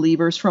other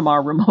believers from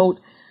our remote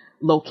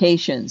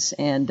locations,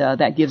 and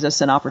that gives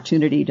us an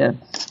opportunity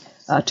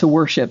to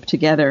worship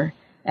together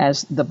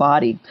as the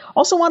body.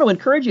 Also want to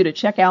encourage you to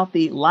check out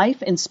the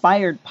Life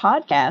Inspired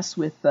podcast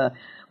with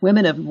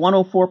women of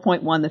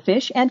 104.1 The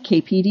Fish and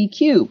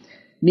KPDQ.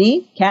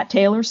 Me, Kat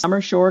Taylor, Summer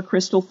Shore,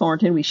 Crystal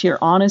Thornton, we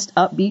share honest,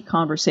 upbeat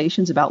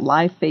conversations about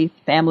life, faith,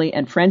 family,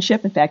 and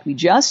friendship. In fact, we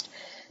just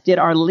did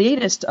our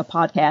latest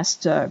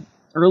podcast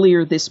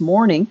earlier this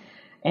morning,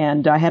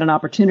 and I had an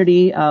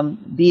opportunity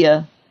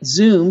via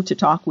Zoom to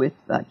talk with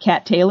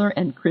Kat Taylor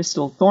and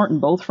Crystal Thornton,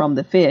 both from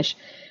The Fish,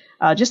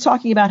 just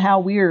talking about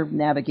how we're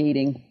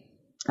navigating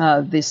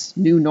this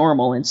new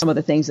normal and some of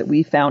the things that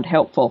we found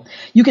helpful.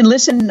 You can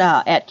listen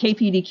at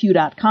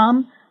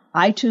kpdq.com,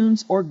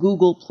 iTunes, or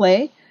Google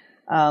Play.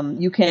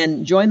 You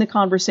can join the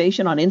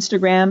conversation on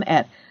Instagram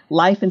at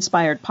Life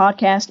Inspired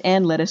Podcast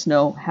and let us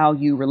know how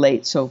you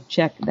relate. So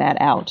check that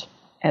out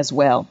as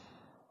well.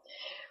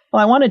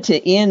 Well, I wanted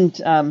to end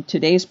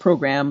today's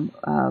program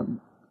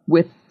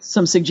with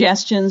some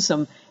suggestions,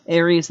 some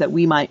areas that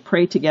we might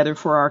pray together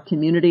for our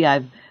community.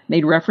 I've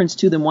made reference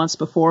to them once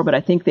before, but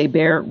I think they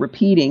bear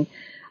repeating.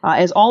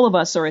 as all of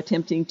us are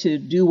attempting to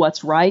do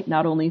what's right,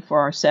 not only for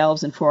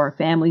ourselves and for our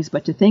families,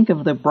 but to think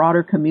of the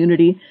broader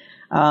community,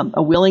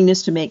 a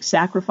willingness to make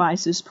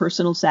sacrifices,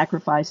 personal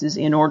sacrifices,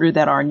 in order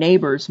that our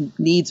neighbors'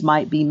 needs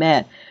might be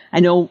met. I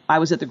know I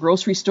was at the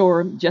grocery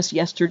store just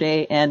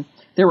yesterday, and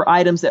there were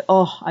items that,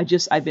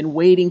 I've been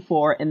waiting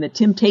for, and the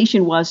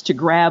temptation was to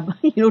grab,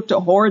 to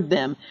hoard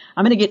them.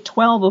 I'm going to get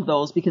 12 of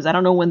those because I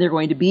don't know when they're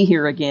going to be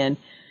here again.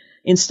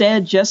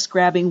 Instead, just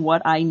grabbing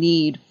what I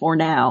need for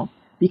now,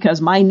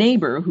 because my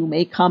neighbor who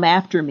may come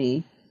after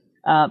me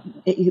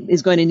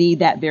is going to need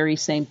that very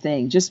same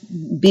thing. Just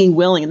being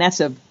willing, and that's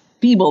a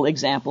feeble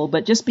example,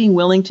 but just being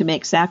willing to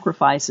make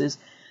sacrifices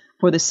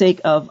for the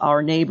sake of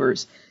our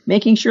neighbors,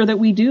 making sure that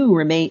we do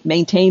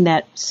maintain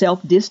that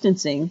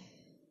self-distancing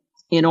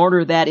in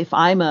order that if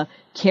I'm a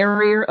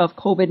carrier of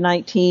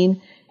COVID-19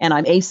 and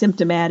I'm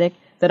asymptomatic,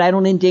 that I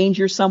don't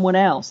endanger someone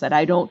else, that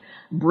I don't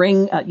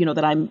bring,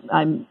 that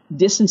I'm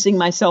distancing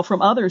myself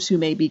from others who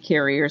may be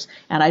carriers,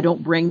 and I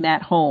don't bring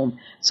that home.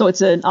 So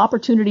it's an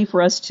opportunity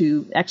for us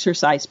to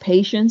exercise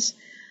patience,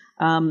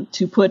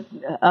 to put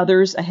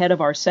others ahead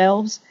of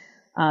ourselves,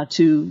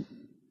 to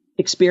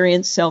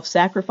experience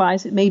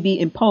self-sacrifice. It may be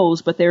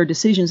imposed, but there are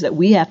decisions that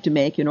we have to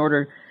make in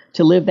order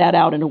to live that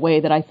out in a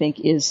way that I think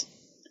is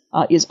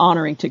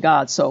honoring to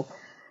God. So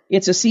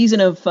it's a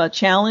season of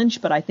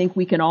challenge, but I think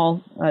we can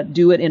all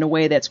do it in a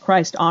way that's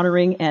Christ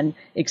honoring and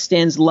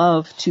extends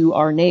love to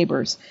our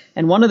neighbors.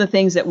 And one of the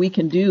things that we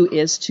can do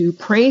is to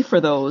pray for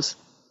those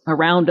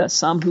around us,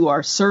 some who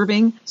are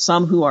serving,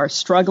 some who are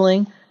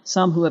struggling,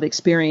 some who have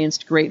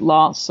experienced great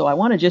loss. So I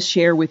want to just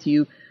share with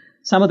you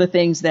some of the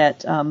things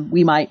that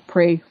we might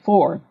pray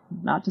for,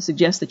 not to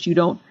suggest that you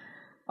don't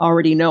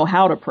already know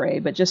how to pray,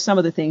 but just some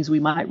of the things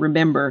we might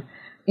remember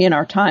in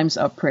our times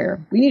of prayer.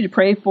 We need to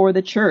pray for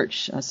the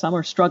church. Some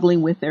are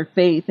struggling with their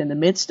faith in the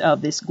midst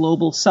of this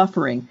global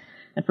suffering.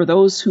 And for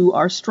those who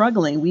are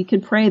struggling, we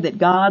can pray that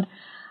God,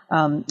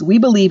 we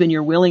believe in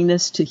your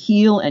willingness to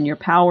heal and your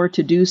power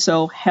to do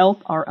so.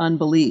 Help our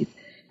unbelief.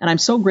 And I'm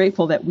so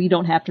grateful that we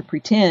don't have to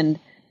pretend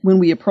when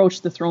we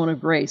approach the throne of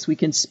grace. We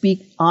can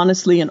speak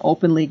honestly and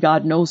openly.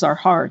 God knows our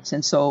hearts.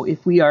 And so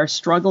if we are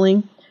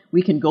struggling,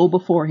 we can go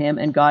before him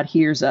and God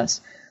hears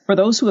us. For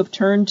those who have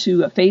turned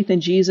to faith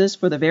in Jesus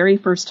for the very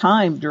first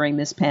time during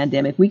this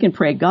pandemic, we can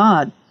pray,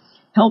 God,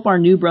 help our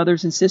new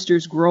brothers and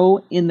sisters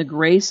grow in the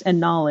grace and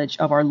knowledge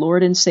of our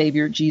Lord and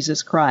Savior,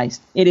 Jesus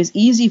Christ. It is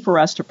easy for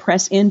us to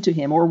press into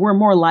him, or we're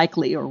more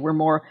likely, or we're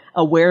more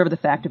aware of the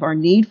fact of our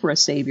need for a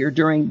Savior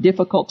during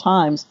difficult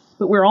times,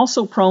 but we're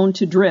also prone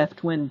to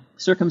drift when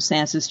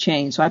circumstances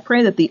change. So I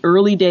pray that the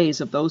early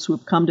days of those who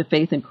have come to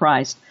faith in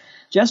Christ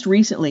just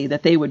recently,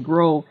 that they would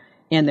grow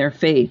in their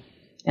faith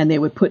and they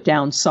would put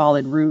down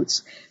solid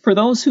roots. For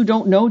those who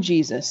don't know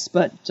Jesus,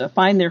 but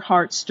find their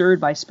hearts stirred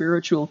by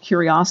spiritual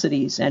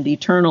curiosities and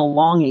eternal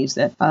longings,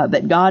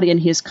 that God in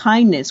his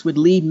kindness would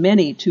lead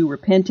many to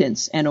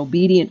repentance and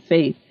obedient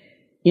faith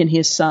in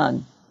his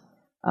Son.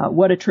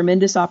 What a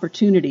tremendous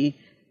opportunity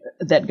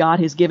that God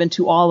has given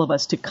to all of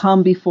us to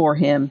come before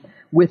him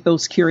with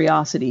those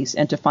curiosities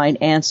and to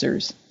find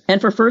answers. And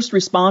for first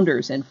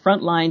responders and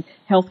frontline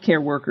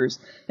healthcare workers,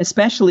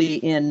 especially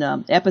in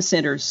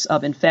epicenters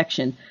of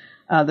infection,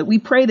 that we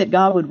pray that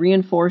God would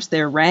reinforce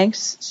their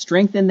ranks,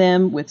 strengthen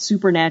them with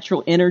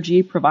supernatural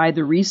energy, provide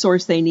the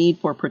resource they need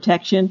for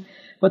protection,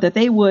 but that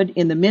they would,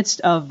 in the midst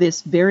of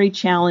this very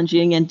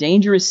challenging and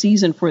dangerous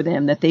season for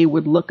them, that they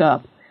would look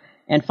up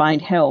and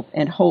find help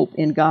and hope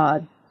in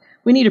God.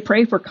 We need to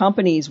pray for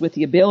companies with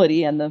the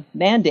ability and the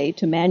mandate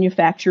to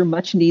manufacture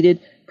much-needed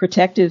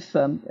protective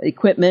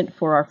equipment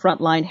for our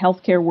frontline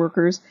healthcare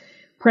workers,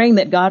 praying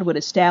that God would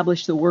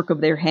establish the work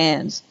of their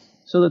hands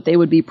so that they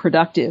would be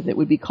productive, it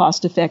would be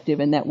cost-effective,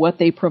 and that what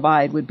they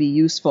provide would be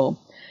useful.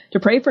 To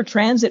pray for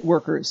transit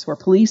workers, for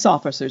police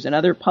officers, and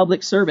other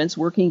public servants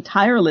working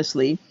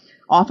tirelessly,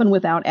 often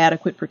without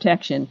adequate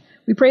protection.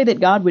 We pray that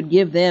God would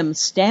give them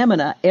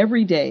stamina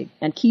every day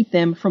and keep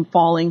them from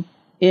falling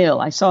ill.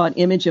 I saw an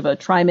image of a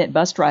TriMet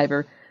bus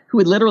driver who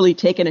had literally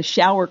taken a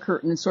shower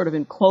curtain and sort of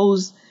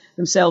enclosed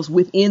themselves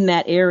within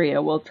that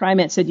area. Well,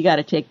 TriMet said, you got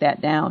to take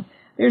that down.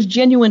 There's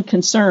genuine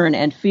concern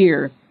and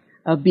fear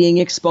of being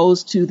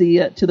exposed to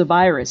the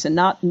virus, and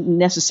not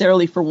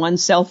necessarily for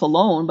oneself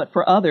alone, but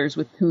for others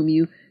with whom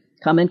you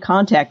come in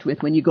contact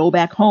with when you go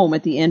back home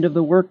at the end of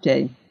the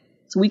workday.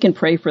 So we can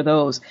pray for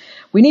those.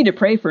 We need to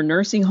pray for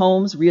nursing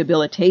homes,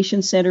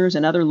 rehabilitation centers,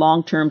 and other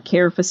long-term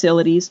care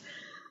facilities.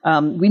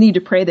 We need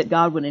to pray that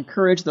God would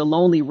encourage the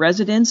lonely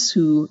residents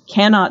who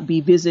cannot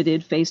be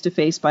visited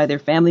face-to-face by their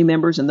family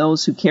members and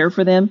those who care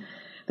for them,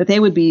 that they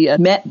would be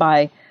met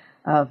by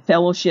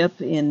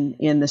fellowship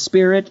in the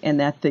Spirit, and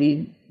that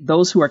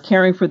those who are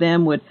caring for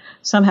them would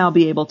somehow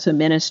be able to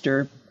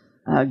minister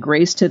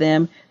grace to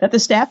them, that the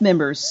staff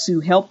members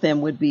who help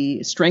them would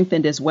be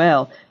strengthened as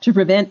well to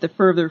prevent the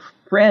further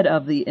spread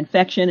of the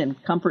infection,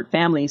 and comfort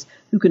families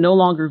who can no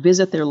longer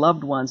visit their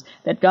loved ones,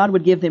 that God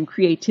would give them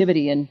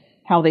creativity in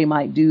how they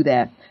might do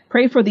that.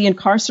 Pray for the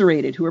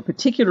incarcerated who are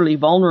particularly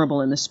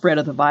vulnerable in the spread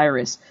of the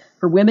virus,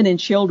 for women and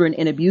children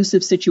in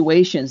abusive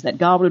situations, that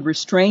God would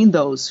restrain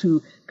those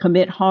who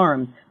commit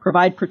harm,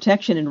 provide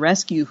protection and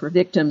rescue for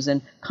victims,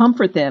 and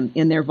comfort them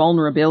in their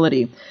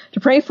vulnerability.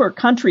 To pray for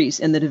countries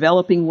in the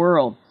developing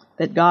world,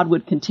 that God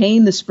would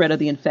contain the spread of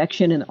the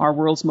infection in our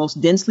world's most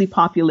densely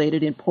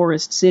populated and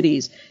poorest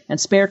cities, and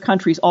spare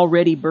countries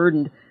already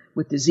burdened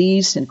with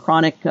disease and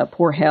chronic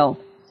poor health.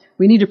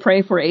 We need to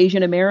pray for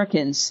Asian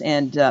Americans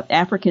and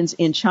Africans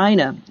in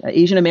China,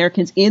 Asian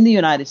Americans in the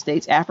United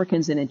States,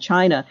 Africans in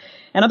China,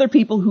 and other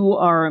people who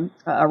are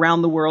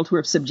around the world who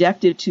are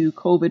subjected to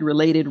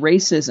COVID-related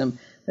racism,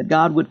 that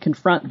God would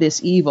confront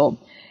this evil.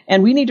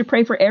 And we need to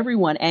pray for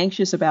everyone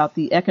anxious about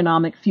the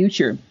economic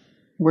future.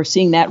 We're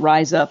seeing that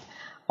rise up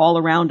all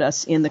around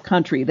us in the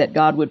country, that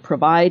God would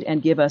provide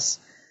and give us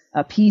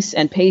peace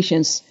and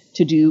patience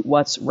to do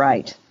what's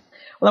right.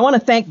 Well, I want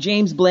to thank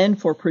James Blend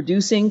for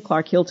producing,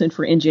 Clark Hilton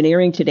for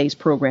engineering today's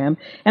program,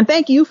 and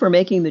thank you for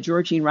making the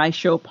Georgene Rice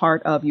Show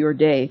part of your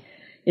day.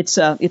 It's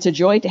a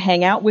joy to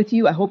hang out with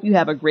you. I hope you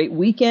have a great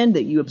weekend,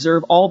 that you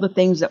observe all the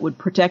things that would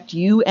protect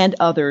you and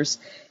others,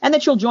 and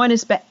that you'll join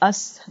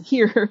us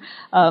here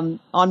on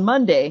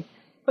Monday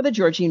for the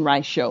Georgene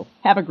Rice Show.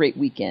 Have a great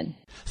weekend.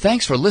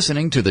 Thanks for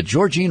listening to the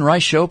Georgene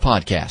Rice Show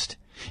podcast.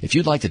 If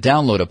you'd like to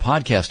download a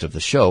podcast of the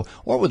show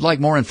or would like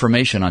more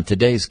information on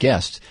today's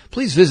guests,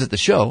 please visit the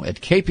show at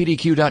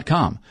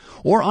kpdq.com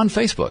or on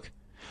Facebook.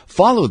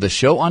 Follow the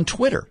show on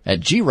Twitter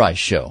at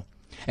GRiceShow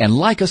and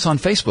like us on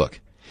Facebook.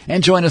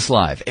 And join us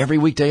live every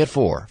weekday at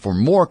 4 for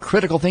more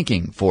critical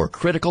thinking for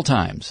critical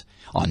times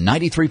on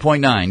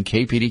 93.9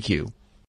 KPDQ.